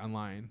guy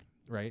online,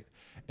 right?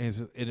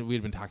 And we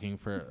had been talking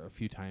for a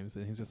few times,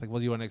 and he's just like, "Well,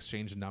 do you want to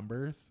exchange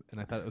numbers?" And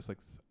I thought it was like,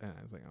 and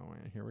I was like, "Oh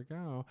man, here we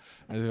go."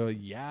 And I go,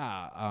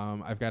 "Yeah,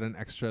 I've got an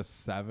extra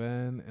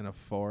 7 and a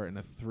 4 and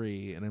a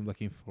 3, and I'm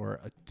looking for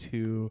a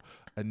 2,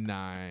 a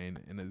 9,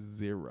 and a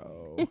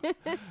 0."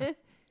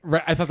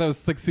 Right, I thought that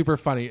was like super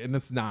funny, and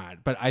it's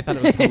not, but I thought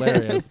it was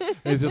hilarious. It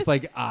was just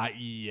like,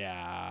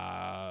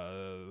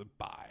 yeah,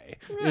 bye.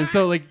 And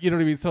so, like, you know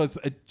what I mean? So it's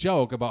a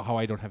joke about how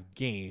I don't have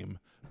game,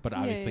 but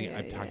obviously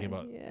I'm talking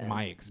about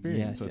my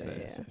experience with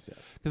it.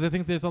 Because I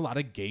think there's a lot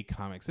of gay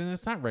comics, and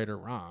it's not right or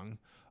wrong,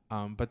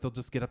 but they'll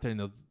just get up there and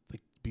they'll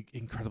like be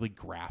incredibly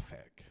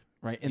graphic.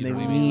 Right, and You they know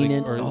what I mean?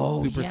 lean Like, in,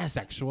 or super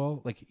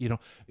sexual, like, you know,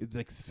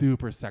 like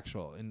super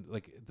sexual, and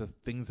like the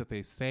things that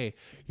they say,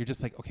 you're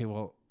just like, okay,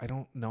 well, I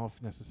don't know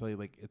if necessarily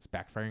like it's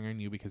backfiring on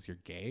you because you're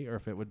gay, or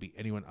if it would be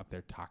anyone up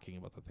there talking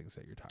about the things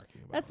that you're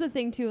talking about. That's the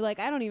thing too. Like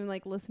I don't even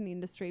like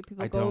listening to straight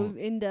people go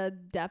into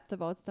depth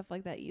about stuff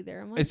like that either.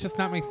 I'm like, it's just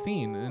not my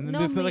scene, and no,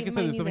 there's, like I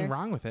said, there's neither. nothing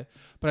wrong with it.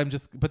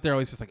 But they're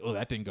always just like, oh,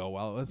 that didn't go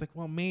well. I was like,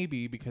 well,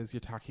 maybe because you're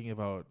talking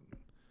about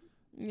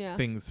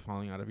things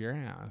falling out of your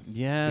ass.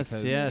 Yes,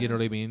 because, yes. You know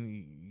what I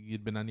mean?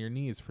 You'd been on your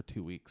knees for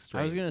 2 weeks straight.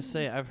 I was gonna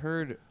say I've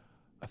heard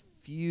a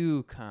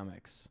few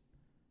comics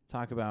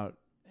talk about,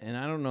 and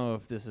I don't know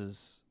if this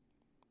is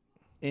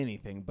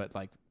anything, but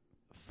like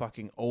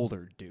fucking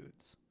older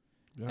dudes,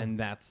 and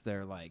that's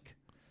their like.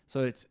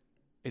 So it's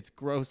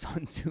gross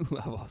on 2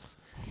 levels.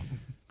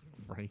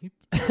 Right,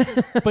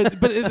 but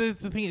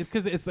the thing is,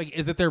 because it's like,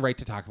 is it their right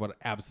to talk about it?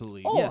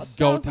 Absolutely, Oh, yes.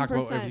 Go talk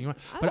about 1000%. whatever you want.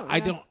 But I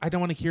don't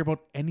want to hear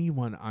about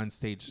anyone on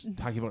stage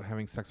talking about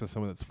having sex with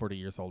someone that's 40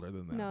 years older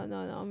than them.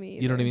 No, me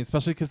either. You know what I mean?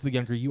 Especially because the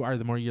younger you are,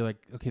 the more you're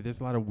like, okay, there's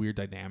a lot of weird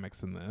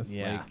dynamics in this.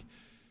 Yeah. Like,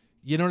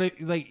 you know what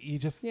I, like? You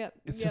just, Yep.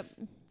 it's just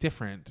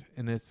different,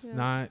 and it's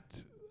not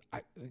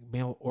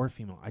male or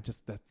female.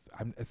 It's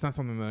not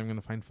something that I'm going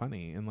to find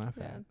funny and laugh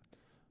at.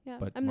 Yeah,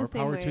 But I'm more the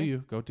same power way. to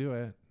you. Go do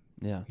it.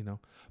 Yeah. You know,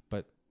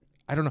 but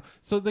I don't know.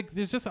 So like,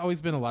 there's just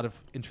always been a lot of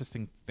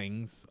interesting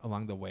things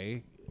along the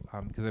way,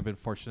 because I've been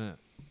fortunate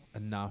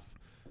enough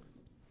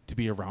to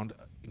be around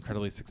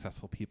incredibly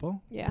successful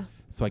people. Yeah.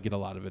 So I get a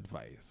lot of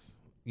advice.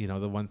 You know,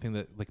 the one thing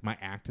that like my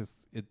act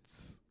is,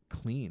 it's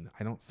clean.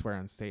 I don't swear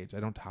on stage.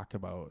 I don't talk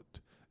about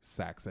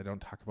sex. I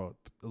don't talk about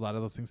a lot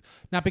of those things.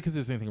 Not because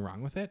there's anything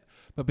wrong with it,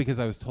 but because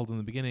I was told in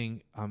the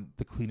beginning,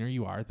 the cleaner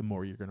you are, the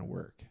more you're going to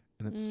work.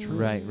 And it's true.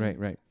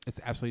 Right. It's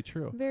absolutely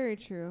true. Very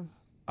true.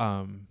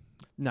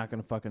 Not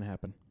gonna fucking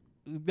happen.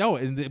 No,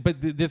 but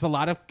there's a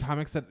lot of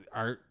comics that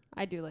are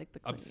I do like the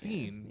cleaner.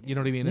 obscene. You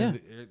know what I mean? Yeah.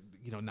 And,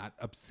 you know, not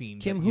obscene.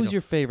 Kim, but, who's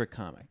your favorite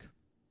comic?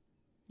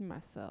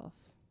 Myself.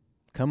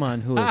 Come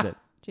on, who is it?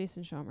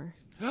 Jason Schomer.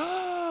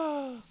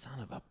 Son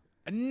of a.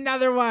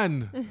 Another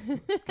one.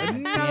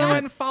 Another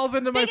one falls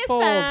into my Biggest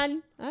fold.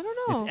 fan. I don't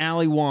know. It's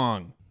Ali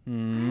Wong.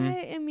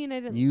 Mhm. I mean, I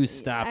didn't. You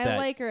stopped I that.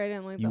 like her. I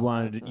didn't like. You the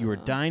wanted. last You were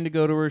one. dying to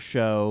go to her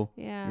show.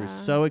 Yeah. You were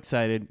so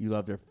excited. You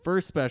loved her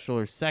first special,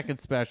 her second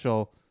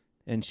special,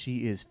 and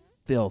she is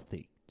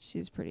filthy.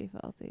 She's pretty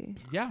filthy.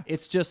 Yeah.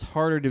 It's just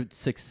harder to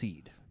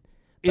succeed.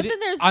 But then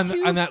there's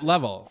on that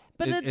level.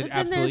 But it then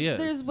absolutely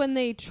there's when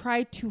they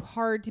try too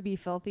hard to be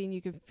filthy and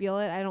you can feel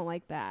it. I don't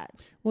like that.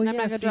 Well, I'm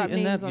not gonna drop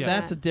and names on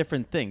that's that. a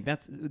different thing.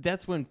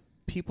 That's when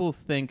people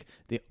think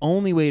the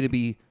only way to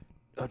be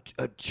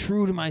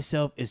true to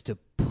myself is to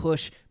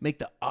make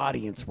the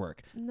audience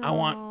work. I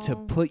want to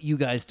No. put you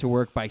guys to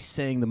work by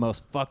saying the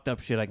most fucked up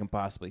shit I can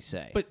possibly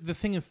say. But the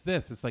thing is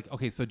this, it's like,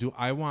 okay, so do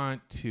I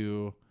want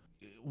to,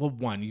 well,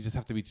 one, you just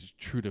have to be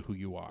true to who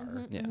you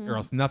are, Yeah. or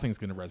else nothing's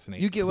going to resonate.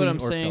 you get what clean I'm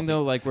or saying filthy.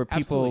 though, like where people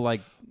Absolutely.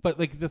 like But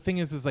like the thing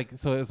is like,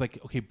 so it was like,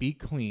 okay, be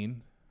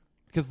clean,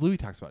 because Louis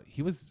talks about it.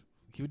 He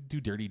would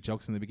do dirty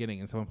jokes in the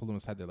beginning, and someone pulled him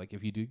aside. They're like,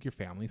 if you do your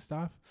family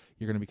stuff,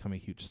 you're going to become a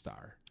huge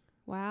star.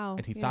 Wow.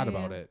 And he Yeah, thought yeah.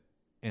 about it,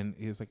 and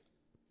he was like,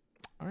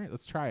 all right,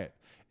 let's try it.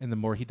 And the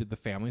more he did the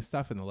family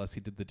stuff and the less he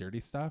did the dirty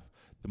stuff,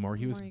 the more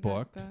he was More you got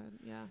booked. good.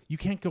 Yeah. You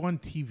can't go on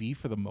TV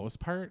for the most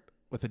part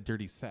with a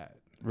dirty set.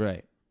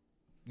 right.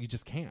 You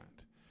just can't.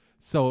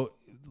 So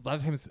a lot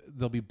of times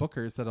there'll be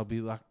bookers that'll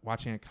be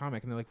watching a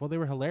comic and they're like, well, they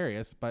were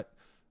hilarious, but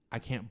I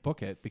can't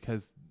book it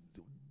because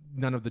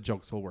none of the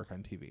jokes will work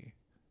on TV.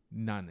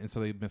 None. And so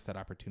they miss that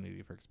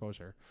opportunity for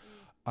exposure.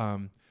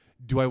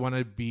 Do I want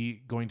to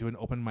be going to an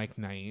open mic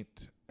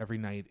night every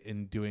night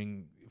and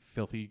doing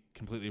filthy,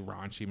 completely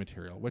raunchy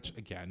material, which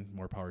again,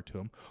 more power to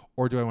them?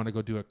 Or do I want to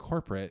go do a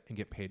corporate and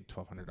get paid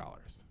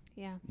 $1,200?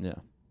 Yeah. Yeah.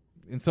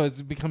 And so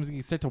it becomes,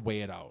 you start to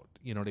weigh it out.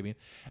 You know what I mean?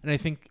 And I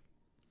think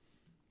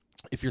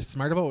if you're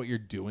smart about what you're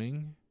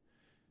doing,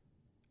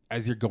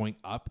 as you're going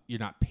up, you're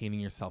not painting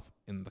yourself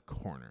in the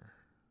corner.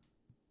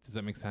 Does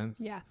that make sense?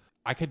 Yeah.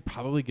 I could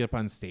probably get up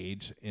on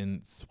stage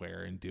and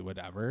swear and do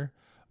whatever.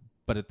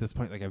 But at this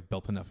point, like, I've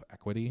built enough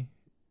equity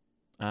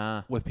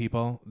with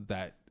people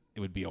that it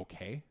would be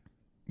okay.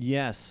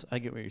 Yes, I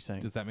get what you're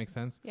saying. Does that make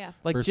sense? Yeah.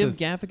 Like versus-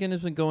 Jim Gaffigan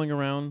has been going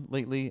around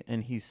lately,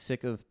 and he's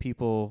sick of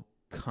people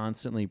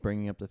constantly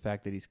bringing up the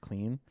fact that he's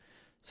clean.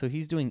 So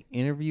he's doing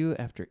interview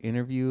after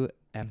interview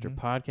after Mhm.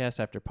 podcast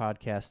after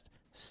podcast,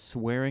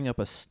 swearing up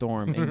a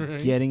storm and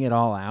Right. getting it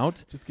all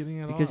out. Just getting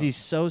it Because all. he's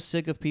so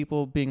sick of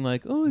people being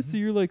like, oh, so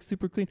you're like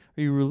super clean.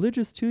 Are you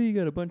religious too? You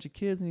got a bunch of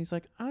kids. And he's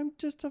like, I'm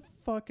just a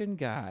fucking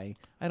guy.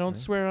 I don't Right.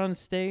 swear on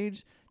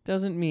stage.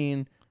 Doesn't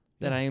mean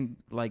that Yeah. I am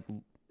like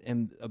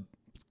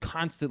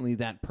constantly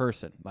that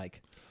person.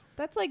 Like,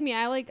 That's like me.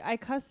 I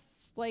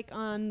cuss like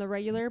on the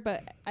regular,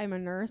 but I'm a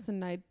nurse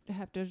and I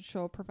have to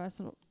show a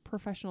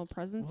professional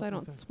presence, so Well, I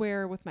don't that's it.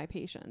 swear with my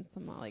patients.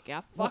 I'm not like,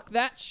 yeah, Well- fuck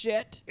that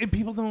shit. And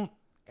people don't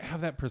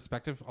have that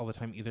perspective all the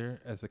time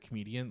either. As a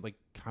comedian, like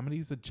comedy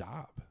is a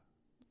job.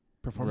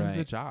 Performing is a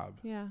Right. job.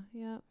 Yeah,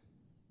 yeah.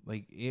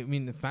 Like, I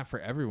mean, it's not for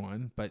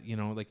everyone, but you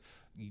know, like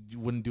you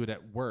wouldn't do it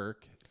at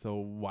work. So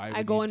why? I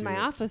would go you in do my it?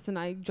 office and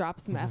I drop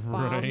some F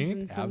bombs Right,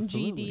 and some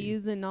absolutely.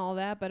 GDs and all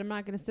that, but I'm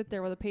not gonna sit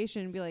there with a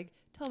patient and be like,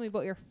 tell me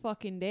about your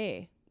fucking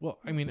day. Well,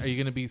 I mean, are you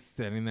going to be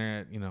standing there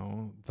at,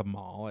 the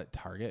mall at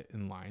Target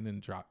in line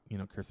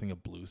and cursing a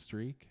blue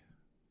streak?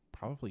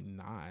 Probably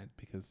not,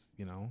 because,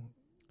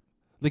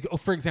 like,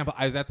 for example,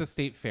 I was at the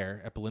state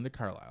fair at Belinda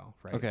Carlisle,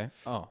 right? okay.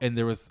 Oh. And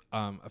there was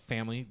a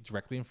family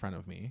directly in front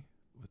of me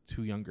with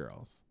 2 young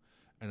girls,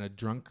 and a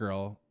drunk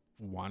girl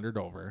wandered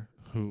over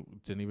who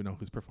didn't even know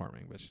who's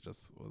performing, but she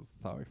just was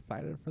so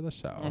excited for the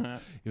show,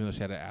 even though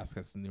she had to ask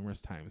us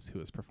numerous times who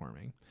was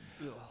performing.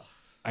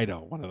 I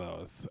know, one of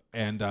those.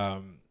 And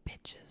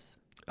Bitches.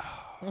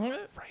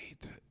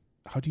 right.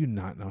 How do you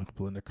not know who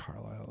Belinda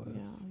Carlisle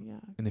Yeah, is? yeah.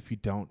 And if you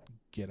don't,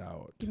 get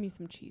out. Give me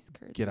some cheese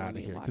curds. Get and out let of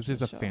me here. watch Because there's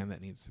the a show. fan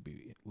that needs to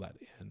be let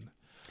in.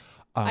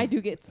 I do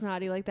get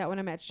snotty like that when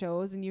I'm at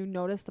shows and you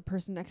notice the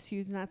person next to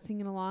you is not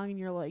singing along and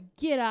you're like,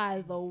 get out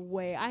of the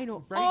way. I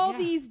know Right, all yeah.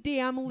 these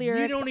damn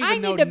lyrics. don't even I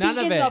know need to none be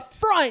of in the it.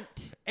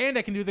 front. And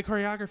I can do the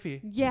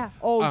choreography. Yeah.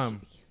 Oh,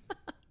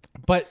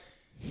 But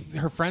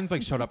her friends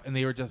like showed up and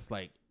they were just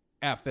like,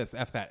 F this,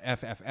 F that,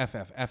 F, F, F,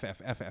 F,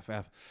 F, F, F, F,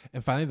 F.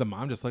 And finally the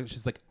mom just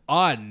she's like,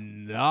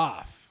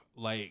 enough.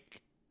 Like,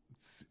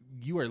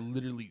 you are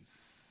literally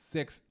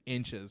 6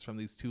 inches from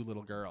these 2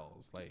 little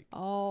girls. Like,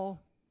 oh.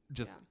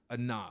 just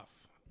enough.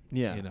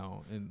 Yeah.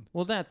 And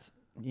Well, that's,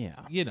 yeah.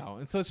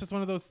 and so it's just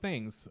one of those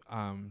things.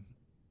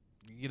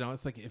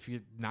 It's like, if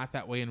you're not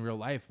that way in real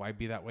life, why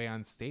be that way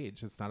on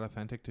stage? It's not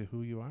authentic to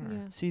who you are. Yeah.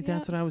 See,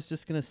 that's what I was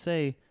just going to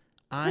say.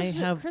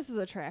 Chris is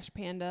a trash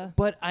panda.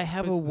 But I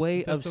have But a way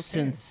of that's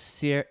okay.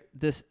 sincere.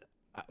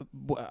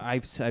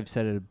 I've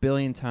said it a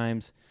billion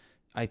times.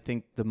 I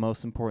think the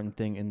most important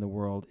thing in the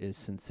world is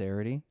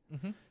sincerity.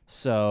 Mm-hmm.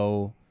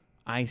 So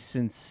I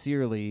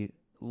sincerely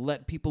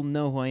let people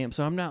know who I am.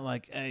 So I'm not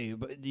like, hey,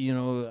 but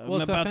Well,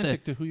 I'm it's about to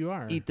authentic to who you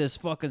are. eat this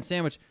fucking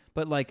sandwich.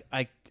 But like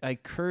I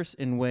curse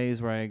in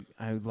ways where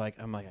I'm like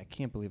I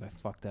can't believe I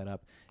fucked that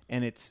up.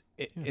 And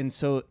and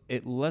so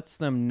it lets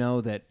them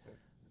know that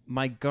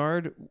my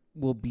guard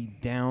will be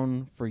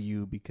down for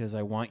you because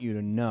I want you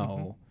to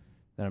know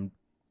that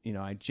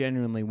I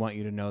genuinely want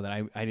you to know that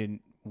I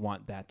didn't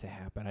want that to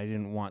happen. I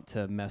didn't want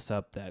to mess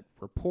up that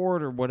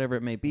report or whatever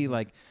it may be.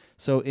 Like,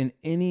 so in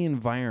any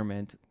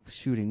environment,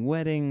 shooting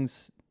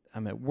weddings,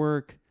 I'm at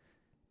work,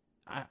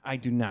 I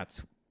do not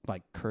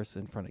like curse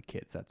in front of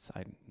kids. That's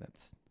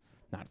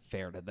not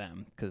fair to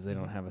them because they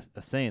don't have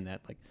a say in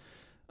that. Like,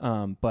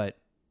 but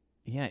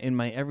yeah, in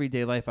my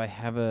everyday life, I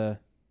have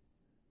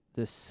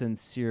this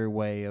sincere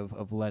way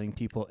of letting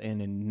people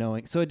in and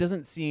knowing, so it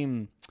doesn't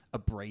seem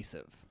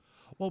abrasive.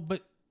 Well,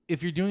 but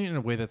if you're doing it in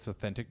a way that's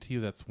authentic to you,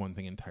 that's one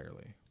thing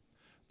entirely.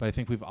 But I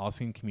think we've all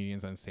seen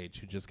comedians on stage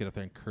who just get up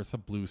there and curse a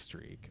blue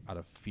streak out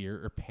of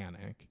fear or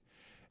panic,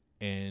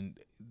 and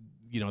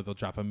they'll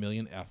drop a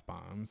million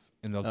F-bombs,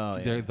 and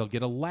they'll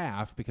get a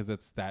laugh because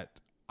it's that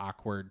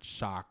awkward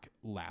shock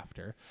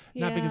laughter,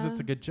 not because it's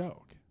a good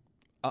joke.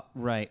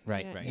 Right.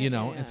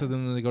 Yeah. And so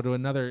then they go to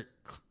another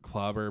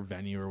club or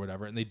venue or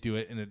whatever, and they do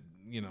it, and it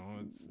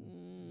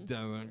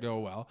doesn't go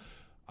well.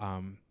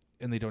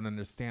 And they don't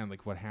understand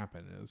like what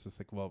happened. It was just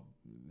like, well,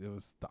 it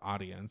was the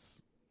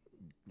audience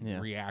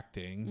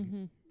reacting.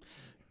 Mm-hmm.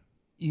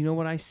 You know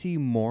what I see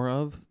more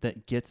of that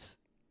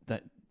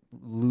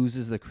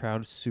loses the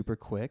crowd super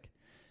quick?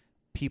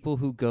 People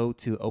who go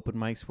to open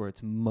mics where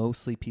it's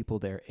mostly people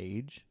their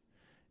age,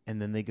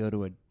 and then they go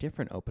to a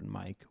different open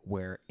mic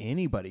where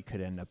anybody could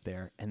end up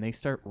there, and they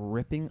start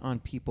ripping on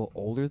people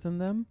older than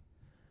them.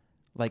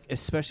 Like,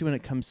 especially when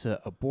it comes to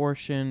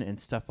abortion and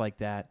stuff like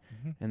that.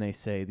 Mm-hmm. And they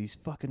say, these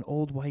fucking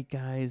old white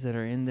guys that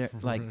are in there,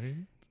 like, Right?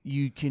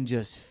 you can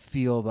just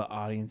feel the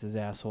audience's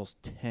assholes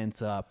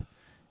tense up.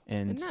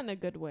 And not in a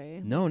good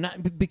way. no,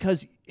 not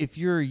because if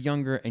you're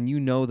younger and you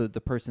know that the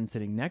person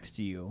sitting next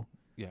to you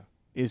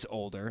is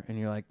older, and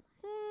you're like,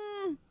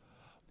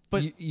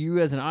 but you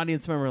as an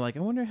audience member are like, I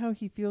wonder how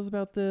he feels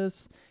about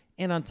this.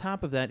 And on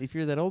top of that, if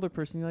you're that older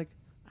person, you're like,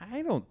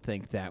 I don't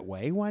think that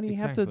way. Why do you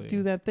have to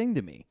do that thing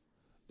to me?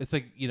 It's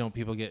like,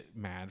 people get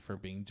mad for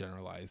being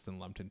generalized and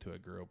lumped into a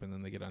group, and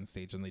then they get on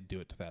stage and they do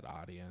it to that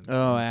audience.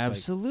 Oh, And it's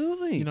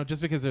absolutely. like,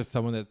 just because there's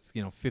someone that's,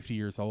 50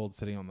 years old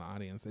sitting on the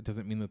audience, it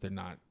doesn't mean that they're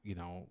not,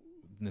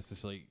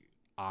 necessarily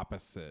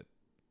opposite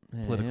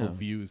political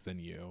views than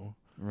you.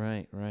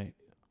 Right.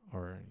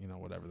 Or,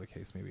 whatever the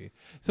case may be.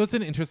 So it's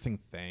an interesting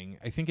thing.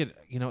 I think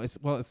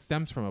it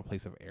stems from a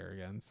place of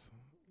arrogance.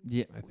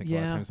 Yeah. I think a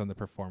lot of times on the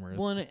performers.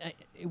 Well,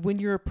 when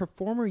you're a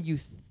performer,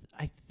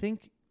 I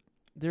think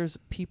there's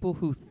people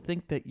who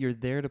think that you're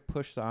there to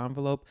push the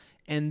envelope,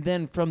 and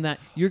then from that,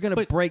 you're going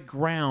to break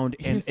ground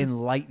and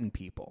enlighten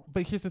people.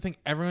 But here's the thing.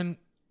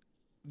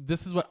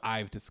 This is what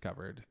I've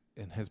discovered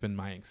and has been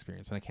my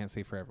experience, and I can't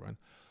say for everyone.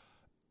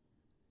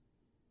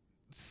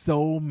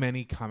 So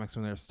many comics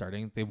when they're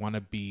starting, they want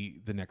to be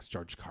the next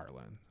George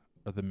Carlin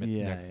or the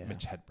next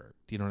Mitch Hedberg.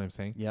 Do you know what I'm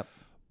saying? Yep.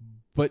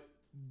 But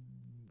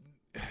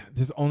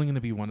there's only going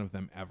to be one of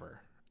them ever.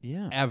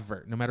 Yeah.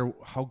 Ever. No matter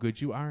how good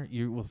you are,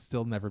 you will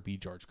still never be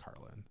George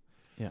Carlin.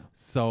 Yeah.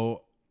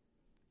 So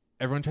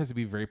everyone tries to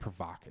be very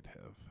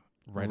provocative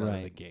right out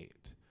of the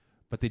gate,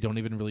 but they don't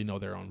even really know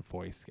their own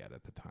voice yet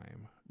at the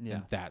time. Yeah.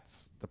 And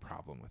that's the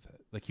problem with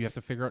it. Like, you have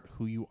to figure out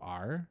who you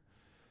are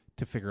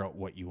to figure out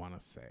what you want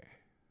to say.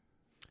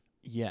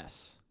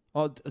 Yes.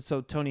 Oh,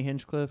 so Tony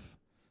Hinchcliffe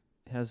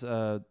has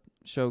a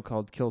show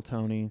called Kill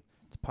Tony.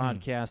 It's a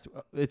podcast.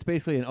 It's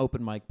basically an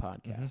open mic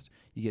podcast.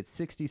 Mm-hmm. You get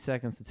 60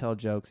 seconds to tell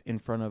jokes in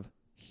front of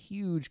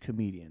huge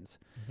comedians.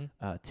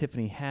 Mm-hmm.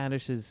 Tiffany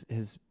Haddish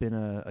has been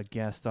a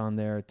guest on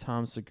there.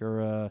 Tom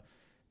Segura,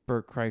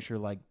 Bert Kreischer,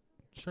 like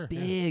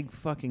big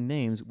fucking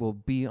names will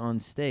be on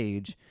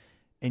stage,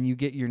 and you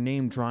get your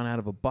name drawn out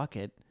of a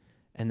bucket,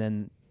 and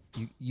then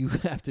you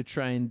have to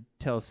try and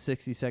tell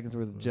 60 seconds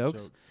worth of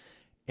jokes.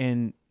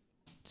 And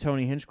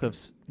Tony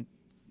Hinchcliffe's,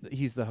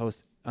 he's the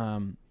host.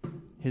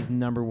 His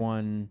number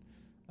one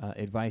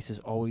advice is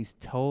always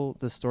tell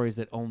the stories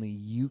that only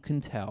you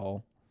can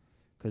tell,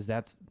 because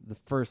that's the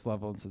first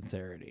level of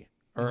sincerity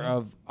or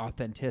of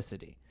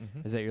authenticity.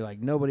 Is that you're like,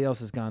 nobody else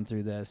has gone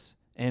through this,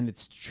 and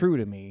it's true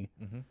to me.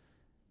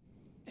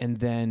 And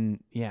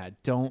then,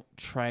 don't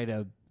try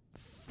to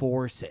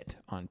force it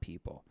on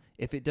people.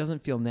 If it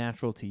doesn't feel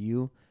natural to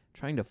you,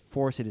 trying to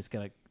force it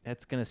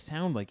that's gonna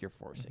sound like you're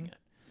forcing it.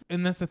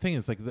 And that's the thing,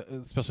 is like,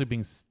 especially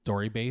being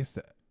story based,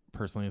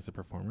 personally as a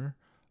performer,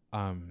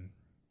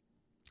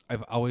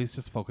 I've always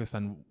just focused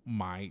on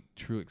my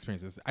true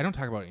experiences. I don't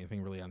talk about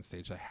anything really on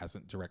stage that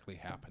hasn't directly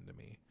happened to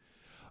me.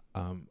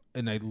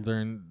 And I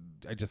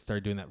just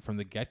started doing that from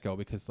the get go,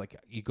 because like,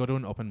 you go to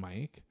an open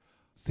mic,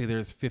 say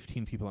there's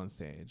 15 people on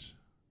stage,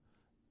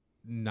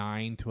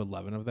 9 to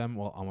 11 of them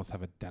will almost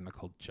have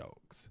identical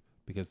jokes,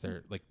 because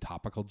they're like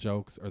topical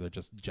jokes, or they're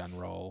just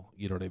general,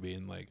 you know what I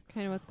mean? Like,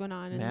 kind of what's going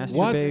on. What's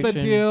the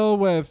deal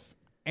with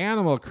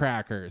animal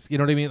crackers? You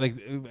know what I mean?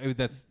 Like,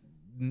 that's,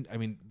 I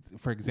mean,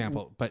 for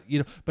example, but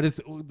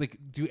it's like,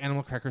 do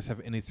animal crackers have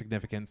any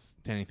significance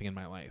to anything in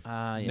my life?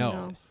 Yes.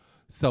 No.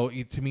 So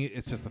to me,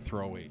 it's just a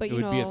throwaway. But it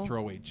would be a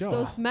throwaway joke.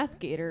 Those meth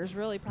gators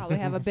really probably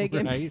have a big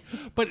impact.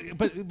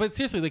 But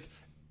seriously, like,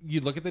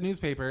 you look at the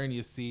newspaper and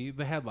you see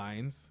the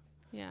headlines.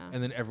 Yeah.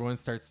 And then everyone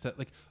starts to,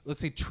 like,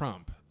 let's say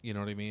Trump, you know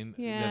what I mean?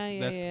 Yeah,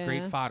 that's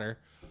great fodder.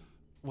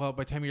 Well,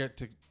 by the time you're at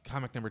to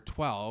comic number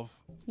 12,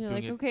 you're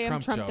doing like, okay,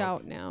 Trump I'm Trumped joke,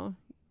 out now.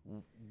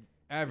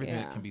 everything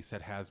that can be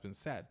said has been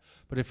said.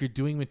 But if you're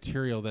doing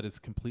material that is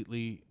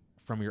completely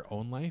from your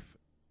own life,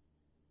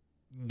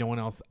 no one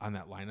else on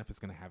that lineup is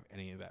going to have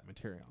any of that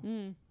material.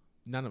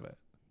 None of it.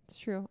 It's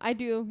true. I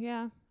do.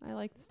 Yeah. I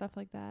like stuff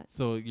like that.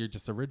 So you're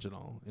just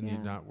original, and you're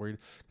not worried.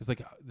 Because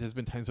like, there's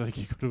been times where like,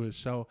 you go to a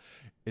show,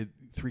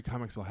 3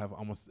 comics will have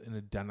almost an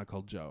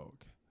identical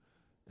joke.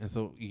 And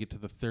so you get to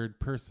the third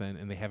person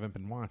and they haven't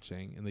been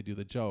watching, and they do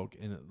the joke,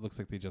 and it looks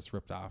like they just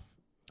ripped off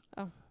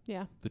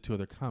the 2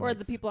 other comics. Or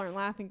the people aren't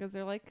laughing because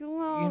they're like,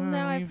 well,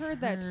 now I've heard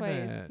that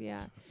twice. it.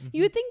 Yeah.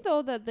 You would think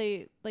though that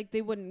they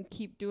wouldn't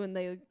keep doing,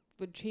 they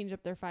would change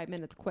up their 5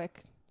 minutes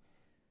quick.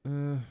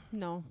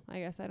 No, I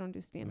guess I don't do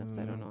stand-ups.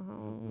 I don't know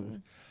how.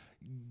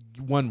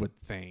 One would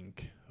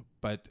think,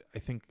 but I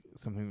think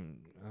I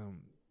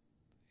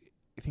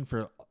think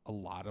for a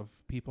lot of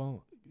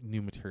people,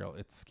 new material,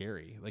 it's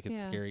scary. Like,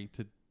 it's scary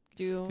to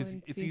do, because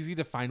it's easy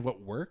to find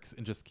what works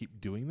and just keep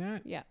doing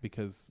that. Yeah.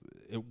 Because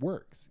it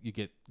works. You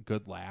get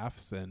good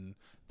laughs, and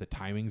the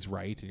timing's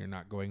right, and you're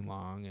not going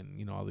long,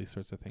 and all these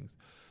sorts of things.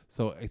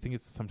 So I think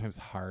it's sometimes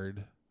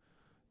hard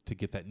to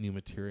get that new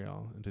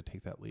material and to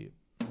take that leap.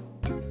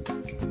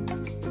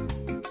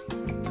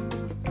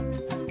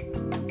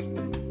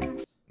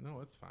 No,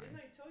 it's fine. Didn't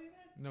I tell you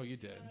that? No, you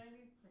did.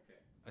 Okay.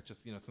 I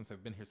just, since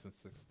I've been here since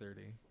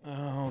 6:30.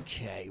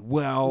 Okay.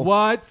 Well.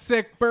 What?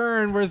 Sick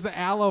burn. Where's the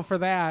aloe for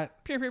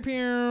that? Pew, pew,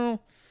 pew.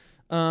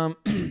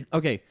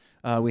 Okay.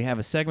 We have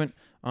a segment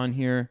on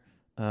here.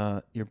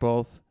 You're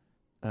both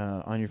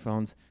on your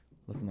phones,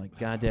 looking like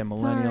goddamn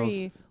millennials.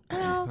 Sorry.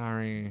 Well,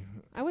 Sorry.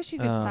 I wish you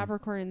could stop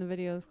recording the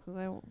videos because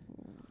I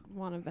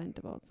want to vent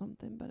about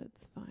something, but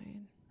it's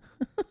fine.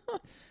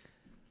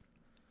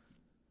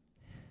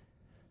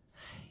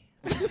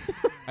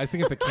 I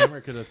think if the camera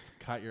could have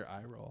caught your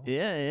eye roll.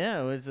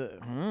 Yeah. It was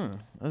that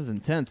was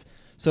intense.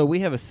 So we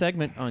have a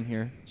segment on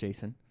here,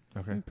 Jason.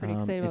 Okay. I'm pretty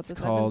excited about it's this.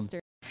 called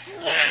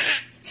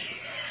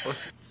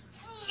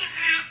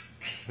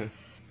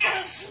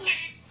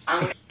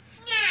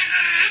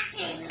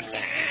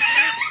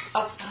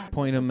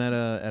Point them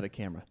at a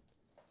camera.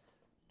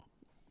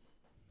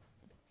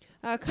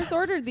 Chris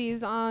ordered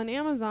these on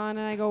Amazon,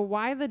 and I go,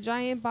 "Why the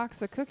giant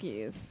box of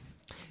cookies?"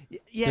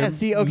 Yeah, They're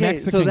see, okay,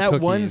 so Mexican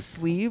that one cookies.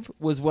 sleeve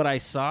was what I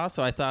saw,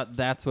 so I thought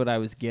that's what I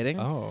was getting.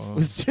 Oh. It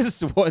was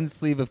just one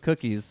sleeve of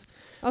cookies.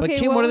 But Okay,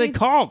 Kim, well, what are they we-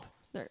 called?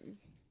 They're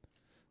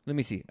Let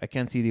me see. I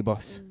can't see the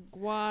boss.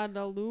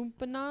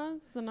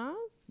 Guadalupanas?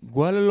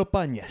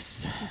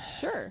 Guadalupañas.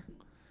 Sure.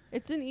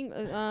 It's in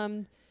English.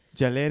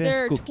 Jaleres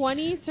There are cookies.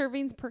 20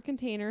 servings per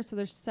container, so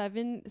there's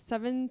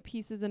seven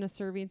pieces in a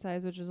serving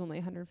size, which is only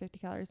 150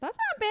 calories. That's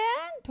not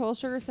bad. Total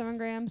sugar 7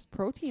 grams,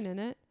 protein in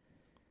it,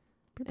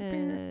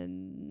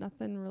 and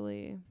nothing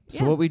really.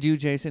 So what we do,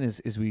 Jason,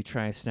 is we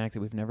try a snack that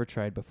we've never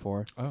tried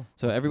before. Oh.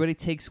 So everybody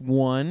takes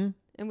one.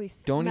 And we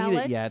Don't smell eat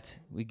it yet.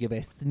 We give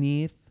a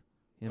sniff,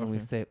 and we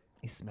Okay. say,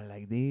 "It smell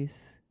like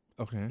this.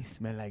 Okay. It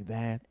smell like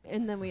that."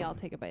 and then we all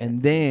take a bite.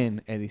 And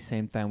then at the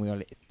same time, we all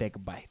take a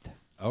bite.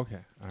 Okay.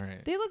 All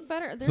right. They look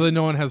better. So that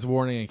no one has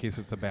warning in case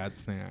it's a bad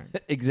snack.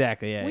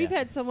 Exactly. Yeah. We've yeah.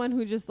 had someone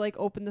who just like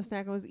opened the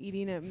snack and was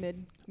eating it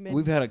mid.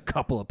 We've had a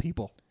couple of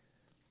people.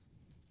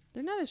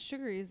 They're not as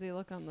sugary as they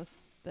look on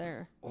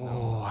there.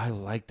 Oh, I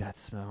like that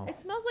smell. It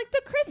smells like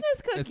the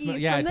Christmas cookies from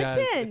it the does.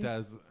 tin. It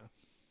does.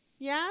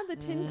 Yeah, the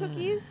tin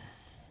cookies.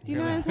 Do you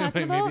know Yeah. what I'm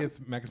talking about? Maybe it's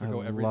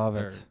Mexico I every love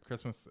or it.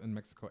 Christmas in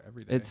Mexico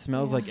every day. It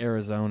smells Yeah. like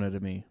Arizona to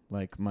me,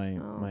 like my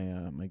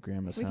Oh. my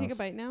grandma's Should we house. take a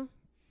bite now?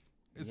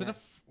 Is Yeah.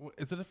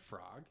 it a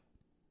frog?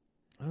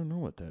 I don't know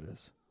what that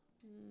is.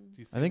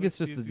 Do you I think what- it's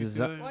just do a you see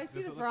desi- Oh, I does see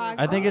it the look frog.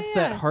 I think Oh, it's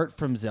that yeah. heart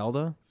from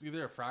Zelda. It's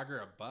either a frog or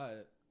a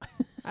butt.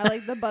 I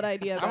like the butt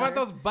idea. I want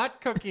better. those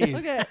butt cookies.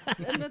 Look at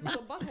and that's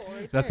the butthole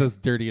right That's there. as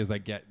dirty as I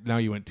get. Now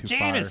you went too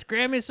Janice,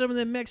 grab me some of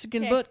the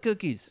Mexican 'Kay. butt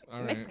cookies. far. All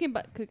right. Mexican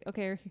butt cookie.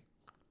 Okay.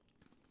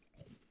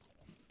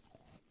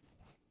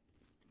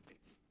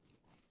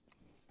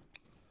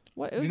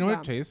 What is You know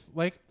what that? it tastes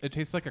like? It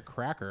tastes like a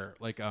cracker.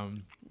 Like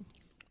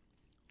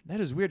That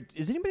is weird.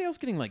 Is anybody else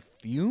getting like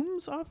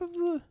fumes off of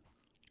the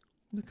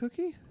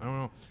cookie? I don't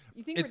know.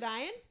 You think It's- we're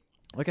dying?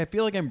 Like I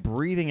feel like I'm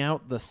breathing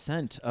out the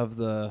scent of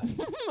the.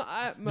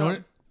 You know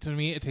what? To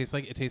me, it tastes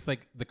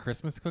like the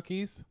Christmas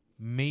cookies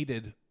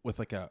mated with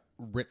like a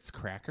Ritz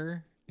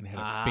cracker and had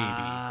a baby.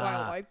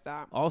 I like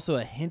that. Also,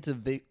 a hint of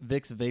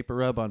Vicks Vapor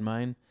Rub on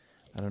mine.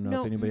 I don't know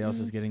No, if anybody else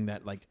is getting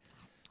that like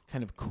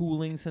kind of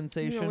cooling You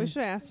sensation. know, we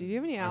should ask you. Do you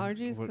have any Um,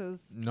 allergies? what-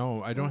 Because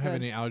No, I don't I'm have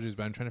good. any allergies,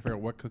 but I'm trying to figure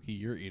out what cookie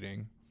you're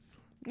eating.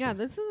 yeah,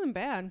 this isn't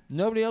bad.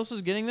 Nobody else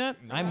is getting that.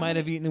 I might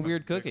have eaten a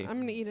weird cookie. I'm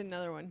gonna eat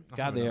another one.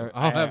 God, they are.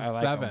 I'll have I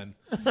like 'em.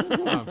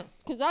 7.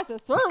 Cause that's a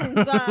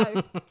serving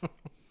size.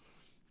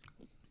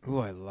 Ooh,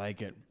 I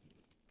like it.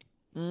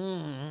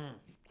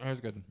 That's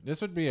good.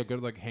 This would be a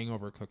good like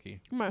hangover cookie.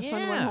 I'm gonna send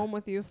one Yeah. home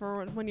with you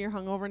for when you're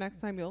hungover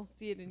next time. You'll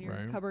see it in your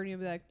Right. cupboard and you'll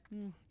be like,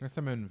 Next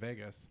time I'm in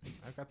Vegas,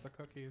 I've got the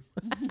cookies.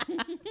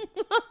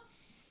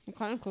 what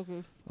kind of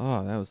cookies?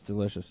 Oh, that was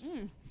delicious.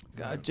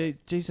 God,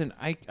 Jason,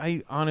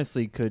 I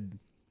honestly could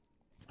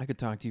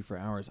talk to you for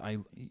hours.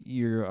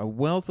 You're a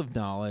wealth of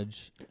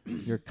knowledge.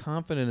 You're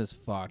confident as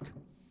fuck,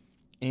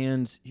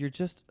 and you're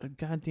just a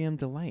goddamn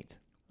delight.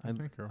 Thank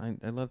you.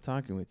 I love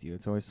talking with you.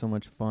 It's always so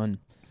much fun.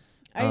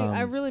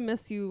 I really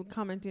miss you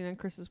commenting on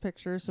Chris's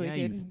pictures so yeah,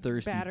 we you could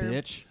thirsty batter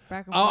bitch.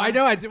 back and Oh, forth. I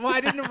know. I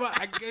didn't know.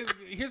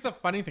 Here's the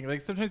funny thing.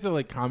 Like sometimes you'll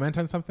like comment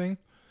on something,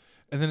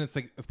 and then it's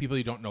like of people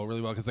you don't know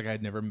really well because like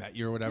I'd never met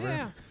you or whatever.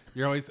 Yeah.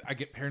 You're always. I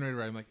get paranoid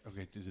where I'm like,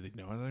 okay, do they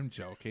know that I'm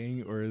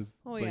joking or is?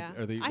 Oh, like, yeah.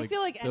 Are they? I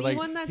feel like they're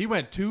anyone that's- he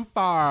went too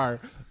far.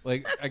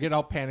 Like I get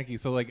all panicky.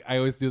 So like I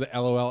always do the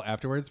LOL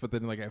afterwards, but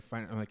then like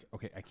I'm like,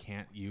 okay, I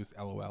can't use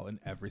LOL in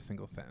every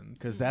single sentence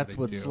Because that that's I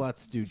what do.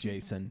 sluts do,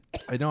 Jason.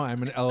 I know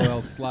I'm an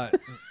LOL slut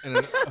and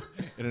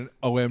an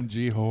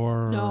OMG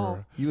whore.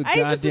 No. You a I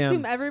just goddamn.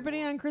 assume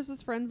everybody on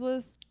Chris's friends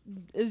list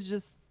is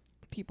just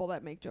people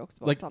that make jokes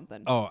about Like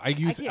something. Oh, I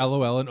use can't-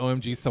 LOL and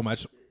OMG so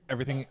much.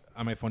 Everything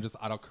on my phone just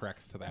auto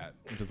corrects to that.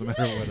 It doesn't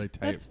matter what I type.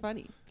 That's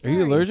funny. Are you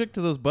Sorry. allergic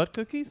to those butt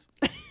cookies?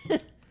 I'm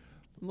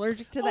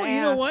allergic to the Oh,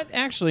 you know ass. what?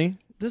 Actually,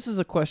 this is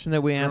a question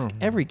that we ask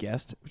every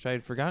guest, which I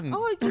had forgotten.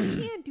 Oh, you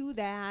can't do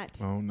that.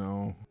 Oh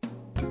no.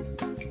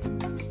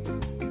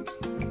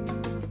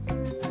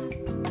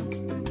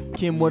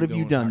 Kim, what have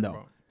you Don't done talk though?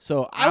 about-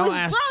 So I I'll was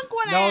ask. drunk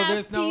when I No, asked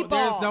there's no people.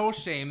 there's no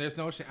shame. There's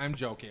no shame. I'm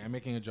joking. I'm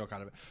making a joke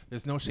out of it.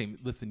 There's no shame.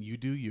 Listen, you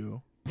do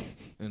you.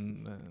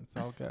 And it's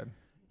all good.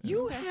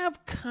 You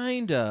have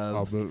kind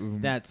of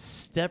that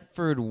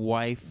Stepford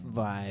wife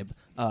vibe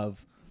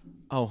of,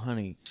 oh,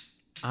 honey,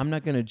 I'm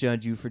not going to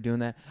judge you for doing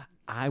that.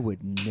 I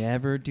would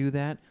never do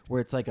that.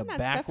 Where it's like a not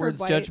backwards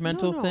Stepford wife.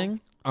 judgmental No.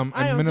 thing. I I'm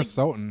don't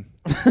Minnesotan.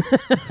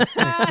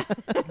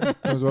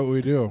 That's what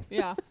we do.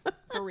 Yeah,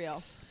 for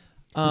real.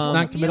 It's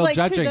not You middle like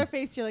to judging. their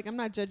face, you're like, I'm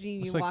not judging you.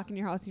 It's You like- walk in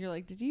your house and you're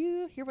like, did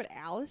you hear what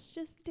Alice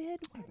just did?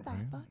 What the fuck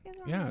is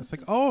wrong Yeah, with it's like,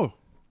 you? oh,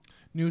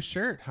 new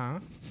shirt, huh?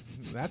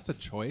 That's a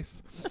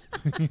choice.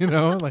 You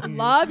know, like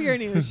Love your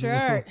new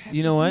shirt. Have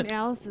You know seen what?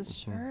 Alice's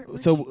shirt. Where'd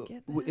So she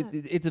get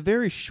that? it's a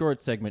very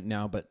short segment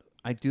now, but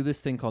I do this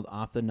thing called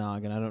off the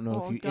noggin. I don't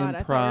know if you God,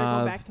 I thought you were going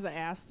improv back to the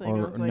ass thing. I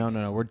or was like,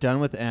 no. We're done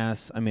with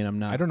ass. I mean, I'm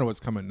not. I don't know what's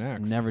coming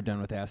next. Never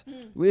done with ass.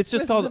 It's just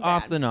This called isn't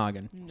off bad. the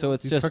noggin. No. So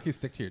it's These just cookies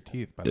stick to your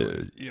teeth, by the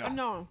way. yeah.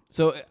 No.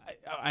 So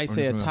I I'm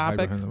say a just gonna hide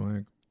topic. behind the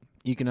mic.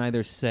 You can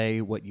either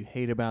say what you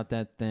hate about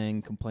that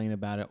thing, complain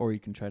about it, or you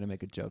can try to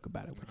make a joke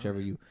about it, whichever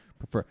you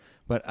prefer.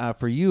 But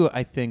for you,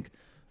 I think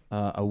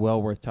a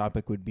well-worth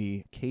topic would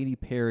be Katy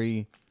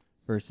Perry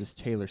versus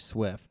Taylor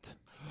Swift.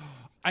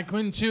 I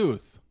couldn't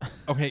choose.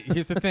 Okay,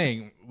 here's the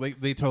thing.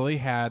 Like they totally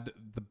had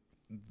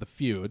the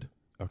feud.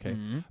 Okay,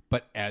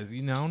 but as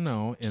you now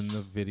know in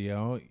the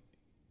video,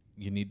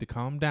 you need to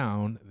calm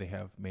down. They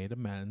have made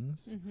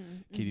amends.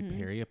 Katy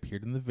Perry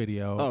appeared in the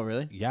video. Oh,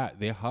 really? Yeah,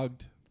 they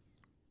hugged.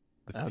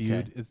 The Okay.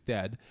 feud is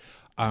dead.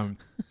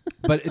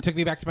 But it took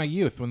me back to my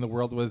youth when the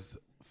world was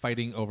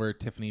fighting over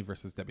Tiffany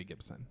versus Debbie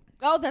Gibson.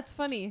 Oh, that's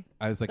funny.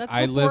 I was like, That's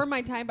I before lived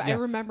my time, but I yeah.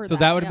 remember So that.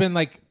 that would have Yep. been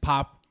like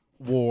Pop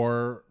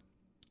War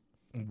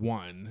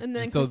 1. And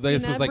then so Christina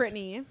this was like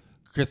Brittany.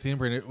 Christina and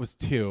Brittany was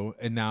 2,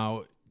 and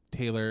now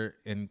Taylor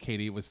and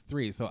Katie was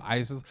 3. So I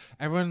was just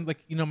everyone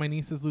like my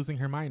niece is losing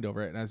her mind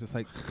over it, and I was just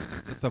like,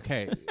 it's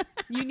okay.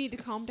 You need to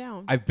calm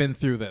down. I've been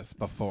through this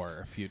before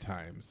a few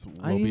times.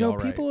 We'll you be know, all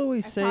right. people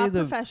always I saw say a the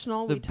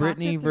professional. the We talked it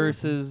Britney through.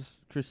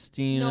 versus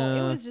Christina.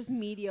 No, it was just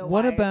media.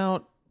 What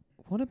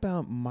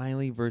about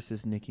Miley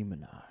versus Nicki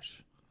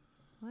Minaj?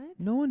 What?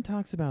 No one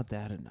talks about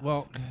that enough.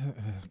 Well,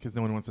 because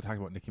no one wants to talk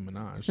about Nicki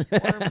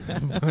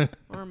Minaj.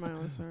 Or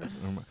Miley Cyrus.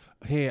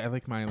 Hey, I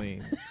like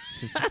Miley.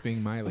 She's just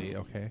being Miley,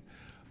 okay?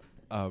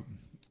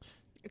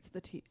 It's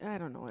the I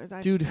don't know. I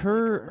just dude, don't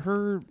like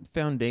her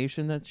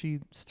foundation that she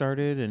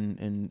started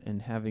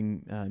and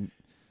having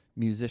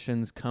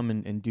musicians come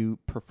and do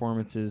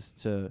performances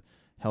to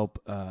help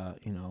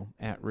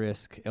at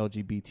risk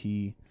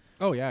LGBT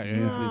Oh yeah, youth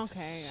yeah. Oh, is okay,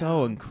 so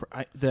yeah.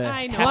 incredible. The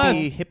I know.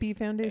 hippie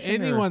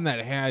foundation. Anyone that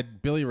had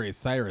Billy Ray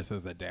Cyrus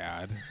as a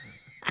dad,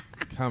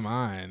 come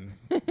on.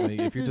 Like,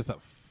 if you're just a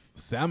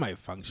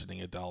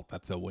semi-functioning adult,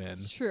 that's a win.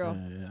 It's true.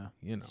 yeah.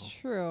 You know. It's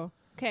true.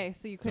 Okay,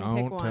 so you couldn't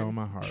Don't pick one. tell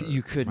my heart.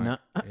 You could my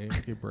not-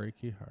 achy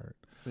breaky heart.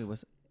 Wait,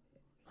 was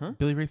it?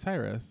 Billy Ray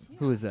Cyrus.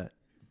 Who is that?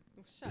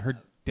 Shut Her up.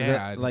 Is that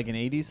dad. like an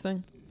 '80s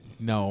thing?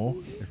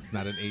 No, it's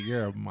not an 8.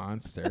 You're a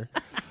monster.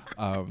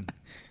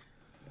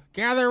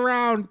 Gather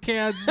around,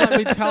 kids. Let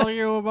me tell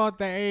you about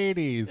the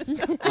 80s.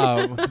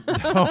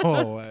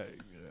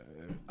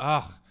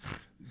 No.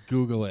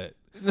 Google it.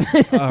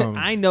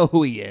 I know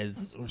who he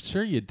is.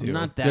 Sure you do. I'm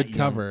not that good young.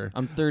 cover.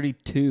 I'm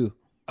 32.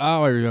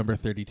 Oh, I remember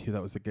 32.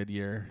 That was a good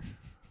year.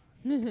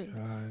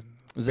 God.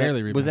 Was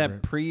Barely that remember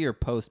it. pre or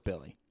post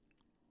Billy?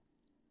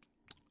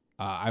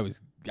 I was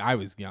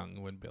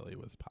young when Billy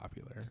was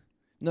popular.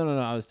 No.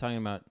 I was talking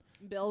about.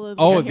 Bill with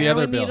Oh, the the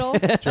other heroin Bill.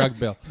 needle. Drug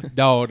Bill.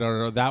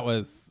 No. That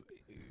was,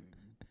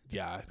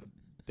 yeah,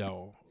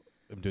 no.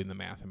 I'm doing the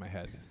math in my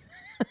head.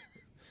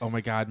 Oh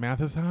my God,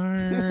 math is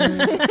hard.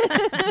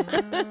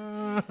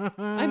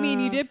 I mean,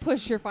 you did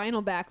push your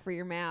final back for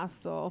your math,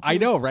 so I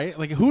know, right?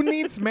 Like, who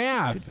needs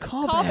math?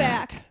 call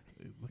back.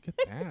 Look at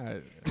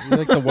that. You're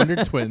like the Wonder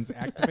Twins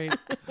activate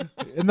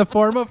in the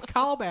form of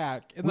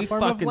callback, in the We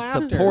form of fucking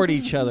laughter. support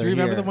each other. Do you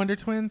remember here. the Wonder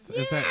Twins?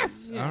 Yes!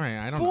 Is that, all right,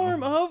 I don't Form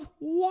know. of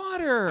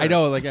water. I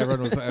know, like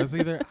everyone was. I was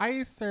either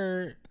ice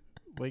or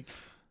like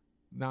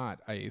not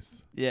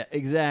ice. Yeah, 'Cause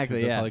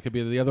exactly. that's Yeah. all it could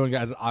be. The other one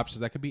got options.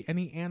 That could be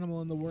any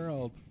animal in the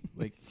world.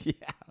 Like, yeah.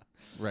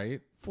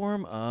 right?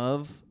 Form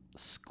of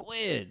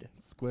squid.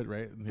 Squid,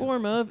 right?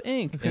 Form of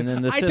ink. And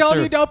then the I sister. told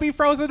you don't be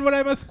frozen when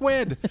I'm a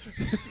squid.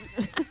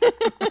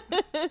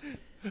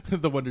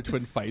 The Wonder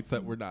Twin fights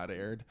that were not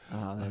aired.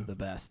 Oh, they're the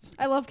best.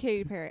 I love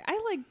Katy Perry.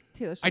 I like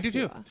Taylor Swift. I do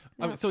too.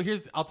 Yeah. So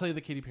I'll tell you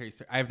the Katy Perry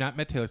story. I have not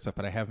met Taylor Swift,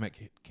 but I have met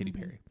Katy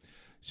Perry.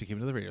 She came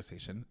to the radio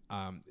station.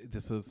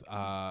 This was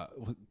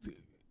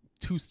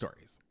 2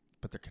 stories,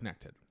 but they're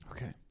connected.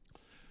 Okay.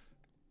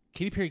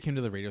 Katy Perry came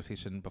to the radio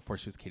station before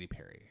she was Katy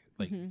Perry.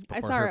 Like I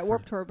before saw her her at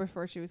Warped Tour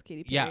before she was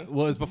Katy Perry. Yeah,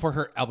 well, it was before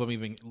her album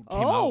even came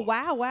out. Oh,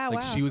 wow.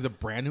 Like she was a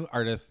brand new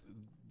artist.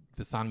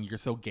 The song "You're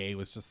So Gay"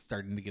 was just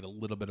starting to get a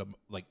little bit of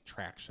like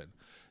traction.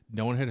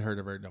 No one had heard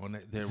of her. No one.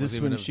 There Is was this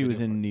even when a she was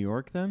video in New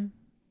York then?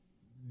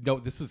 for- No,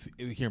 this was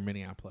here in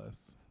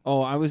Minneapolis.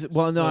 Oh, I was.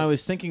 Well, no, So- I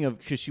was thinking of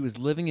because she was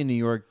living in New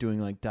York doing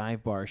like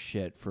dive bar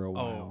shit for a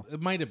while. Oh,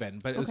 it might have been,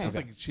 but it was Okay. just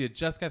like she had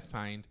just got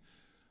signed.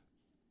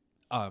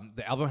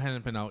 The album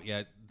hadn't been out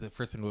yet. The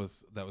first thing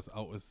that was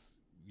out was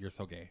 "You're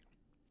So Gay,"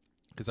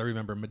 because I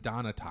remember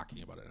Madonna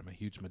talking about it. I'm a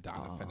huge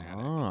Madonna fanatic.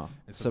 Oh,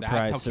 And so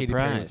surprise, that's how Katy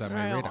Perry was surprise. on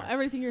my I know. radar.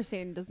 Everything you're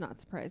saying does not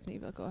surprise me,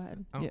 but go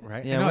ahead. Oh, Yeah,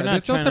 right. yeah, No, we're not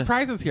there's no trying to-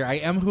 surprises here. I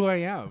am who I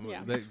am.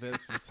 Yeah.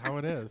 That's just how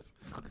it is.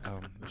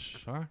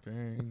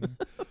 Shocking.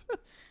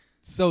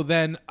 So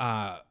then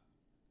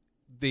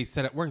they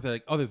said at work, they're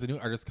like, oh, there's a new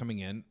artist coming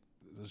in.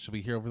 She'll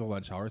be here over the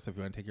lunch hour. So if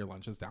you want to take your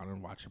lunches down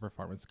and watch her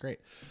performance, great.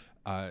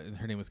 And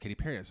her name was Katy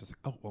Perry. I was just like,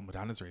 oh, well,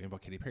 Madonna's writing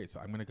about Katy Perry. So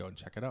I'm going to go and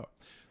check it out.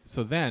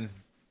 So then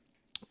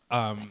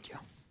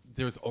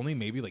there was only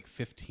maybe like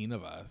 15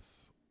 of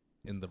us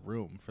in the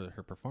room for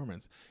her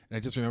performance. And I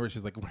just remember she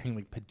was like wearing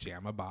like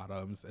pajama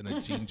bottoms and a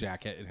jean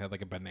jacket and had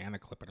like a banana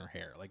clip in her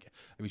hair. Like,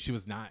 I mean, she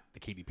was not the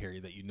Katy Perry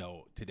that you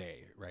know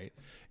today, right?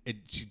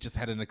 She just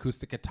had an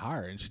acoustic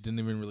guitar and she didn't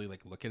even really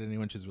like look at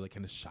anyone. She was really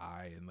kind of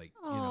shy and like,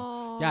 you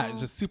know, yeah, it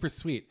was just super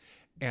sweet.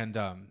 And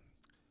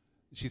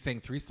she sang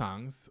 3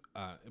 songs,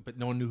 but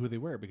no one knew who they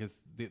were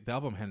because the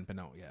album hadn't been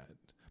out yet.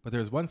 But there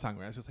was one song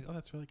where I was just like, oh,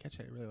 that's really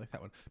catchy. I really like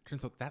that one.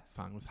 Turns out that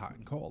song was Hot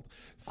and Cold.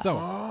 So,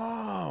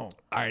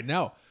 I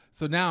know.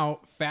 So now,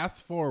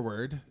 fast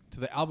forward to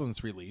the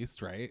album's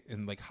released, right?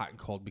 And like Hot and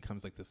Cold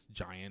becomes like this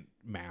giant,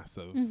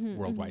 massive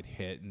worldwide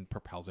hit and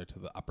propels her to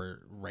the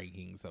upper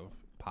rankings of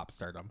pop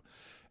stardom.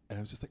 And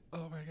I was just like,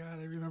 oh my God,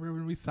 I remember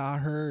when we saw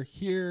her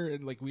here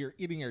and like we were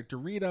eating our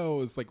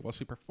Doritos like while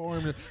she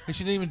performed. And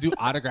she didn't even do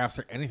autographs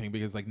or anything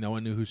because like no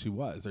one knew who she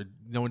was or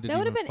no one did even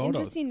photos. That would have been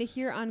interesting to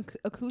hear on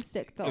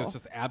acoustic though. It was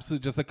just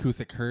absolutely just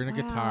acoustic, her and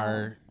a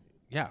guitar.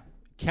 Yeah,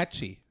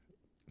 catchy,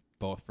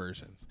 both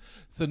versions.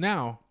 So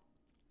now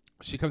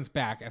she comes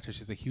back after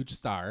she's a huge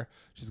star.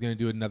 She's going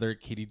to do another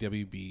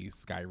KDWB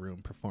Sky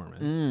Room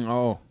performance.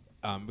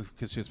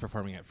 Because she was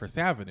performing at First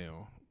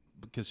Avenue.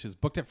 Because she was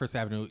booked at First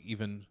Avenue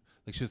even...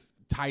 Like she was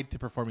tied to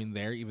performing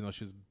there, even though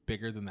she was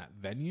bigger than that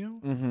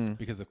venue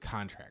because of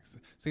contracts.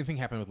 Same thing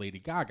happened with Lady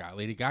Gaga.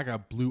 Lady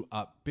Gaga blew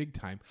up big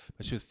time,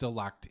 but she was still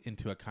locked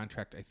into a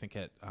contract. I think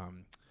at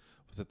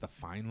was it the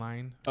Fine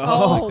Line?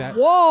 Oh, like that.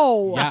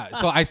 Whoa! Yeah.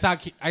 So I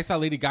saw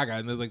Lady Gaga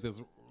and there's like this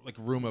like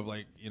room of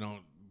like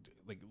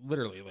like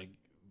literally like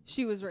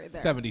she was right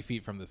there 70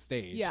 feet from the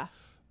stage. Yeah.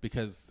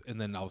 Because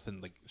and then all of a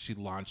sudden like she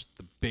launched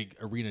the big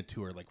arena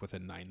tour like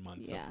within 9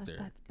 months of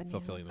their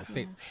fulfilling those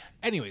dates.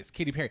 Anyways,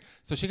 Katy Perry.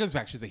 So she comes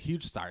back. She's a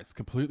huge star. It's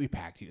completely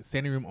packed.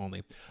 Standing room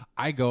only.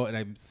 I go and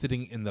I'm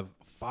sitting in the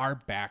far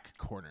back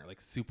corner, like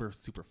super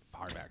super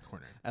far back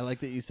corner. I like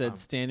that you said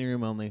standing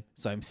room only.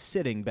 So I'm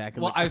sitting back.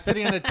 In I was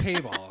sitting on a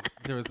table.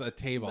 There was a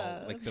table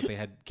like that they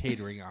had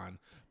catering on,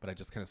 but I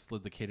just kind of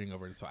slid the catering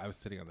over, and so I was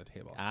sitting on the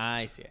table.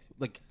 I see.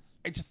 Like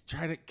I just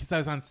tried to because I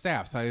was on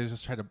staff, so I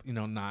just tried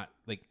to not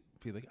like.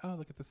 Be like, oh,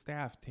 look at the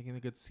staff taking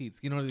the good seats.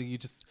 You know, you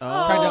just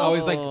tried to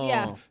always like,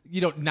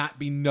 not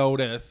be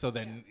noticed. So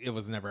then it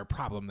was never a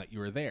problem that you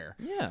were there.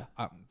 Yeah.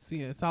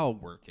 See, it's all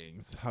working.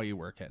 It's how you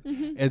work it.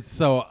 And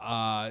so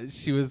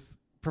she was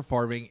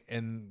performing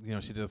and,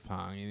 she did a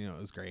song and, it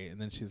was great.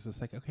 And then she's just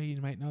like, okay, you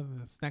might know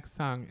this next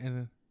song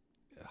and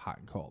Hot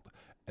and Cold.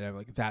 And I'm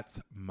like, that's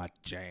my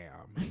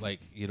jam. Like,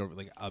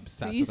 like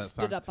obsessed with that song.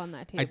 So you stood up on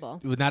that table.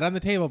 Not on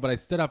the table, but I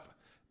stood up.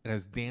 And I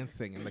was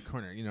dancing in the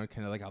corner,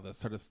 kind of like all this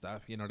sort of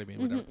stuff, you know what I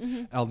mean?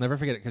 Whatever. I'll never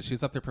forget it because she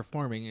was up there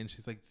performing and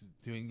she's like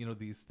doing,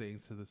 these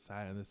things to the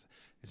side and this.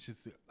 And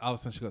she's all of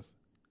a sudden she goes,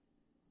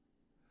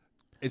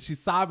 and she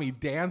saw me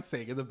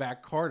dancing in the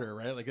back corner,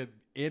 right? Like an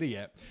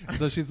idiot.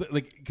 So she's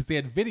like, because they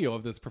had video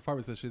of this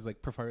performance. So she's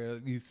like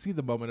performing. You see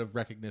the moment of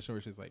recognition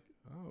where she's like,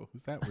 oh,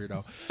 who's that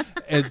weirdo?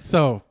 And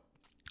so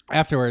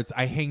afterwards,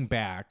 I hang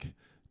back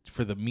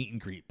for the meet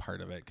and greet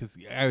part of it because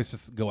I always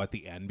just go at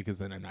the end because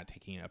then I'm not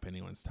taking up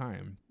anyone's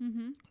time.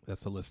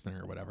 That's a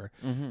listener or whatever.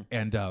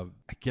 And I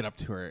get up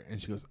to her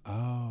and she goes,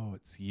 oh,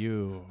 it's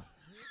you.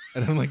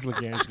 And I'm like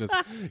looking at her, she goes,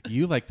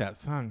 you like that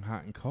song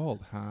Hot and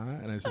Cold, huh?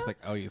 And I was just like,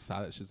 oh, you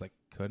saw that? She's like,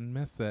 couldn't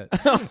miss it.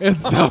 And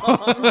so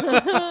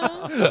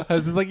I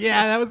was just like,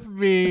 yeah, that was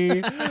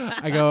me.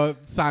 I go,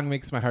 song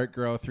makes my heart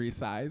grow 3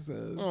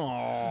 sizes.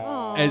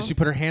 Aww. And she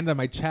put her hand on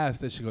my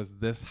chest and she goes,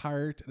 this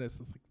heart? And it's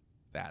just like,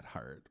 that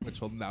heart, which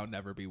will now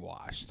never be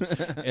washed.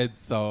 And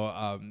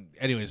so,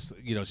 anyways,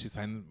 she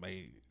signed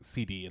my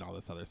CD and all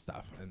this other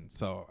stuff. And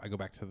so I go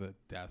back to the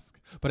desk.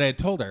 But I had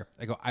told her,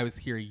 I was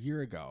here a year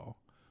ago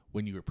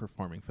when you were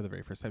performing for the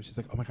very first time. She's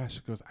like, oh my gosh.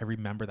 She goes, I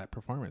remember that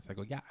performance. I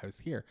go, yeah, I was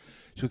here.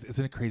 She goes,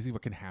 isn't it crazy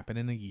what can happen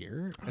in a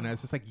year? And I was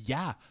just like,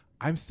 yeah,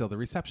 I'm still the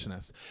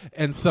receptionist.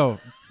 And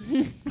so...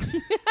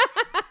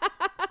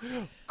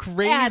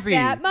 crazy.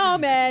 At that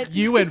moment.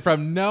 You went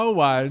from no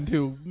one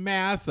to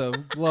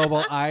massive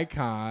global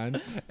icon,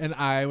 and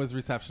I was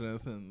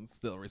receptionist and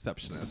still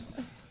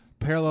receptionist.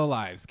 Parallel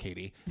lives,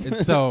 Katie. And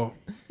so,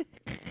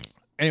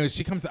 anyways,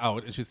 she comes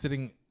out,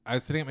 and I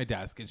was sitting at my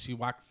desk, and she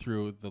walked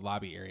through the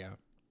lobby area,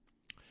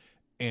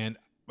 and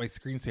my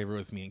screensaver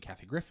was me and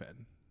Kathy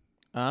Griffin.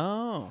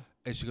 Oh.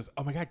 And she goes,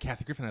 oh my God,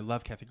 Kathy Griffin. I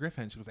love Kathy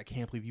Griffin. She goes, I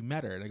can't believe you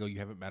met her. And I go, you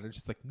haven't met her?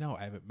 She's like, no,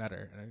 I haven't met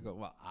her. And I go,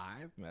 well,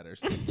 I've met her.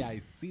 She's like, yeah,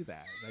 I see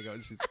that. And I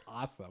go, she's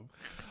awesome.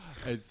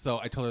 And so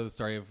I told her the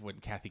story of when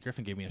Kathy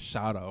Griffin gave me a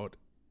shout out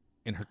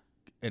in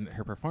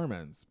her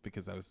performance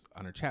because I was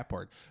on her chat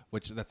board,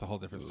 which that's a whole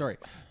different story.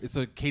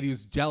 So Katie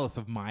was jealous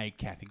of my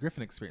Kathy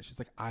Griffin experience. She's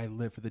like, I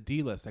live for the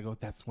D-list. I go,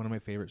 that's one of my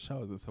favorite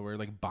shows. And so we're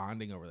like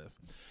bonding over this.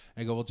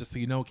 And I go, well, just so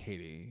you know,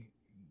 Katie,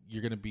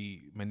 you're going to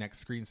be my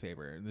next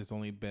screensaver. And there's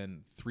only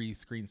been 3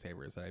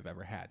 screensavers that I've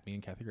ever had. Me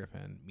and Kathy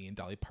Griffin, me and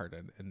Dolly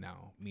Parton, and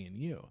now me and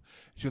you.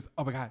 She goes,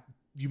 oh my God,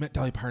 you met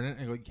Dolly Parton?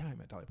 I go, yeah, I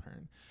met Dolly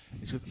Parton.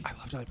 And she goes, I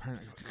love Dolly Parton.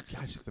 I go,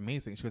 yeah, she's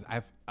amazing. She goes,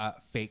 I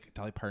have fake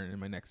Dolly Parton in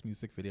my next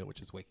music video, which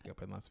is Waking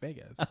Up in Las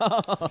Vegas.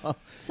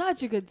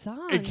 Such a good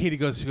song. And Katie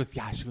goes, she goes,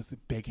 the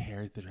big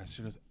hair, the dress.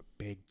 She goes,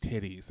 big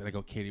titties. And I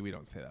go, Katie, we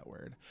don't say that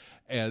word.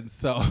 And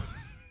so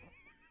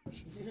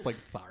she's like,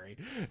 sorry.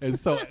 And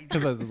so,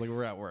 because I was like,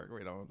 we're at work,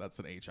 we don't, that's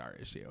an HR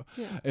issue.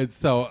 Yeah. And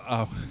so,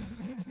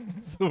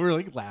 so we're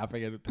like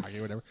laughing and talking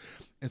or whatever.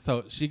 And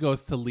so she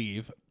goes to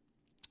leave.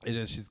 And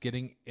as she's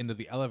getting into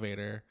the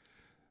elevator,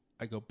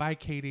 I go, bye,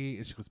 Katie.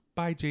 And she goes,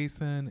 bye,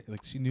 Jason.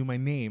 Like, she knew my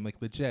name, like,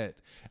 legit.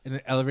 And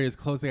the elevator is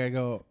closing. I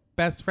go,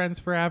 best friends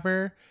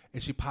forever.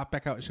 And she popped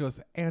back out and she goes,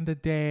 and a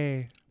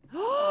day.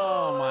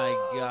 Oh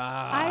my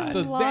God. I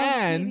So love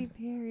then Katy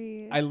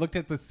Perry. I looked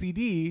at the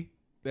CD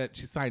that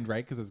she signed,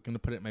 right? Because I was going to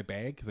put it in my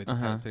bag because I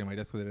just had it sitting on my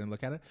desk because I didn't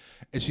look at it.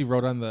 And she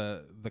wrote on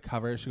the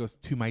cover, she goes,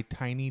 to my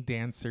tiny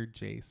dancer,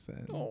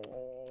 Jason. Oh.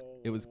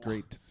 It was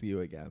great to see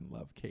you again.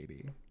 Love,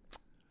 Katie.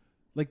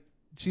 Like,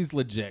 she's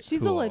legit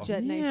She's cool. a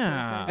legit nice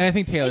person. And I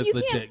think Taylor's you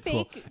can't legit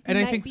cool. fake And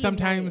I nice think being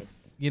sometimes,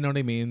 nice. you know what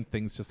I mean?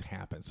 Things just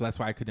happen. So that's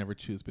why I could never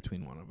choose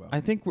between one of them. I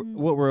think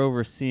what we're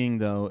overseeing,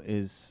 though,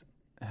 is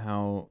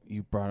how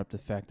you brought up the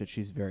fact that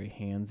she's very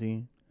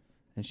handsy,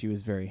 and she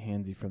was very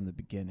handsy from the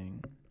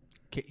beginning.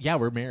 Yeah,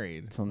 we're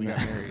married. So we got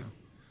now- married.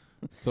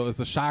 So it was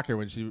a shocker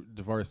when she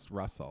divorced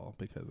Russell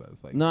because I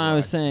was like, No, I what?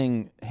 was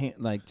saying,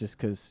 like, just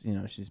because,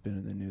 she's been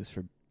in the news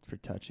for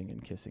touching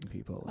and kissing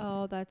people.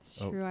 Oh,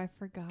 that's Oh, true. I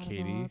forgot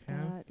Katie about that.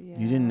 has? Yeah.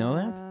 You didn't know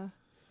that?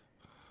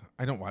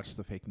 I don't watch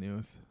the fake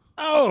news.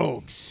 Oh,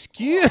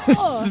 excuse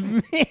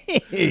me.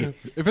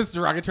 If it's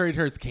derogatory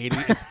towards Katie,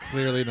 it's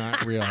clearly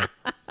not real.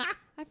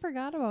 I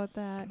forgot about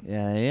that.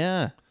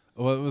 Yeah.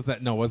 What was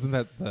that? No, wasn't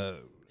that the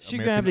She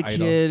American grabbed a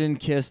Idol? kid and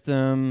kissed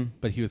him.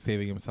 But he was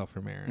saving himself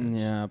for marriage.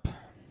 Yep.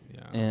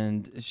 Yeah.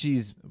 And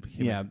she's,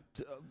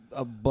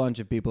 a bunch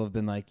of people have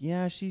been like,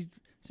 yeah, she's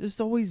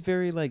just always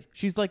very, like,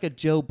 she's like a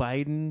Joe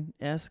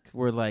Biden-esque,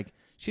 where, like,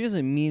 she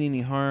doesn't mean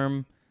any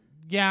harm.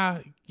 Yeah.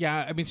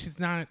 I mean, she's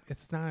not.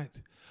 It's not.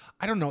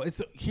 I don't know.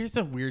 Here's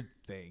a weird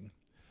thing.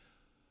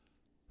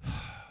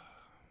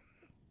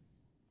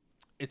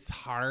 It's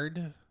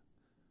hard,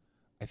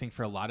 I think,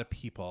 for a lot of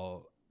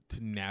people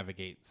to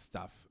navigate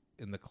stuff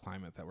in the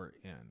climate that we're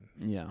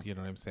in. Yeah. You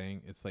know what I'm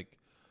saying? It's like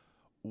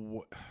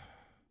when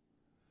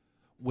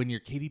you're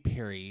Katy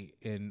Perry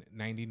in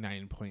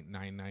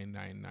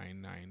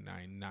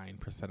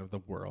 99.9999999% of the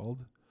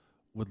world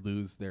would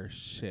lose their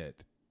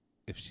shit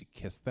if she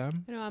kissed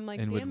them. I know. I'm like,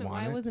 And would damn it.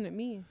 want Why it? wasn't it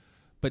me?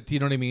 But do you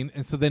know what I mean?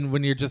 And so then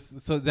when you're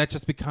that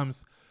just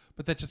becomes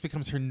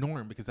her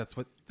norm because that's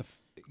what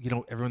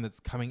everyone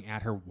that's coming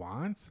at her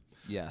wants.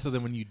 Yes. So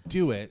then when you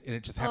do it and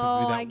it just happens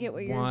to I be get what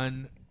that you're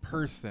one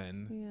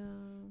person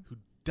Yeah. who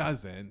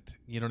doesn't,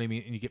 you know what I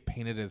mean? And you get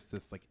painted as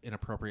this like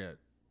inappropriate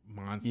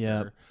monster.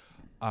 Yep.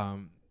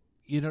 Do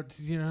you know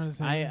what I'm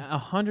saying?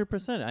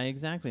 100%. I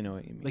exactly know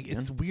what you mean. Like, man.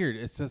 it's weird.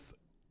 It's just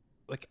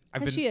like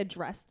Has she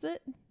addressed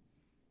it?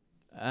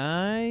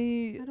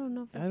 I don't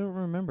know. If I don't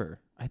remember.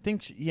 I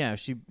think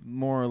she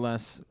more or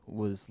less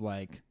was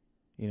like,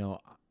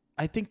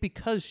 I think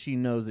because she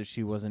knows that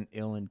she wasn't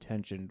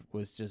ill-intentioned,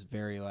 was just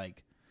very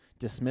like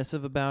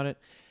dismissive about it,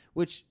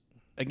 which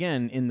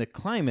again, in the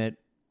climate,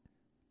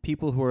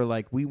 people who are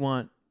like, we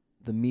want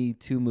the Me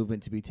Too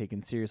movement to be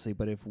taken seriously,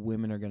 but if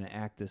women are going to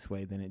act this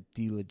way, then it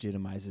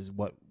delegitimizes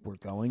what we're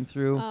going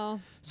through. Oh.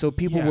 So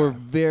people Yeah. were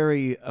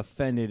very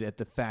offended at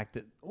the fact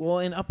that,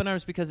 in Up in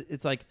Arms, because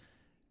it's like,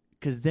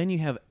 because then you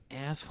have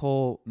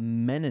asshole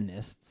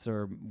meninists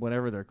or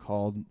whatever they're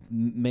called,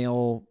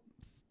 male,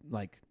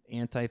 like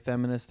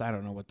anti-feminist. I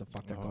don't know what the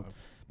fuck they're called,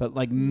 but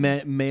like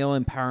male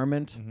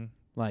empowerment. Mm-hmm.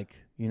 Like,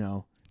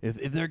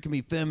 if there can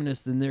be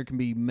feminists, then there can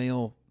be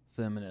male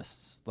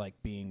feminists,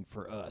 like being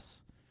for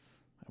us.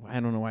 I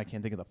don't know why I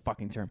can't think of the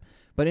fucking term.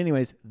 But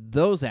anyways,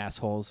 those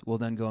assholes will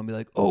then go and be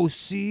like, oh,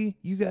 see,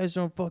 you guys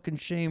don't fucking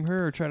shame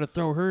her or try to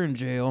throw her in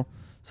jail.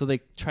 So they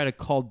try to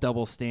call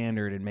double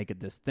standard and make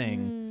it this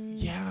thing.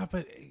 Yeah,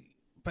 but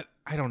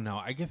I don't know.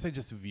 I guess I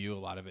just view a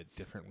lot of it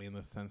differently in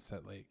the sense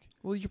that like,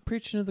 Well, you're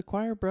preaching to the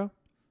choir, bro.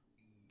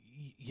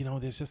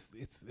 there's just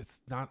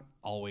it's not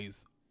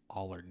always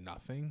all or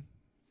nothing.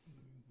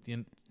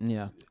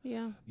 Yeah.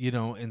 Yeah.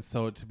 And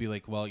so to be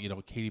like, well,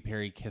 Katy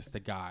Perry kissed a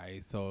guy,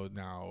 so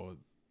now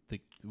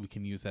we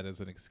can use that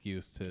as an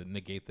excuse to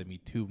negate the Me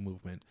Too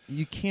movement.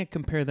 You can't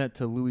compare that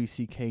to Louis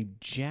C.K.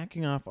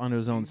 jacking off onto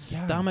his own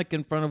stomach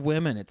in front of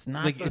women. It's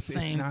not the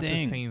same it's not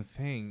thing. the same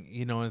thing.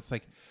 It's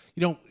like,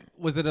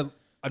 was it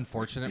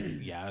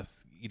unfortunate?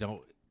 Yes.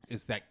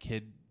 Is that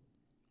kid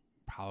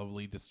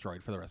probably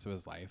destroyed for the rest of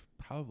his life?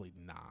 Probably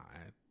not.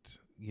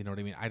 You know what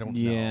I mean? I don't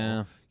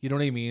know. You know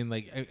what I mean?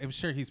 Like, I'm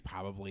sure he's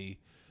probably...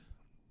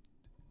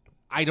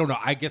 I don't know.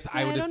 I guess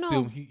I would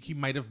assume he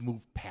might have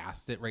moved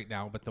past it right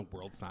now, but the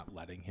world's not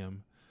letting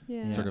him,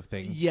 sort of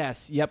thing.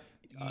 Yes. Yep.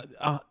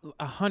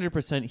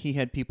 100%. He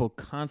had people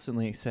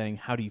constantly saying,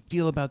 "How do you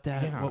feel about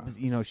that? Yeah. What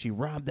was, she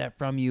robbed that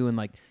from you," and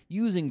like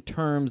using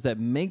terms that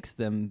makes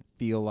them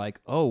feel like,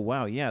 "Oh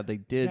wow, yeah, they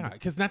did." Yeah,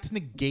 because not to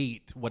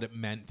negate what it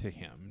meant to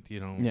him,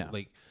 Yeah.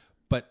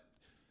 but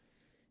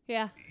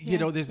Yeah.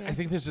 I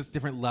think there's just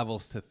different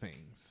levels to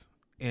things,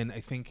 and I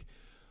think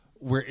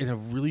we're in a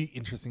really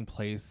interesting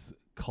place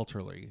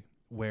culturally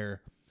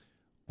where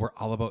we're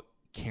all about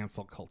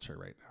cancel culture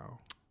right now.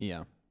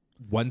 Yeah.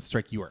 One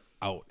strike, you are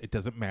out. It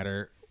doesn't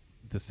matter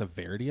the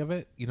severity of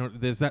it. You know,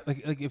 there's that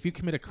like if you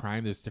commit a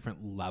crime, there's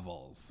different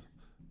levels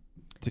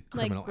to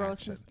criminal like gross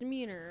action.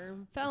 misdemeanor,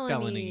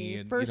 felony,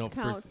 And, first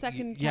count,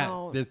 second count.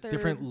 Yes, there's third,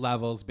 different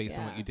levels based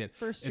on what you did.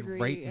 First And degree.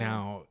 right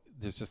now,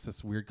 there's just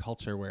this weird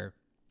culture where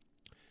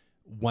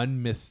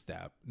one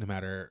misstep, no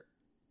matter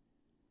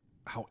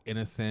how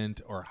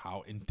innocent or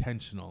how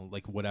intentional,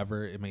 like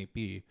whatever it might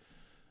be,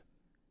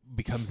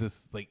 becomes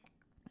this like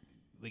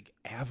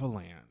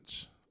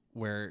avalanche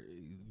where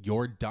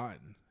you're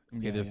done.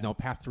 Okay, there's no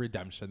path to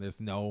redemption. There's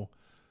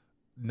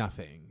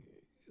nothing.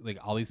 Like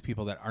all these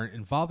people that aren't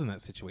involved in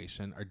that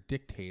situation are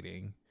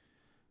dictating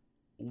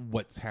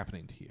what's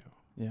happening to you.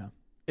 Yeah.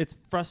 It's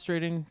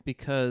frustrating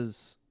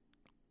because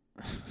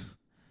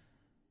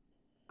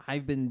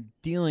I've been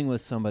dealing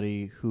with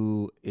somebody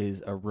who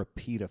is a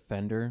repeat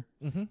offender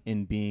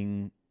in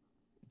being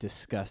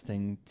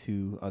disgusting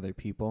to other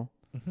people.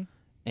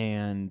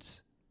 And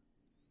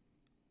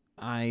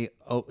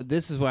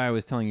this is why I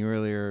was telling you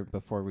earlier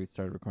before we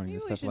started recording Maybe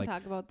this we stuff. should Like,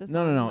 talk about this.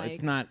 no,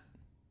 it's not.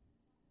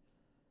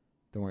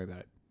 Don't worry about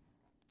it.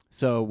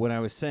 So when I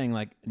was saying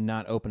like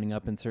not opening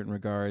up in certain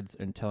regards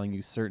and telling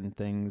you certain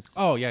things,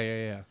 Oh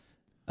yeah.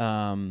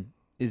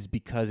 is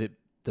because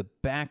the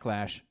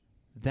backlash,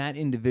 that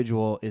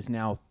individual is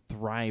now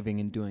thriving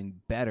and doing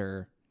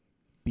better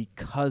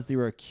because they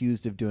were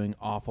accused of doing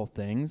awful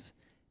things,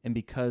 and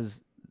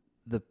because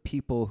the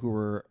people who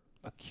were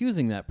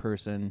accusing that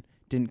person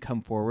didn't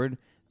come forward.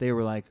 They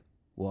were like,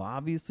 well,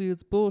 obviously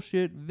it's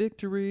bullshit,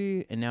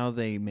 victory. And now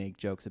they make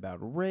jokes about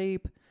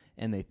rape,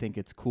 and they think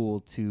it's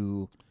cool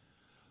to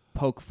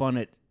poke fun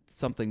at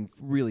something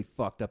really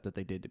fucked up that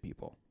they did to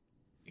people.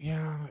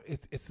 Yeah,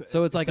 it's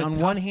So it's like, a on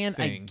tough one hand,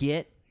 I thing.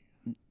 get,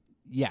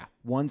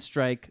 one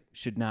strike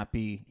should not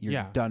be,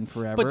 you're done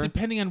forever. But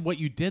depending on what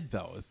you did,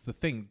 though, is the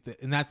thing.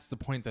 And that's the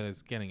point that I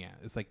was getting at.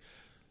 It's like,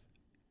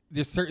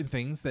 there's certain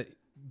things that,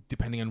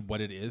 depending on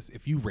what it is,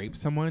 if you rape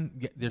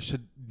someone, there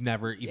should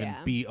never even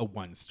be a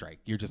one strike.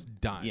 You're just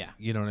done. Yeah.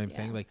 You know what I'm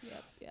saying? Like,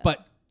 Yep.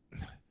 but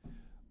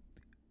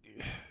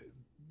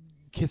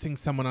kissing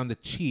someone on the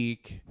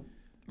cheek.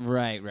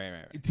 Right.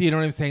 Do you know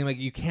what I'm saying? Like,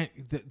 you can't,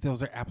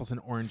 those are apples and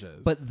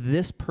oranges. But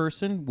this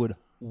person would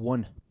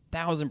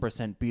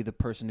 1,000% be the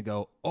person to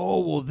go, oh,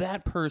 well,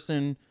 that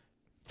person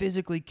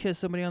physically kissed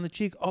somebody on the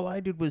cheek. All I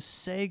did was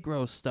say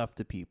gross stuff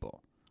to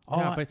people.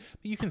 but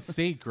you can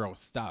say gross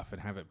stuff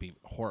and have it be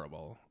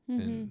horrible.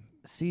 And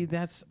See,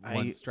 that's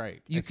one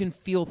strike. You can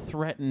feel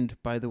threatened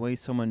by the way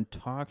someone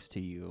talks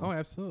to you. Oh,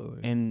 absolutely.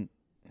 And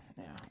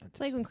It's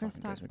like when Chris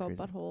talks about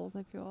buttholes.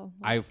 I feel.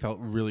 I felt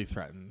really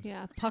threatened.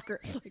 Yeah, pucker,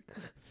 like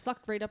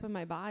sucked right up in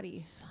my body.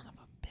 Son of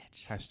a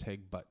bitch. Hashtag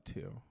butt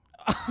too.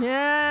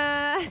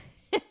 Yeah.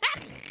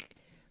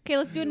 Okay,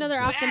 let's do another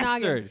off the noggin.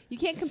 Bastard. You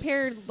can't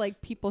compare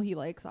like people he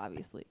likes,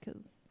 obviously,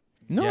 because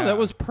No, Yeah. that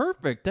was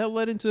perfect. That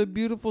led into a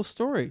beautiful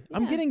story.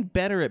 I'm Yeah. getting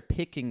better at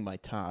picking my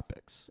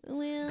topics.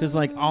 Because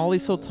like Ollie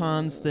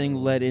Sultan's thing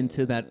led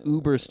into that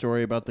Uber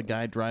story about the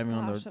guy driving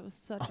on gosh, the that was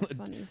such a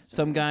funny story.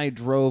 some guy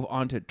drove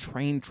onto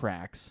train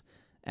tracks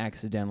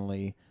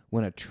accidentally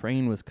when a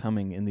train was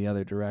coming in the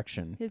other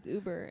direction. His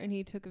Uber, and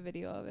he took a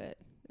video of it.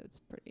 It's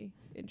pretty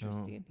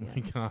interesting. Oh Yeah.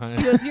 my god.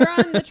 He goes, "You're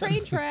on the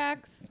train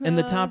tracks." And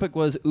the topic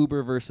was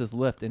Uber versus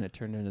Lyft, and it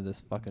turned into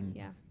this fucking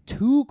Yeah.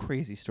 two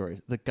crazy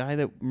stories. The guy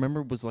that,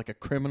 remember, was like a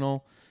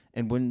criminal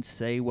and wouldn't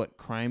say what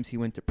crimes he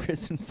went to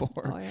prison for.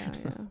 Oh yeah.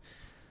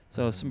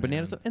 So some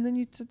banana stuff. And then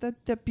you did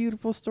that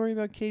beautiful story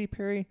about Katy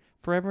Perry,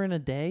 Forever in a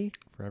Day.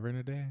 Forever and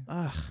a day.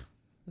 Ugh,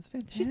 that's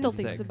fantastic. She still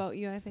thinks about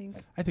you. I think.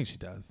 I think she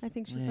does. I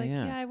think she's Yeah, like,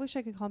 yeah. yeah. I wish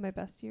I could call my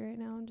bestie right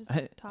now and just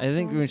I talk.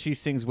 think to him. when she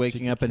sings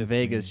Waking could Up in kiss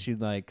Vegas, me.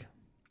 she's like,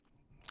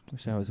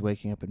 wish I was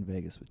waking up in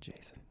Vegas with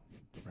Jason.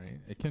 Right.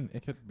 It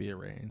could be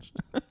arranged.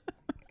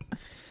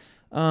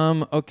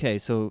 Okay,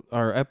 so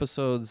our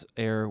episodes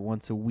air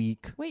once a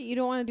week. Wait, you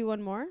don't want to do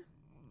one more?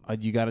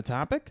 You got a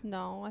topic?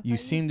 No.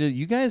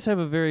 You guys have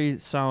a very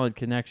solid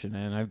connection,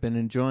 and I've been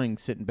enjoying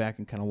sitting back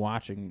and kind of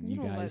watching you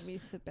don't guys let me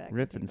sit back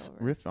riff and and take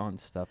over. riff on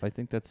stuff. I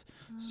think that's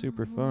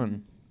super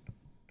fun.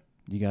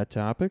 You got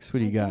topics?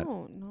 What do you got? I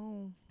don't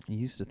know. You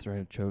used to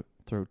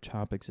throw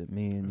topics at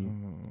me, and you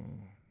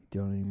Oh.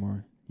 don't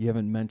anymore. You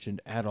haven't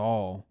mentioned at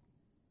all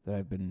that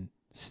I've been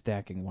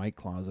stacking White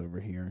Claws over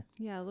here.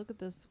 Yeah, look at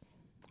this.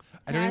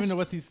 I don't even know Hashed-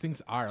 what these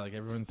things are. Like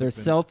everyone's. They're like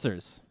been-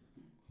 seltzers.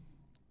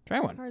 Try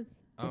one. Hard.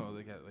 Oh,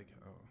 they got like.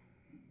 Oh.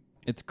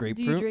 It's Do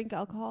grapefruit. you drink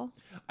alcohol?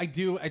 I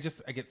do. I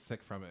get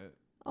sick from it.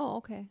 Oh,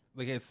 okay.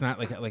 Like it's not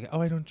like oh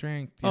I don't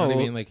drink. Do you know what I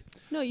Oh, mean? Like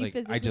No, you like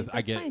physically. I that's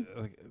get fine.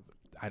 like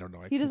I don't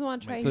know. He doesn't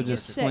wanna try my it. So You get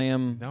just sick.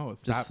 slam. No,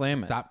 just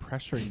slam it. Stop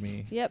pressuring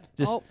me. Yep.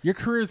 Just- Oh, Your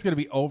career is gonna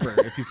be over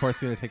if you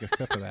force me to take a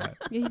sip of that.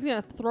 yeah, he's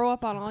gonna throw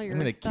up on all your I'm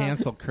gonna stuff.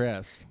 cancel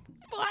Chris.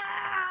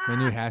 My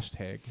new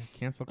hashtag.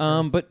 Cancel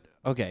Chris. But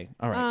okay,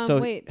 all right. So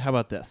wait. how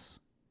about this?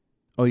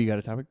 Oh, you got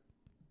a topic?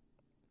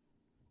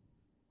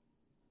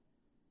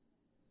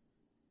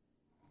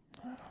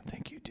 I don't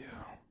think you do.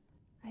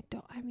 I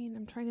don't. I mean,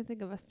 I'm trying to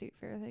think of a state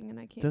fair thing, and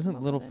I can't. Doesn't come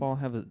up Little with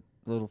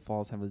it.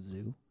 Falls have a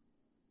zoo?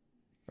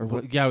 Or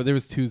Well, what? yeah, there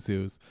was 2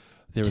 zoos.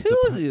 There was Two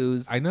the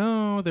zoos. I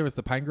know there was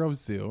the Pine Grove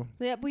Zoo.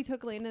 Yep, we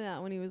took Lane to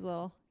that when he was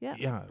little. Yeah.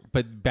 Yeah,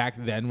 but back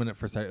then when it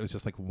first started, it was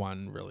just like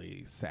one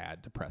really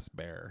sad, depressed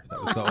bear.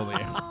 That was the only.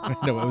 I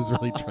know it was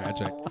really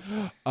tragic.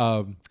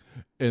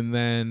 And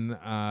then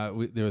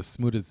there was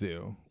Smuda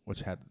Zoo,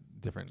 which had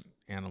different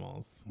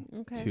animals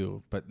Okay.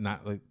 too, but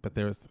not like. But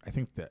there was, I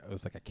think that it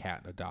was like a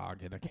cat and a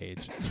dog in a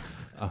cage.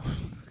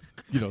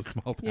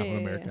 Small town Yeah, yeah,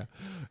 America,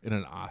 and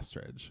an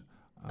ostrich.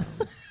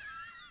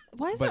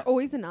 Why is But- there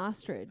always an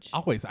ostrich?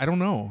 Always. I don't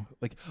know.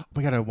 Like, oh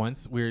my God,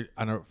 once we were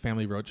on a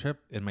family road trip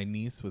and my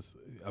niece was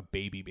a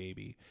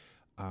baby.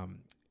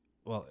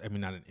 Well, I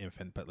mean, not an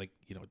infant, but like,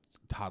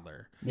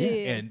 toddler. Yeah.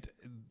 And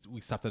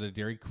we stopped at a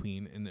Dairy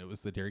Queen and it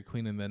was the Dairy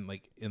Queen. And then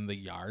like in the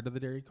yard of the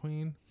Dairy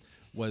Queen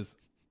was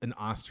an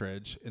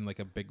ostrich in like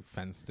a big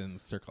fenced in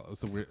circle. It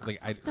was a weird,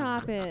 like,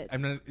 Stop it.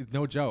 I'm not,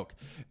 no joke.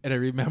 And I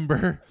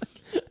remember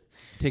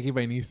taking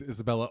my niece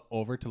Isabella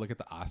over to look at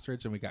the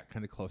ostrich, and we got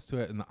kind of close to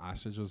it, and the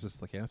ostrich was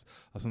just looking at us.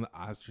 All of a sudden, the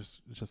ostrich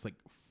just like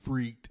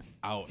freaked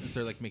out and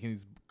started like making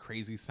these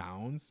crazy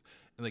sounds,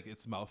 and like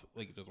its mouth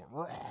like it just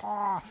went.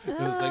 It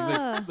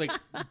was like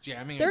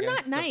jamming. They're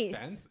against not the nice.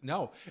 fence.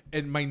 No,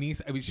 and my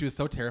niece, I mean, she was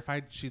so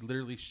terrified, she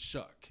literally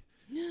shook,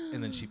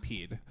 and then she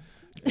peed.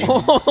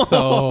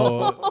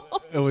 So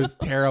it was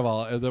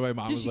terrible. And then my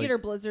mom Did was she like, get her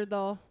blizzard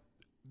though?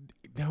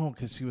 no,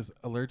 because she was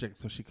allergic,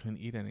 so she couldn't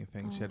eat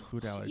anything. She had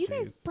food allergies. You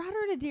guys brought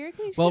her to Dairy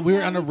Queen? She Well, couldn't we were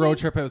have on a road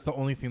anything? trip. It was the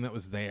only thing that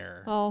was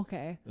there. Oh,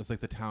 okay. It was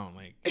like the town,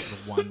 like the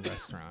one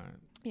restaurant.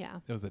 Yeah.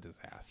 It was a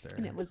disaster.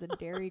 And it was a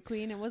Dairy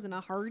Queen. It wasn't a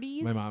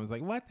Hardee's. My mom was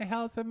like, "What the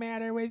hell's the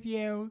matter with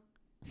you?"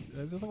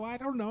 I was just like, "Well, I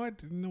don't know. I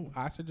didn't know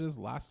ostriches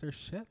lost their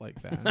shit like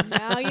that."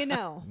 Now you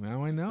know.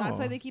 Now I know. That's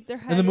why they keep their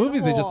head in the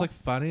movies. They hole. just look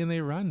funny and they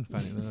run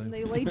funny. They're like, And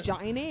they lay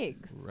giant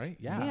eggs. right?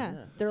 Yeah. Yeah,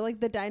 They're like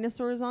the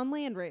dinosaurs on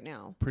land right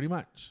now. pretty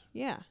much.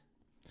 Yeah.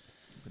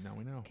 But now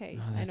we know. Okay.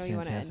 Oh, I that's know you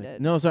want to end fantastic.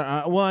 it. No,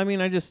 sorry. Well, I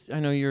mean, I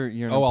know you're an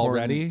important,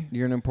 already?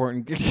 You're an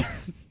important.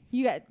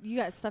 You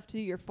got stuff to do.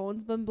 Your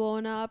phone's been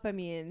blowing up. I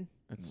mean,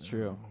 That's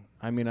true.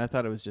 I mean, I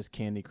thought it was just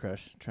Candy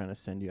Crush trying to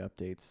send you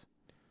updates,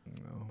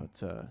 No,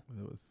 but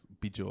it was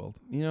Bejeweled.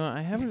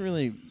 I haven't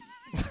really.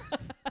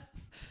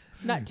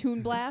 not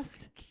Toon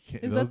Blast.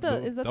 Is Those-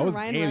 that the those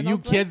Ryan games,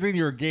 Reynolds you kids in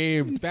your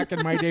games. Back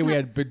in my day, we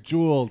had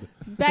Bejeweled.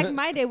 Back in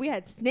my day, we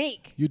had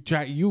Snake. You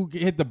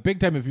hit the big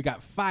time if you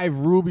got 5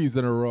 rubies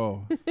in a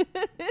row.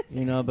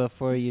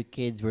 Before you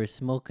kids were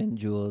smoking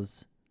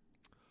jewels.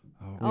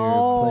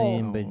 Oh.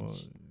 Playing Oh,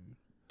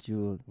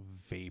 jewel.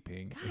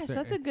 vaping. Gosh, Is there-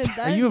 that's a good.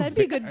 Are you That'd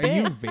be a good Are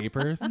you bit.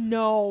 vapors?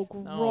 No,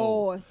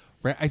 gross.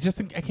 Right. I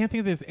can't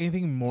think there's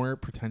anything more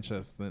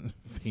pretentious than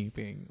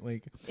vaping.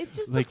 Like It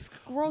just Like, looks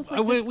gross.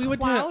 Like we this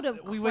went cloud to of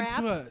we went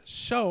crap. to a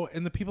show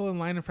and the people in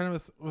line in front of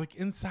us were like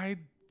inside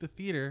the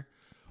theater.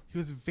 He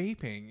was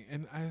vaping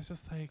and I was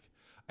just like,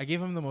 I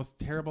gave him the most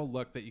terrible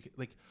look that you could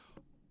like.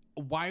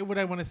 Why would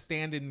I want to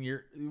stand in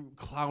your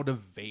cloud of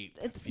vape?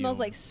 It smells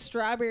like fumes?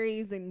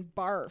 strawberries and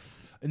barf.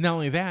 And not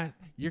only that,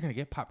 you're gonna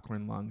get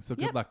popcorn lungs. So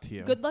Yep. good luck to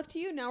you. Good luck to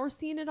you. Now we're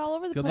seeing it all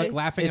over the Good place. luck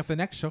laughing at It's- the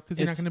next show because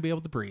you're not it's- going to be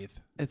able to breathe.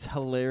 It's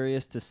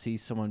hilarious to see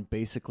someone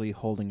basically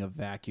holding a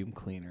vacuum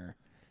cleaner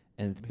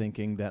and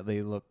thinking that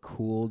they look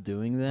cool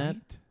doing that.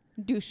 Right?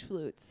 Douche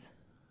flutes.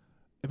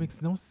 It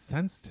makes no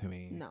sense to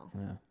me. No,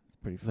 Yeah, it's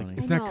pretty Like funny.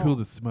 it's I not cool know.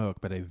 to smoke,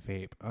 but I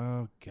vape.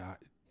 Oh God,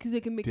 because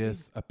it can make you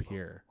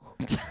disappear.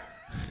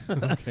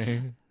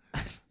 Okay.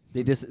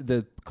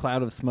 The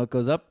cloud of smoke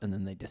goes up and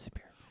then they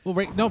disappear. Well,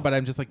 right. No, but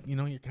I'm just like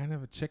you're kind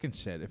of a chicken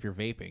shit if you're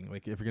vaping.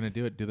 Like if you're gonna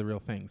do it, do the real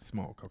thing.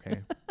 Smoke,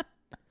 okay?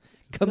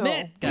 Commit. No,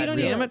 we God don't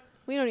damn even- it.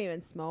 We don't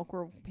even smoke.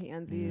 We're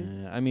pansies.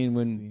 Yeah, I mean,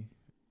 when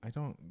See,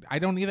 I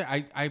don't either.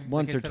 I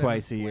Once like I or said,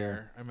 twice a I'm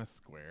year. I'm a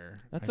square.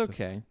 that's I just-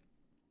 okay.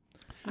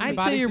 My I'd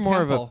body's say you're a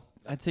more of a. temple.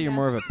 I'd say you're Yeah.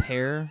 more of a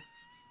pear.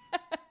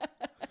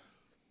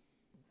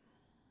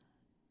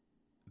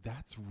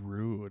 That's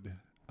rude.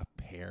 A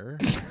pear.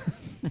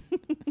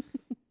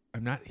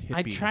 I'm not hippie.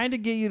 I tried to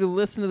get you to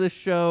listen to this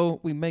show.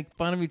 We make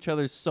fun of each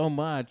other so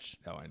much.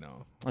 Oh, I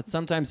know. But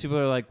sometimes people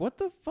are like, "What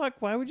the fuck?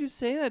 Why would you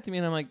say that to me?"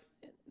 And I'm like,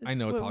 I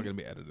know it's what all we- gonna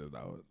be edited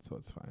out, so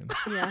it's fine.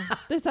 Yeah,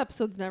 this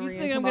episode's never You gonna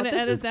think I'm come out. gonna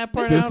This edit is- that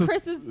part This out? is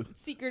Chris's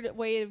secret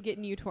way of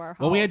getting you to our house.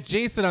 Well, we had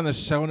Jason on the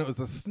show, and it was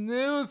a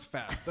snooze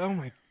fest. Oh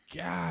my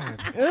God.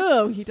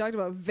 Oh, he talked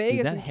about Vegas.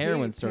 Dude, that and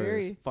heroin Katy story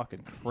Perry. is fucking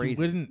He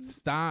crazy. wouldn't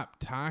stop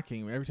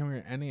talking. Every time we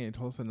were ending it, he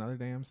told us another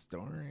damn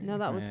story. No,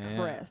 that was Yeah.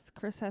 Chris.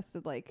 Chris has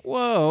to like.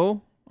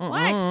 Whoa.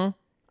 What?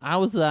 I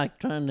was like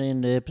trying to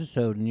end the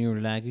episode, and you were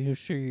like, "You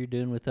sure you're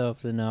done with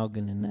off the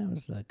noggin?" And I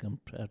was like,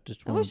 I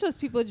just I want. wish those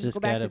people would just Just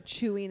go back to gotta-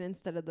 chewing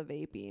instead of the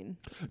vaping.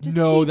 Just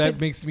No, keep that it-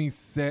 makes me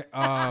sick. Oh.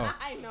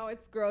 I know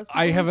it's gross.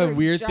 I People have lose a their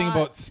weird thing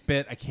about jobs.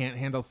 spit. I can't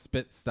handle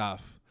spit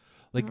stuff.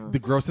 Like Oh. the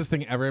grossest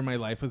thing ever in my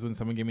life was when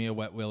someone gave me a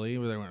wet willy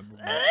where they went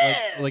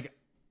like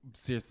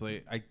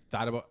seriously, I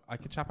thought about I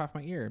could chop off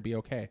my ear and be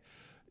okay.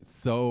 It's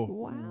so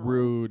Wow.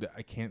 rude.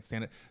 I can't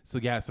stand it. So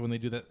yeah, so when they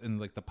do that in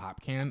like the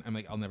pop can, I'm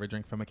like, I'll never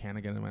drink from a can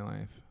again in my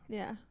life.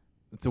 Yeah,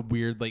 It's a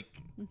weird like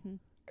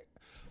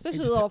especially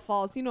just- Little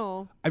Falls. You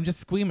know, I'm just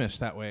squeamish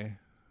that way.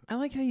 I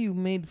like how you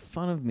made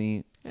fun of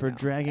me I for know.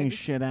 dragging I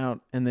just- shit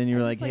out, and then you're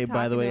I like, just like "Hey,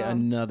 by the talking way, to 'em.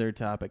 another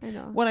topic." I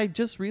know. What I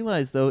just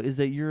realized though is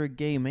that you're a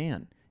gay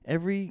man.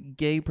 Every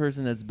gay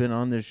person that's been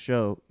on this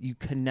show, you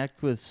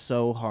connect with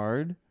so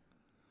hard.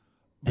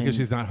 Because And-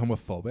 she's not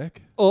homophobic.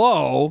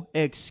 Oh,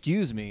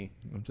 excuse me.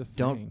 I'm just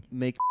Don't saying.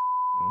 make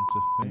I'm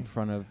just in saying.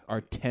 front of our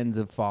tens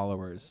of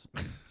followers.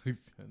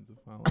 Tens of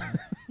followers.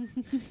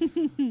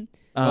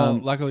 Um, Well,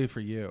 luckily for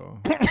you.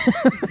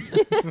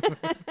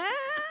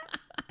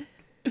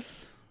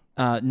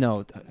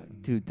 no,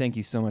 dude, thank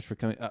you so much for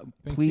coming.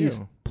 Thank Please,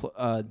 you.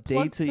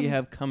 dates that you some-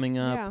 have coming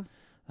up.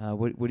 Yeah.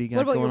 What do you got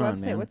What about going your on,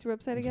 website? man? What's your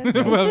website again?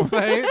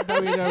 Website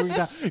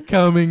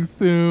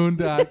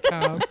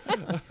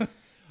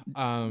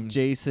www.comingsoon.com.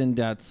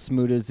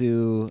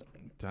 Jason.smootazoo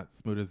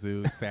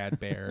 .smootazoo sad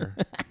bear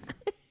 /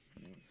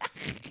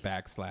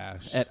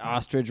 at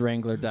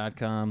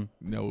ostrichwrangler.com.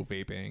 no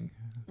vaping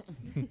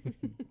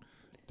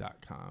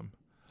 .com.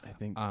 I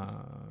think.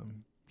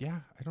 Yeah,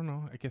 I don't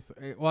know. I guess.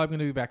 Well, I'm going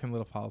to be back in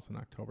Little Falls in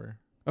October,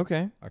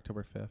 Okay.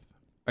 October 5th.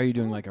 Are you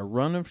doing like a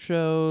run of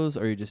shows,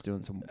 or are you just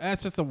doing some?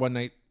 It's just a one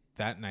night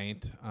that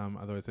night.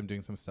 Otherwise, I'm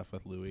doing some stuff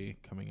with Louie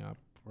coming up.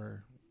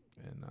 We're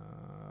in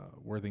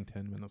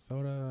Worthington,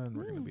 Minnesota, and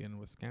we're going to be in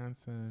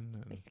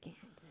Wisconsin. And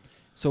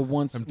So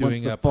once I'm once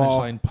doing the a fall.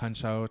 Punchline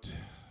Punch Out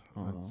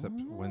on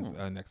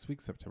Oh. next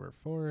week, September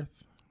 4th.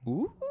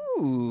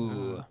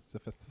 Ooh.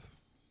 Sisyphus.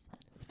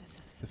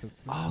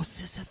 Oh,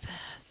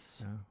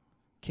 Sisyphus. Yeah.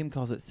 Kim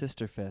calls it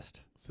Sister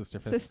Fist. Sister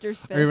Fist. Sister's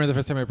Fist. I remember the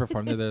first time I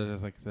performed there,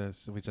 there's like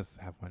this. We just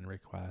have one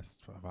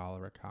request of all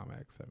of our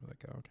comics. I'm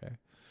like, okay,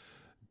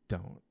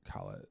 don't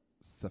call it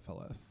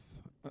syphilis.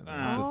 And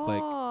it's just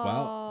like,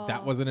 well,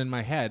 that Oh. wasn't in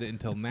my head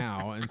until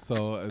now, and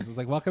so it was just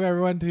like, welcome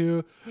everyone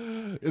to.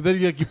 And then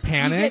you You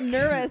panic. get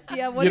nervous.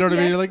 Yeah. What You know if what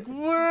I mean? you You're like,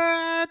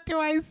 what do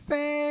I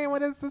say?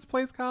 What is this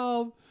place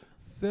called?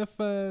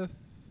 Syphis.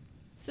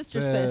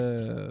 Sister's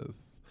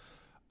Fist.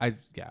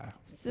 Yeah.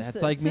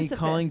 That's like me Sisyphus.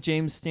 calling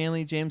James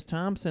Stanley James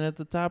Thompson at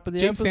the top of the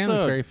James episode.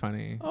 Stanley's very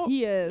funny. Oh,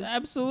 He is.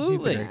 absolutely.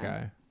 He's a great guy.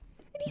 And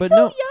he's But so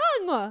no-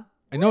 young.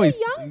 I know What a he's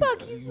young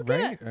buck. He's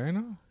right. I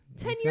know.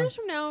 10 He's years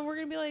from now, and we're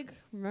gonna be like,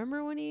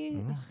 remember when he?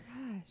 Oh.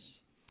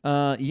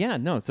 Oh gosh. Yeah,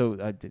 no.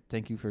 So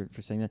thank you for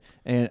saying that.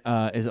 And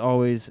as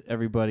always,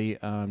 everybody,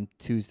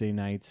 Tuesday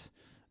nights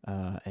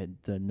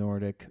at the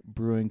Nordic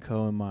Brewing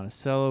Co. in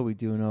Monticello, we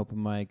do an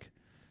open mic.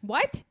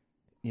 What?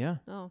 Yeah,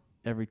 Oh,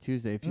 every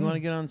Tuesday. If you Mm. want to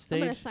get on I'm stage.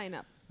 gonna sign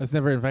up. I was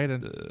never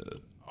invited.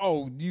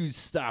 Oh, you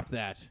stop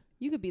that.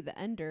 You could be the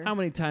ender, How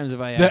many times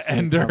have I The asked you to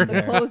ender. come the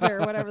there? closer,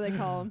 whatever they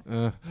call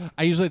him.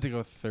 I usually have to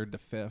go 3rd to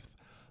 5th.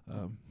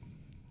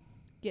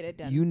 Get it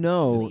done. You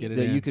know Just get it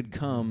that you in. could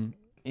come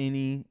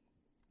anytime.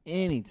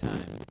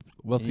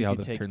 We'll and see you how could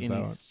this take turns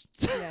any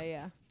out.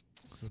 Yeah.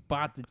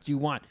 spot that you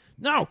want.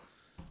 No.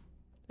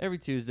 Every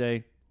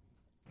Tuesday,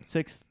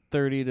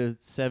 6:30 to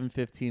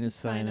 7:15 is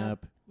sign Sign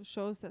up. up.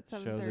 Shows at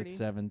 7:30. Shows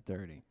at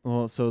 7:30.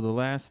 Well, so the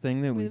last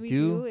thing that we What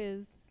do,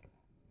 is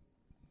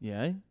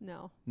yeah.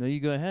 no. No, you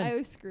go I ahead.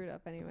 always screwed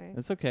up anyway.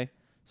 That's okay.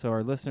 So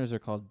our listeners are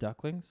called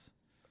ducklings.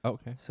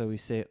 Okay. So we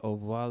say au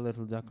revoir,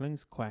 little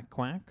ducklings, quack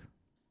quack.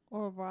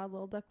 Or raw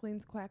little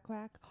ducklings, quack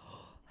quack.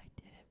 I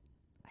did it.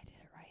 I did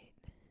it right.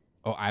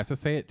 Oh, I have to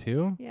say it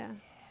too? Yeah,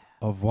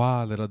 Au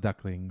revoir, little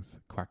ducklings.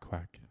 Quack,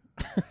 quack.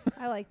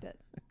 I liked it.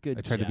 Good.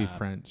 I tried to be job.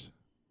 French.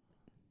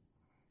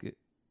 Good.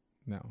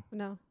 No.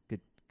 No,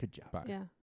 Good job. Bye. yeah.